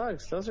 Coasters and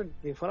mugs. Those are.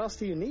 What else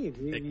do you need?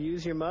 You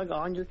use your mug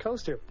on your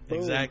coaster. Boom.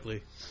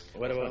 Exactly.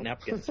 What about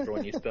napkins for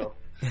when you spill?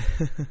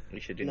 We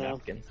should do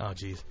napkins. Oh,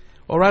 jeez.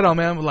 Well, right on,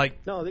 man.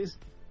 No, these.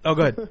 Oh,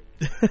 go ahead.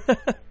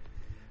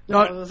 No,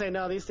 I was gonna say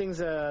no. These things.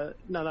 No,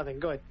 nothing.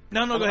 Go ahead.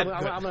 No, go ahead.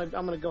 I'm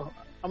gonna go.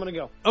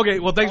 Okay.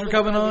 Well, thanks for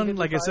coming on.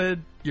 Like I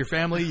said, your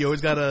family. You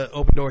always got an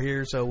open door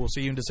here. So we'll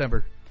see you in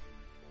December.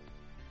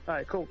 All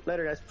right, cool.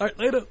 Later, guys. All right,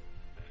 later.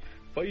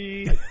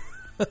 Bye.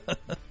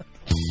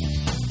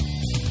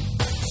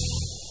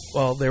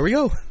 Well, there we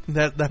go.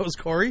 That was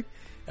Corey,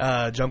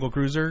 Jungle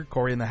Cruiser,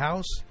 Corey in the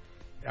house,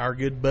 our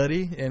good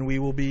buddy, and we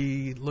will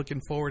be looking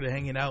forward to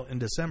hanging out in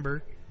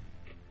December.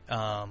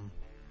 Yeah,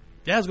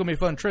 it's gonna be a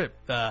fun trip.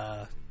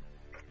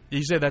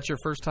 You say that's your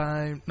first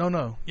time?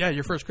 No. Yeah,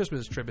 your first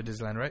Christmas trip at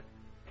Disneyland, right?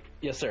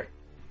 Yes, sir.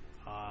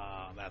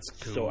 That's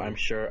cool. So I'm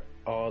sure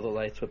all the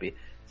lights will be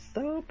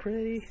so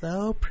pretty.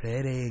 So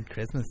pretty.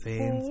 Christmas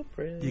themes. So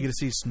pretty. You get to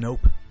see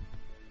Snope.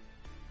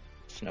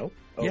 Snope?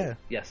 Oh, yeah.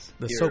 Yes.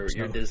 The soap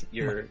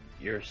Snope.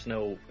 Your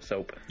snow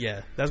soap.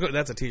 Yeah.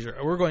 That's a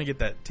t-shirt. We're going to get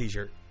that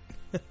t-shirt.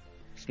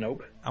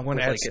 Snope? I'm going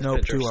to add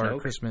Snope to our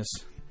Christmas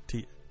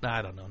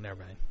I don't know.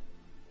 Never mind.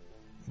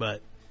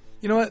 But,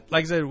 you know what?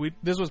 Like I said,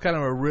 this was kind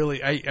of a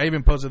really... I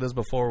even posted this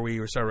before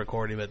we started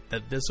recording, but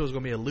that this was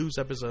going to be a loose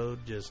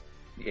episode. Just...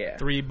 Yeah.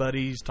 3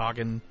 buddies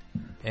talking.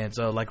 And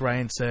so, like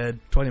Ryan said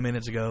 20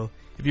 minutes ago,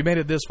 if you made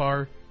it this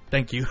far,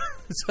 thank you.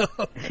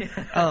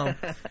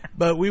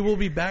 But we will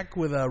be back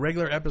with a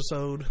regular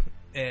episode,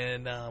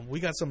 and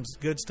we got some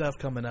good stuff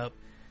coming up,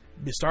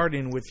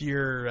 starting with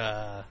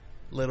your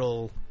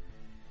little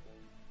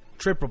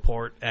trip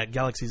report at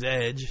Galaxy's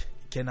Edge.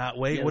 Cannot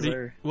wait.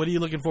 Yes, what are you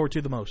looking forward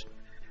to the most?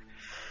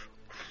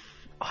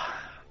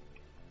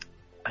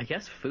 I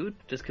guess food,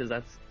 just because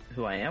that's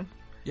who I am.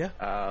 Yeah.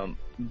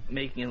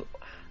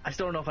 I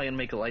still don't know if I can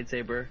make a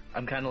lightsaber.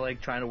 I'm kind of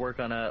like trying to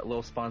work on a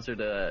little sponsor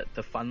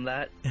to fund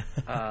that,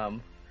 because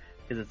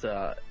it's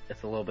a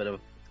little bit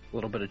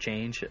of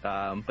change.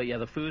 But yeah,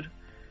 the food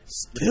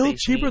still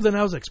cheaper than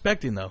I was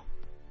expecting, though.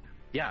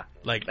 Yeah,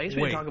 like I guess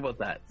we can talk about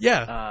that.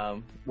 Yeah.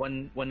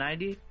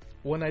 $190.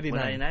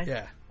 $199.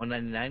 Yeah.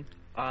 $199.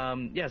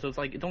 Yeah, so it's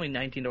only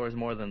 $19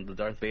 more than the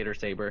Darth Vader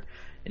saber,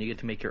 and you get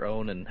to make your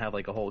own and have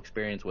like a whole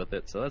experience with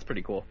it. So that's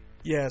pretty cool.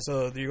 Yeah,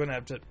 so you're gonna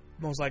have to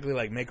most likely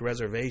like make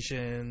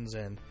reservations,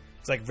 and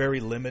it's like very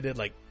limited.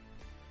 Like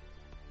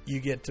you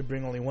get to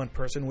bring only one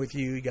person with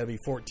you. You got to be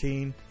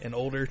 14 and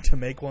older to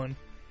make one.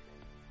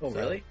 Oh,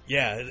 really?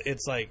 Yeah,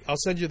 it's like I'll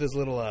send you this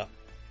little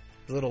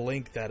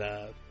link that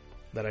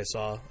I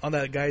saw on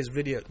that guy's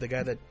video, the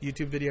guy that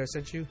YouTube video I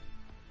sent you.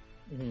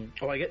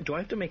 Mm-hmm. Oh, do I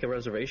have to make a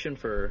reservation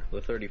for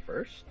the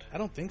 31st? I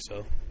don't think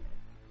so,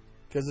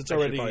 because it's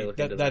already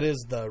that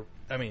is the.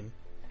 I mean,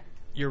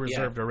 you're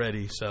reserved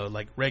already. So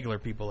like regular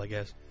people, I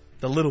guess,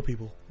 the little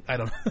people. I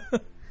don't.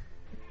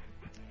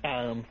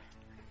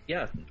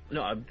 Yeah,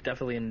 no, I'm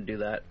definitely gonna do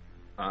that.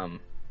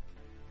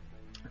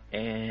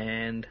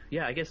 And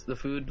yeah, I guess the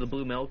food, the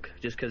blue milk,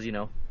 just because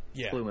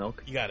blue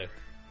milk. You got it.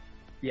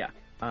 Yeah.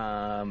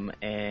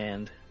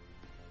 And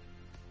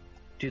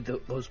dude,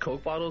 those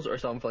Coke bottles are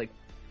something like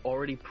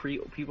already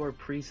people are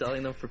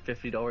pre-selling them for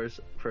 $50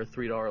 for a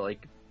 $3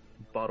 like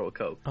bottle of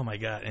Coke. Oh my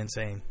god,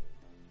 insane.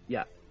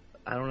 Yeah,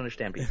 I don't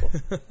understand people.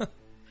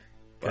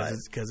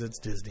 Because it's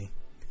Disney.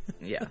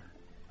 Yeah.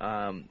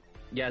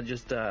 Yeah,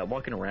 just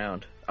walking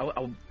around.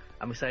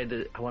 I'm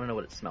excited. I want to know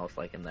what it smells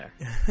like in there.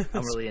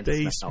 I'm really into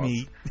space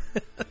meat.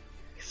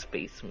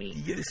 Space meat.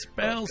 You get to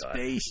smell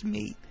space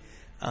meat.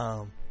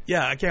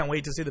 Yeah, I can't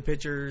wait to see the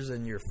pictures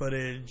and your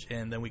footage,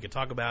 and then we can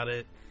talk about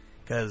it.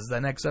 Because the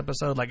next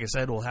episode, like I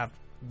said, will have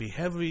to be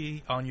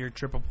heavy on your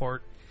trip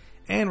report,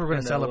 and we're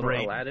going to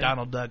celebrate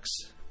Donald Duck's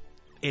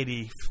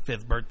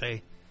 85th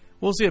birthday.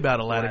 We'll see about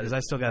Aladdin because I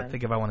still got to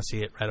think if I want to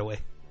see it right away.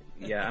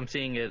 Yeah, I'm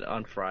seeing it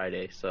on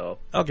Friday, so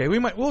okay,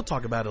 we'll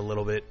talk about it a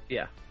little bit.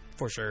 Yeah,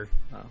 for sure.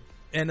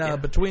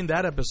 And between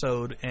that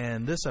episode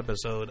and this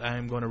episode,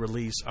 I'm going to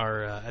release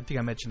our. I think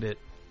I mentioned it,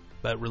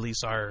 but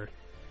release our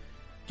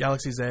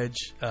Galaxy's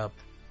Edge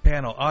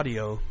panel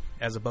audio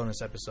as a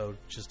bonus episode,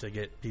 just to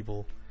get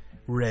people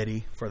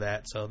ready for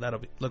that. So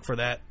look for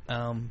that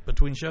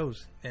between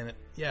shows, and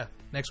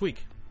next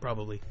week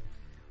probably,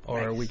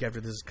 or a week after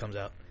this comes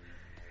out.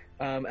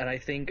 And I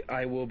think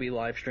I will be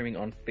live streaming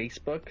on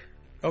Facebook.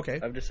 Okay.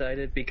 I've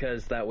decided,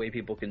 because that way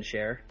people can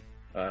share.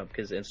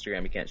 Because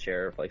Instagram, you can't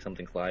share if like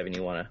something's live and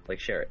you want to like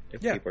share it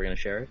if people are going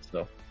to share it.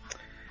 So,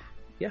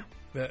 yeah.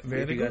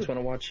 If you guys want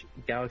to watch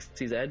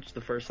Galaxy's Edge,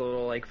 the first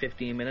little like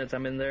 15 minutes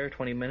I'm in there,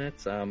 20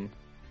 minutes,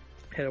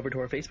 head over to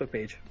our Facebook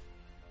page.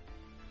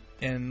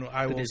 And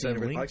I will send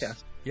links.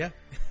 Podcast. Yeah.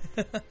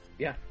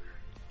 Yeah.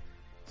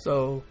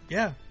 So,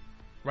 yeah.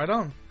 Right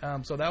on.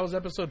 So that was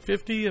episode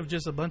 50 of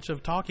just a bunch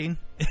of talking.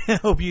 I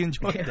hope you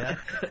enjoyed that.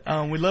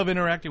 We love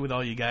interacting with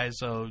all you guys,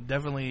 so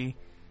definitely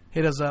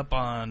hit us up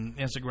on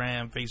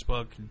Instagram,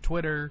 Facebook, and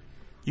Twitter.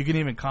 You can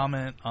even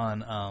comment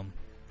on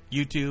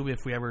YouTube if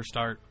we ever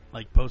start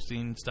like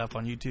posting stuff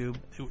on YouTube.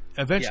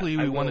 Eventually,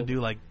 we want to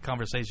do like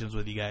conversations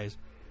with you guys.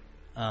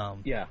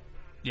 Yeah,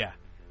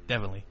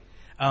 definitely.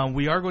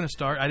 We are going to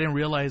start. I didn't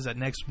realize that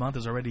next month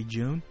is already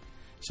June,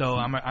 so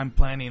I'm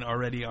planning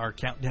already our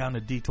countdown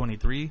to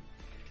D23.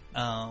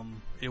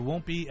 It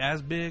won't be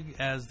as big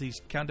as the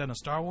countdown to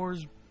Star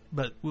Wars,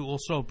 but we will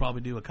still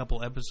probably do a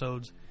couple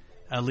episodes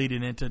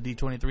leading into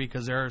D23,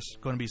 because there's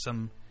going to be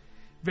some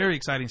very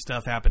exciting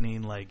stuff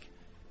happening, like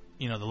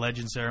the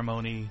Legend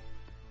ceremony,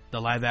 the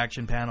live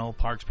action panel,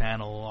 Parks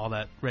panel, all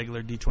that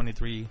regular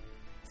D23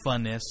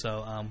 funness.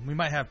 So we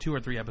might have 2 or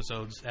 3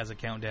 episodes as a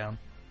countdown.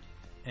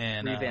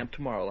 And Revamp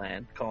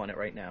Tomorrowland, calling it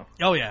right now.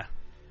 Oh yeah.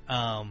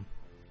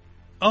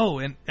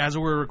 And as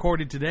we're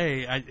recording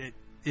today, it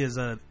is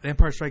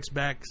Empire Strikes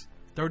Back's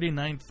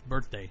 39th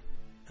birthday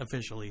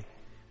officially,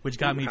 which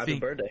got me thinking. Happy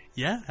birthday!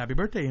 Yeah, happy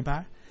birthday,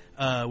 Empire.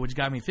 Which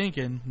got me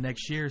thinking,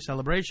 next year's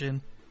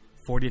celebration,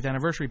 40th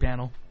anniversary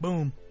panel.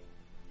 Boom.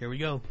 Here we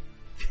go.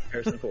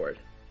 Harrison Ford.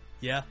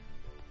 Yeah.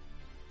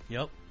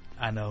 Yep.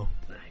 I know.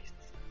 Nice.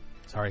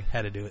 Sorry,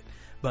 had to do it.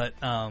 But,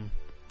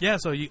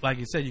 so like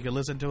you said, you can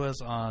listen to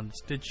us on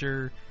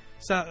Stitcher,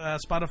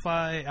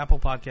 Spotify, Apple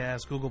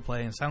Podcasts, Google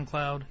Play, and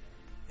SoundCloud,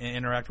 and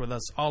interact with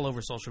us all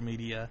over social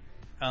media.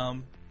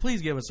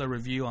 Please give us a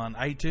review on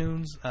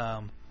iTunes.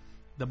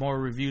 The more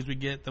reviews we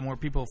get, the more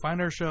people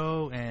find our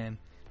show, and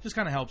just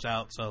kind of helps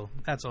out, so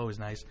that's always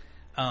nice.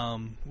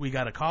 We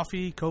got a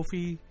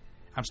Ko-fi.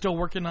 I'm still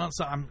working on,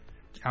 so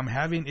I'm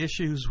having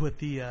issues with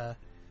the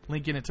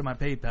linking it to my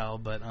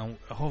PayPal, but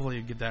hopefully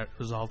we'll get that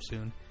resolved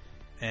soon.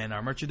 And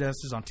our merchandise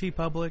is on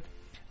TeePublic.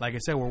 Like I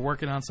said, we're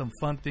working on some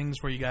fun things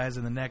for you guys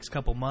in the next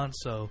couple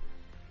months, so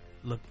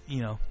look,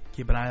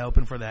 keep an eye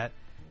open for that.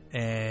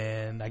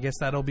 And I guess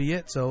that'll be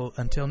it. So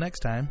until next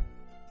time,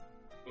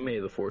 may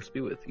the Force be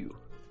with you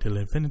till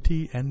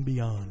infinity and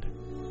beyond.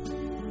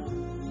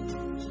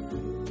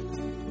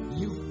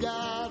 You've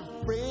got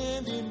a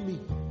friend in me.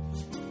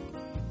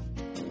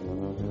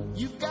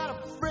 You've got a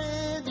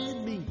friend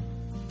in me.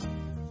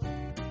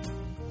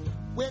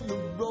 When the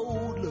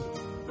road looks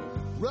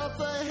rough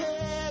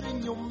ahead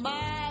and you're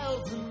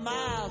miles and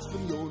miles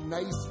from your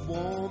nice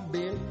warm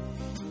bed,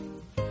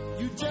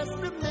 you just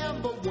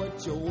remember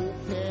what your old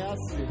past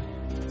said.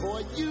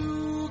 Boy,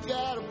 you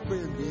got a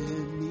friend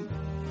in me.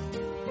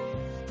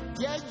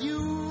 Yeah,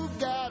 you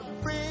got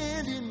a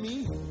friend in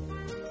me.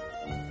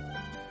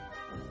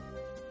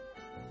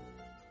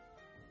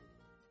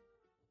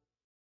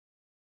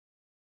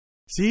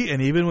 See,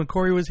 and even when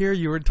Corey was here,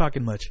 you weren't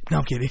talking much. No,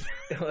 I'm kidding.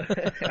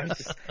 I'm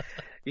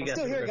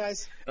still here,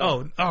 guys.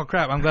 Oh,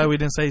 crap. I'm glad we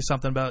didn't say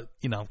something about,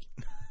 Am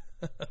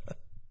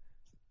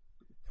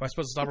I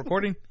supposed to stop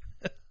recording?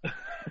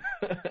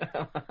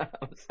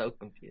 I'm so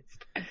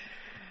confused.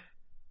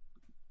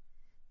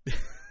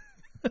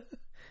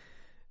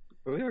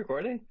 Are we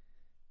recording?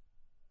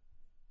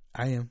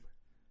 I am.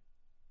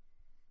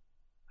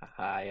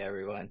 Hi,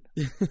 everyone.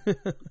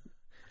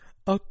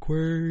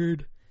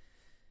 Awkward.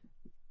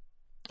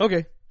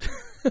 Okay.